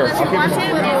 Okay, sure. I'll keep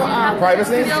it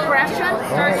privacy.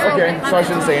 Okay, so I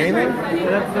shouldn't say anything.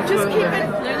 Just keep it.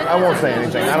 I won't say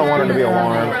anything. I don't want her to be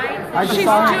alarmed. She's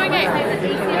doing it.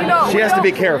 No, she has to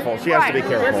be careful. She has to be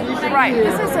careful. Right.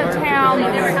 This is a town.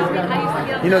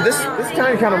 You know, this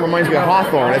town kind of reminds me of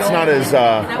Hawthorne. It's not as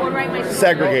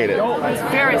segregated. It's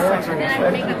very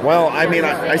segregated. Well, I mean,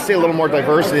 I see a little more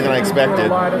diversity than I expected.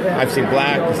 I've seen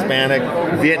black, Hispanic,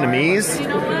 Vietnamese.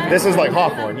 This is like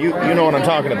Hawthorne. You know what I'm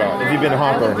talking about if you've been to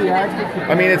Hawthorne.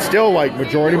 I mean, it's still like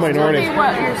majority minority. It's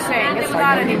what you're saying. It's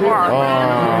not anymore.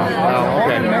 Oh,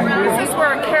 okay. This is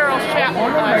where Carol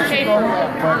Schaefer. Okay.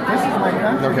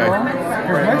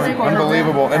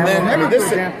 Unbelievable. And then, I mean,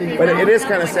 but it is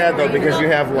kind of sad though because you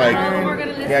have like,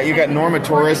 you got Norma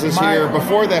Torres is here.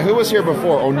 Before that, who was here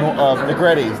before? Oh,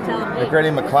 Negretti.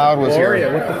 Negretti McLeod was here.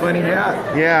 Gloria with the funny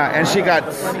hat. Yeah, and she got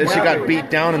beat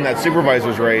down in that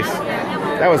supervisor's race.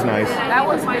 That was nice. That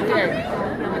was my day.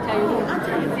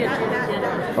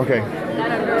 Okay.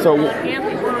 So.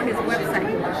 Anthony wrote on his website.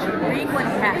 Read what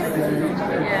passed.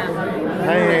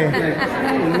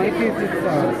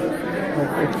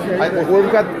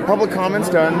 We've got public comments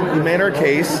done. We made our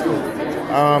case.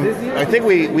 I think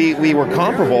we were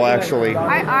comparable, actually.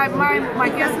 My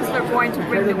guess is they're going to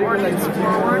bring the ordinance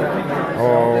forward.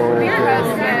 Oh. Because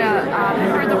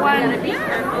for the one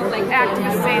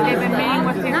activists say they've been meeting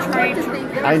with the attorney.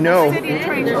 I know. City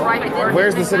attorney to write the ordinance.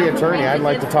 Where's the city attorney? I'd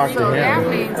like to talk to him. That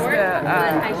means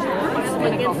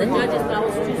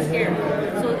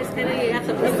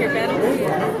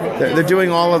they're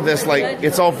doing all of this like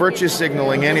it's all virtue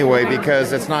signaling anyway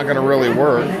because it's not going to really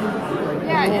work.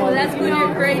 Yeah, well, that's good.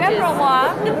 Federal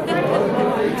law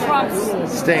trumps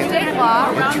state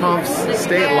law. It trumps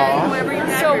state law.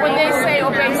 So when they say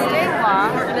obey state law,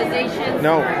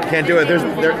 no, can't do it.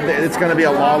 It's going to be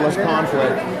a lawless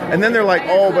conflict. And then they're like,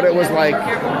 oh, but it was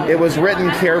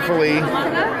written carefully.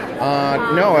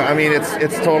 No, I mean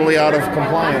it's totally out of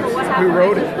compliance. Who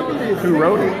wrote it? Who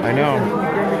wrote it? I know.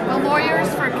 The lawyers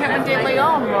for Kevin De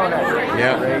Leon wrote it.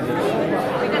 Yeah.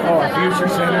 Oh, a future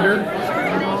senator.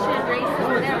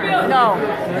 No,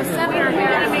 the senator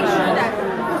had to make sure that.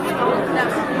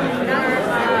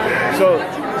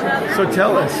 So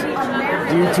tell us,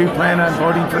 do you two plan on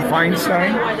voting for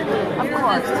Feinstein? Of course.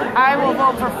 I will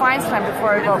vote for Feinstein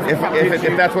before I vote for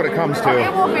If that's what it comes It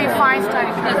to. will be Feinstein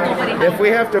because nobody has. If we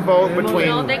have to vote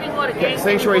between They can go to gang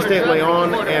Sanctuary State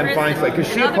Leon and Feinstein, because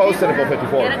she opposed Senate Bill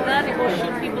 54. Get a gun and go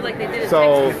shoot people like they did in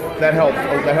So Texas. that helps.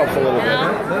 That helps a little bit. Can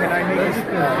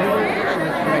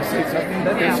I say something?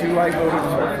 That is who I voted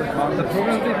for. The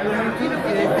program that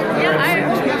Yeah, you're right.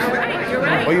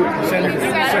 Oh, you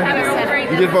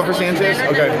You did vote for Sanchez?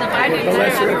 Okay. The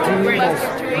lesser of two evils.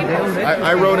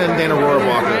 I wrote in Dana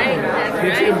Rohrabacher.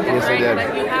 Yes, I did.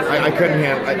 I couldn't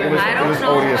handle it. It was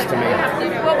odious to me.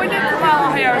 Well, we did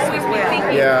Kamala Harris. We think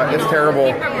Yeah, it's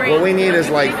terrible. What we need is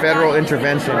like federal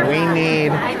intervention. We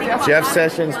need Jeff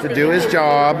Sessions to do his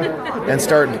job and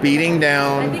start beating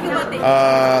down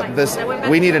this.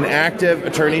 We need an active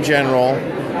attorney general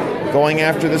going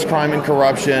after this crime and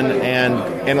corruption and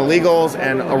illegals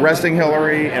and arresting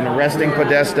Hillary and arresting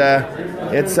Podesta.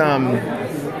 It's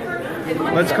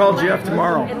Let's call Jeff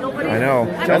tomorrow. I know.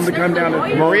 Tell him to come down.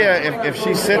 Maria, if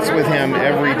she sits with him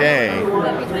every day,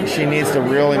 she needs to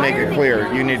really make it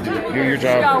clear. You need to do your She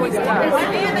job. always does.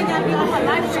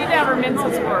 She never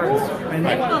minces words.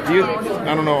 I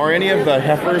don't know. Are any of the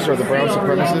heifers or the brown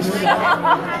supremacists?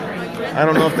 I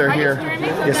don't know if they're here.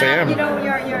 Yes, I am.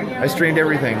 I streamed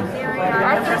everything.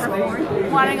 Arthur's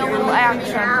wanting a little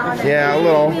action. Yeah, a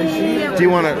little. Do you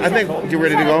want to? I think you're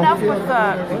ready to go. Enough with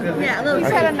the. He's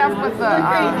had enough with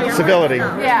the. Civility.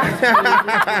 Yeah.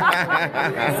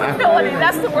 Civility.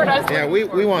 That's the word I was. Yeah, we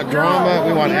want drama.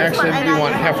 We want action. We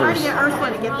want heifers.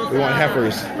 We want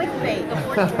heifers.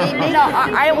 No,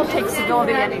 I will take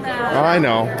civility any day. Oh, I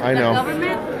know. I know.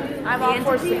 I'm all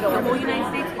for civility. The whole United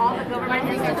States, all the government. I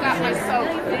think I've got my soap.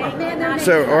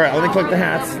 So, all right. Let me click the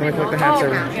hats. Yeah,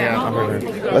 I'm right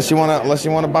here. Unless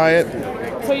you wanna buy it.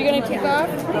 So you're gonna kick off?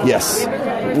 Yes.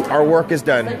 Our work is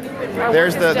done.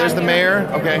 There's the mayor.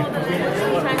 Okay.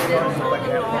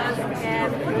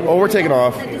 Oh, we're taking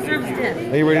off.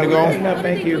 Are you ready to go?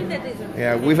 Thank you.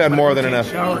 Yeah, we've had more than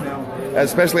enough.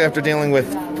 Especially after dealing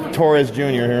with Torres Jr.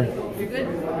 here.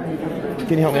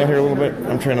 Can you help me out here a little bit?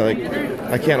 I'm trying to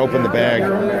I can't open the bag.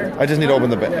 I just need to open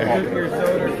the bag.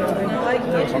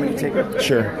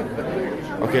 Sure.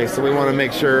 Okay, so we want to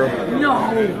make sure. No.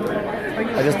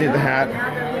 I just need the hat.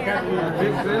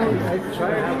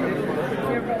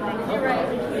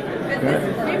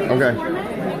 Okay.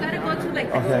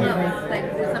 Okay. Like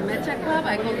there's a Mecha club.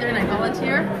 I go there and I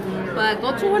volunteer. But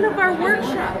go to one of our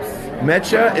workshops.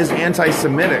 Mecha is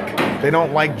anti-Semitic. They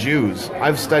don't like Jews.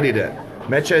 I've studied it.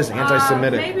 Mecha is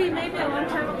anti-Semitic. Maybe a long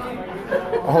time ago.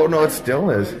 Oh no, it still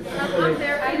is.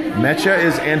 Mecha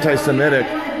is anti-Semitic.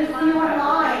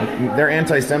 They're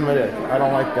anti-Semitic. I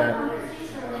don't like that.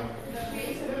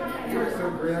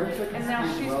 And now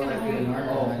she's gonna be.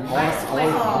 I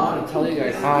want to tell you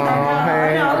guys. Oh,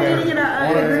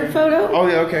 hey. Photo? Oh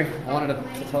yeah, okay. I wanted to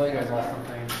tell you guys all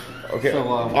something. Okay. So,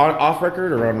 off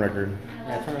record or on record?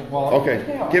 Yeah,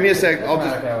 okay. Give me a sec. I'll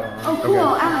just. Oh,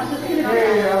 cool.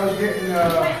 Hey, I was getting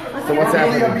So what's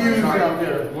happening? abused out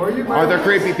there. Are there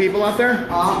creepy people out there?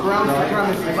 Brown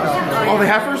supremacists. Oh, the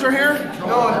heifers are here?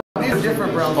 No, these are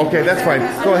different brown. Okay, that's fine.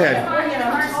 Go ahead.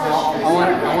 I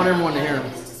want everyone to hear him.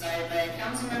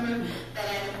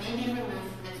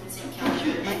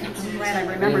 I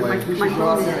remember Anyway,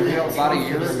 about a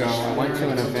year ago, I went to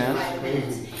an event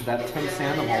that Tim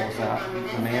Sandoval was at.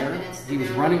 The mayor, he was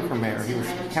running for mayor. He was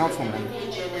a councilman,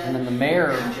 and then the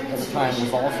mayor at the time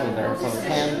was also there. So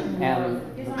him and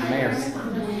the mayor.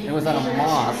 It was at a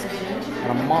mosque.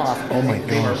 Oh my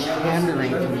They were gosh.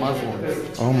 pandering to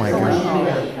Muslims. Oh my god.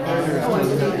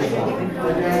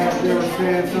 They were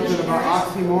saying something about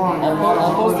oxymoron.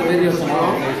 I'll post the video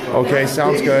tomorrow on Facebook. Okay,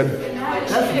 sounds good.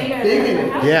 That's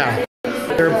bigoted. Yeah.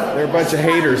 They're a bunch of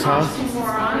haters, huh?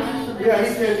 Yeah,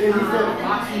 he said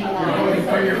oxymoron.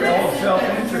 For your own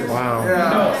self-interest. Wow.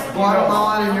 Yeah.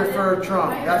 Guatemalan and you're for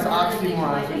Trump. That's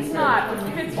oxymoron. He's not.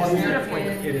 He fits beautifully.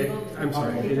 I'm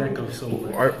sorry, it echoes so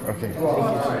much. Okay.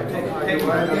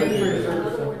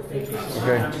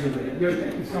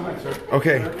 Okay.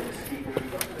 Okay.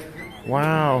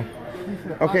 Wow.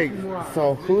 Okay,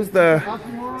 so who's the?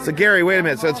 So Gary, wait a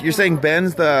minute. So you're saying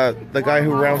Ben's the guy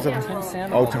who rounds up?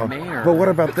 Oh, Tom. But what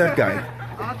about that guy?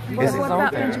 Is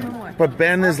but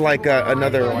Ben is like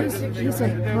another. Like, He's a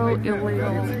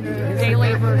pro-illegal day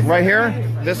laborer. right here,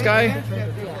 this guy,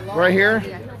 right here.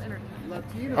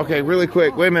 Okay, really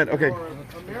quick. Wait a minute. Okay.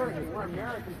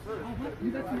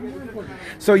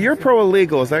 So you're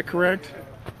pro-illegal, is that correct?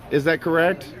 Is that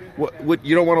correct? What,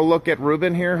 you don't want to look at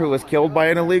Ruben here, who was killed by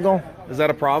an illegal? Is that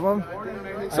a problem?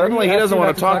 Suddenly he doesn't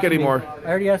want to talk anymore. I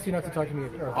already asked you not to talk to me.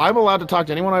 I'm allowed to talk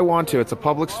to anyone I want to. It's a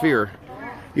public sphere.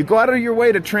 You go out of your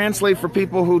way to translate for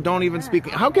people who don't even speak.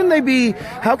 How can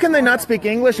they not speak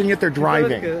English and yet they're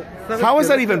driving? How is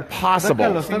that even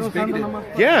possible?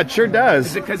 Yeah, it sure does.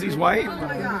 Is it because he's white?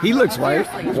 He looks white.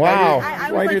 Wow.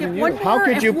 Whiter than you. How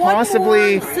could you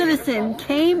possibly... If one poor citizen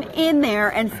came in there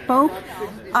and spoke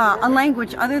a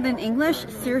language other than English,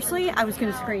 seriously, I was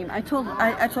going to scream. I told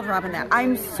Robin that.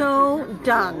 I'm so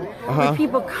done with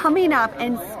people coming up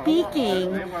and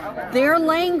speaking their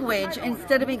language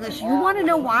instead of English. You want to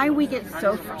know why we get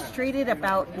so frustrated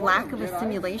about lack of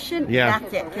assimilation? Yeah.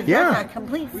 That's it. Because that's a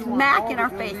complete smack in our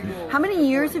face. How many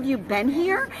years have you been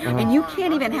here and you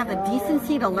can't even have the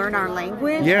decency to learn our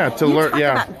language? Yeah, to learn.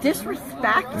 Yeah. About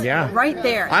disrespect. Yeah. Right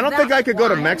there. I don't think I could go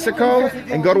to Mexico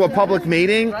and go to a public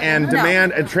meeting and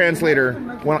demand a translator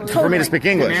for me to speak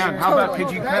English. Demand. How about could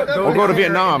you go to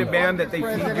Vietnam? And demand that they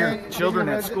feed your children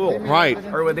at school? Right.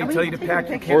 Or would they tell you to pack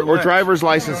your kid or driver's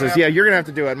licenses? Yeah, you're gonna have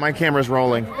to do it. My camera's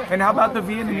rolling. And how about the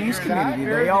Vietnamese community?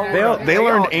 They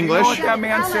learned English. You know what that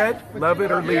man said? Love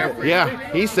it or leave it.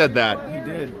 Yeah, he said that.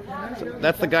 He did.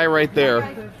 That's the guy right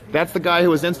there. That's the guy who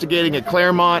was instigating at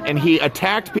Claremont, and he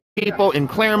attacked people in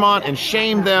Claremont and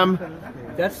shamed them.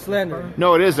 That's slander.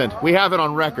 No, it isn't. We have it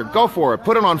on record. Go for it.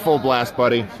 Put it on full blast,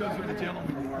 buddy.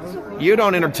 You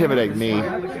don't intimidate me.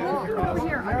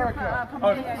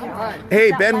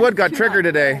 Hey, Ben Wood got triggered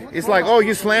today. He's like, oh,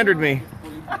 you slandered me.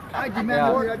 I've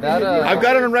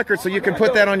got it on record, so you can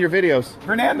put that on your videos.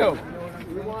 Fernando,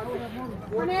 we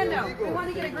want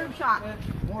to get a group shot.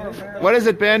 What is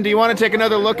it, Ben? Do you want to take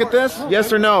another look at this?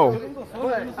 Yes or no?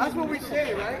 That's what we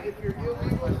say, right? If you're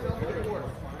illegal, it's illegal.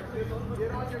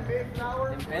 Get on your big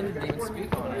tower. Ben didn't even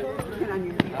speak on it.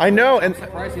 I know, and I'm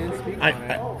surprised he didn't speak on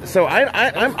it. So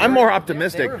I'm more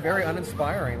optimistic. They were very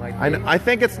uninspiring. Like I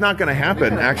think it's not going to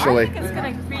happen, actually. I think it's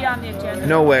going to be on the agenda.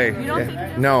 No way. You don't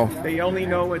think? No. They only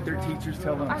know what their teachers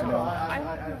tell them to know. I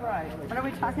hope you're right. What are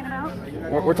we talking about?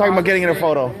 We're talking about getting in a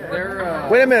photo.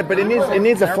 Wait a minute, but it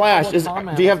needs a flash.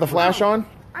 Do you have the flash on?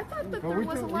 I thought that there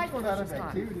was a light flash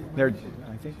on.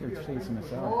 I think they're chasing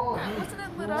us out. Wasn't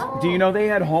it lit up? Do you know they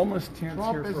had homeless tents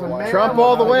here for a while? Trump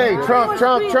all the way. Trump.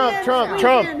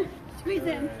 Squeeze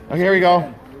in. Okay, here we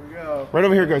go. Right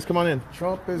over here, guys. Come on in.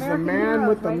 Trump is the man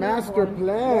with the master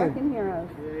plan. American heroes.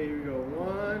 Okay, here we go.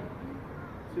 1,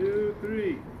 2,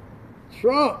 3.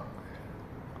 Trump.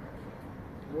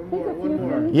 One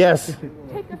more. Yes.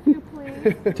 Take a few,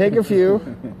 please. Take a few.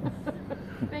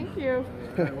 Thank you.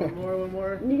 One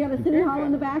more. You got a city hall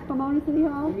in the back, Pomona City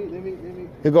Hall? Let me.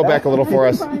 He'll go back a little for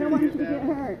us. I don't want you to get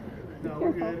hurt. No,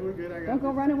 we're good. Don't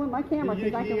go running with my camera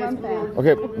because I can run fast.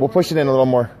 Okay, we'll push it in a little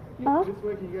more. Huh? This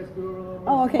way, can you guys go over a little more?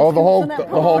 Oh, okay. Oh, the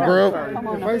whole group?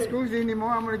 If I squeeze anymore,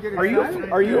 I'm going to get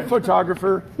it. Are you a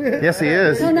photographer? Yes, he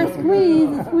is. No,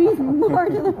 squeeze more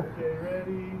to the... Okay,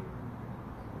 ready?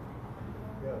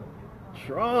 Go.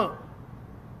 Trump.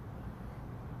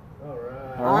 All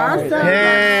right. Awesome.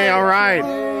 Hey, all right.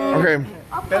 Okay.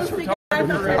 Best photographer.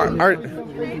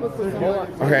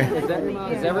 Okay.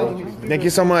 Thank you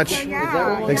so much.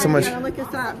 Thanks so much. Look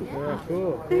us up.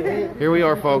 Cool. Here we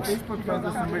are, folks.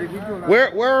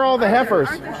 Where are all the heifers?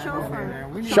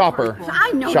 Shopper.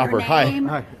 I know Shopper. your name.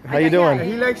 Hi. How you doing?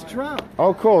 He likes Trump.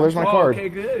 Oh, cool. There's my card. Okay,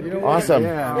 good. Awesome.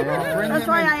 That's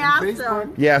why I asked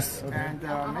him. Yes.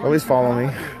 Always follow me.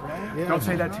 Don't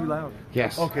say that too loud.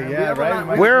 Yes. Okay, yeah,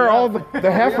 right. Where are all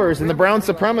the heifers and the brown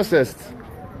supremacists?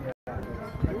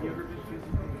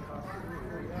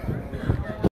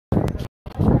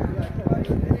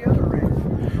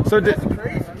 So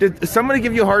did somebody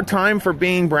give you a hard time for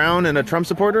being brown and a Trump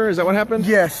supporter? Is that what happened?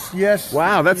 Yes.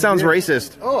 Wow, that sounds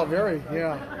racist. Oh, very,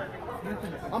 yeah.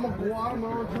 I'm a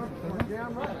Guatemalan Trump. Yeah,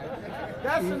 I'm right.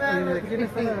 That's the man.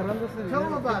 Tell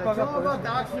him about it. Tell him about the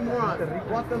oxymoron.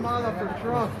 Guatemala for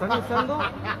Trump.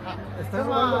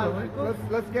 Come on.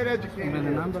 Let's get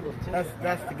educated.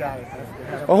 That's the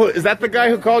guy. Oh, is that the guy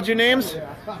who called you names?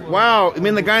 Wow, you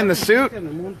mean the guy in the suit?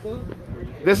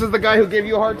 This is the guy who gave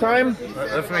you a hard time?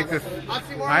 Let's make this.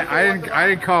 I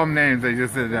didn't call him names. I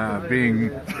just said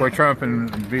being for Trump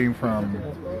and being from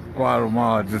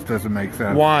Guatemala just doesn't make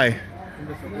sense. Why?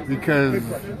 Because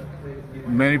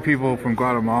many people from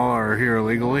Guatemala are here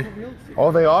illegally.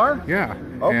 Oh, they are? Yeah.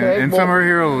 Okay. And some are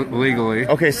here legally.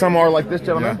 Okay, some are like this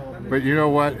gentleman. Yeah. But you know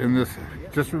what?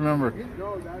 Just remember,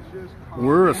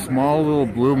 we're a small little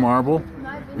blue marble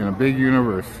in a big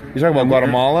universe. You're talking about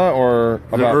Guatemala or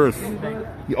the about Earth?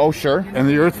 Oh, sure. And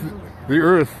the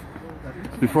Earth,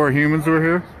 before humans were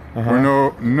here, were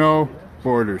no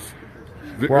borders.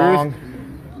 Wrong.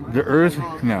 The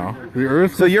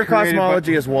Earth. So your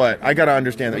cosmology is what? I got to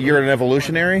understand that you're an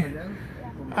evolutionary.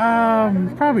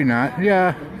 Probably not.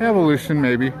 Yeah, evolution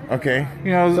maybe. Okay.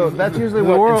 You know, so that's usually the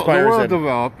what world, inspires the world it.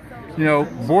 developed. You know,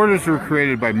 borders were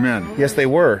created by men. Yes, they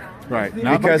were. Right,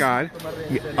 not by God.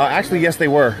 Actually, yes, they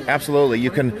were. Absolutely. You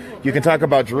can talk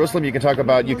about Jerusalem. You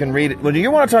can read. Well,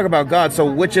 you want to talk about God. So,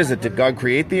 which is it? Did God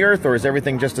create the earth, or is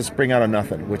everything just a spring out of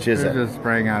nothing? Which is it? Just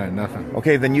sprang out of nothing.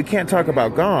 Okay, then you can't talk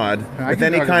about God with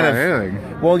any talk kind about of.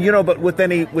 anything. Well, you know, but with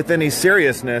any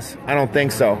seriousness, I don't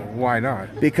think so. Why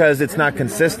not? Because it's not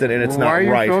consistent and it's not right.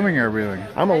 Why are you filming everything?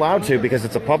 I'm allowed to because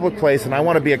it's a public place and I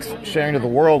want to be sharing to the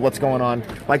world what's going on.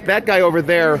 Like that guy over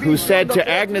there who said to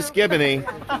Agnes Gibney,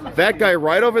 that guy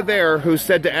right over there who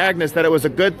said to Agnes that it was a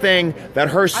good thing that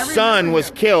her son was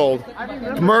killed,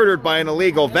 murdered by an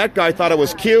illegal. That guy thought it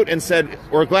was cute and said,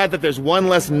 we're glad that there's one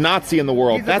less Nazi in the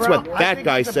world. That's what that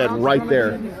guy said right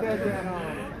there.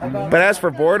 But as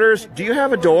for borders, do you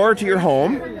have a door to your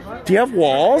home? Do you have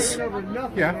walls?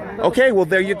 Yeah. Okay, well,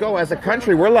 there you go. As a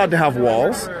country, we're allowed to have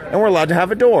walls, and we're allowed to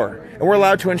have a door, and we're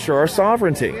allowed to ensure our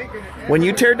sovereignty. When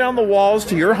you tear down the walls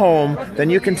to your home, then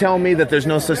you can tell me that there's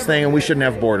no such thing and we shouldn't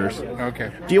have borders.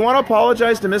 Okay. Do you want to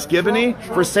apologize to Miss Gibney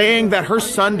for saying that her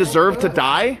son deserved to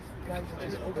die?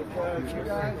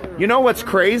 You know what's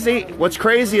crazy? What's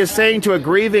crazy is saying to a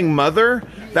grieving mother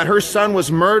that her son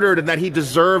was murdered and that he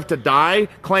deserved to die,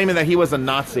 claiming that he was a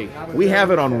Nazi. We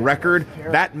have it on record,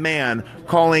 that man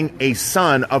calling a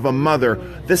son of a mother.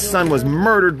 This son was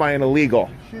murdered by an illegal,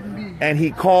 and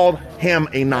he called him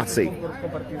a Nazi.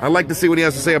 I'd like to see what he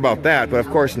has to say about that, but of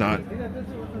course not.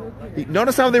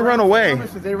 Notice how they run away.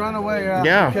 They run away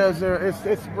Yeah. because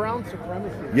it's brown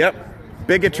supremacy. Yep,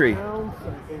 bigotry.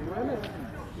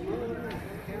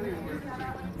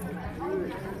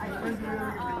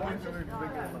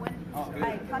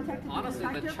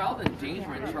 Honestly, the child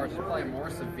endangerment charge is probably more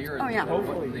severe Oh, yeah.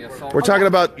 than the assault. We're talking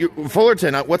about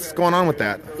Fullerton. What's going on with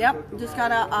that? Yep, just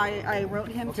I wrote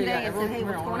him today and said, hey,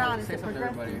 what's going on? Is it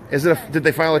progressive? Is it? Did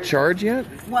they file a charge yet?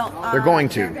 Well, they're going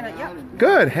to. Yep.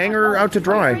 Good. Hang her out to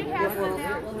dry.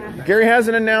 Gary has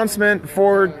an announcement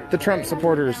for the Trump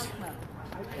supporters.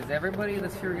 Is everybody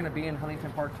that's here going to be in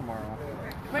Huntington Park tomorrow?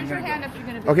 Raise your hand if you're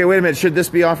going to be. Okay, wait a minute. Should this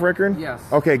be off record? Yes.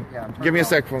 Okay, Yeah, give me a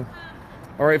sec, phone.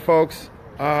 All right, folks.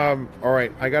 All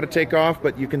right, I got to take off,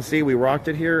 but you can see we rocked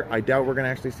it here. I doubt we're going to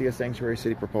actually see a sanctuary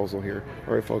city proposal here.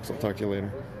 All right, folks, I'll talk to you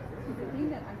later.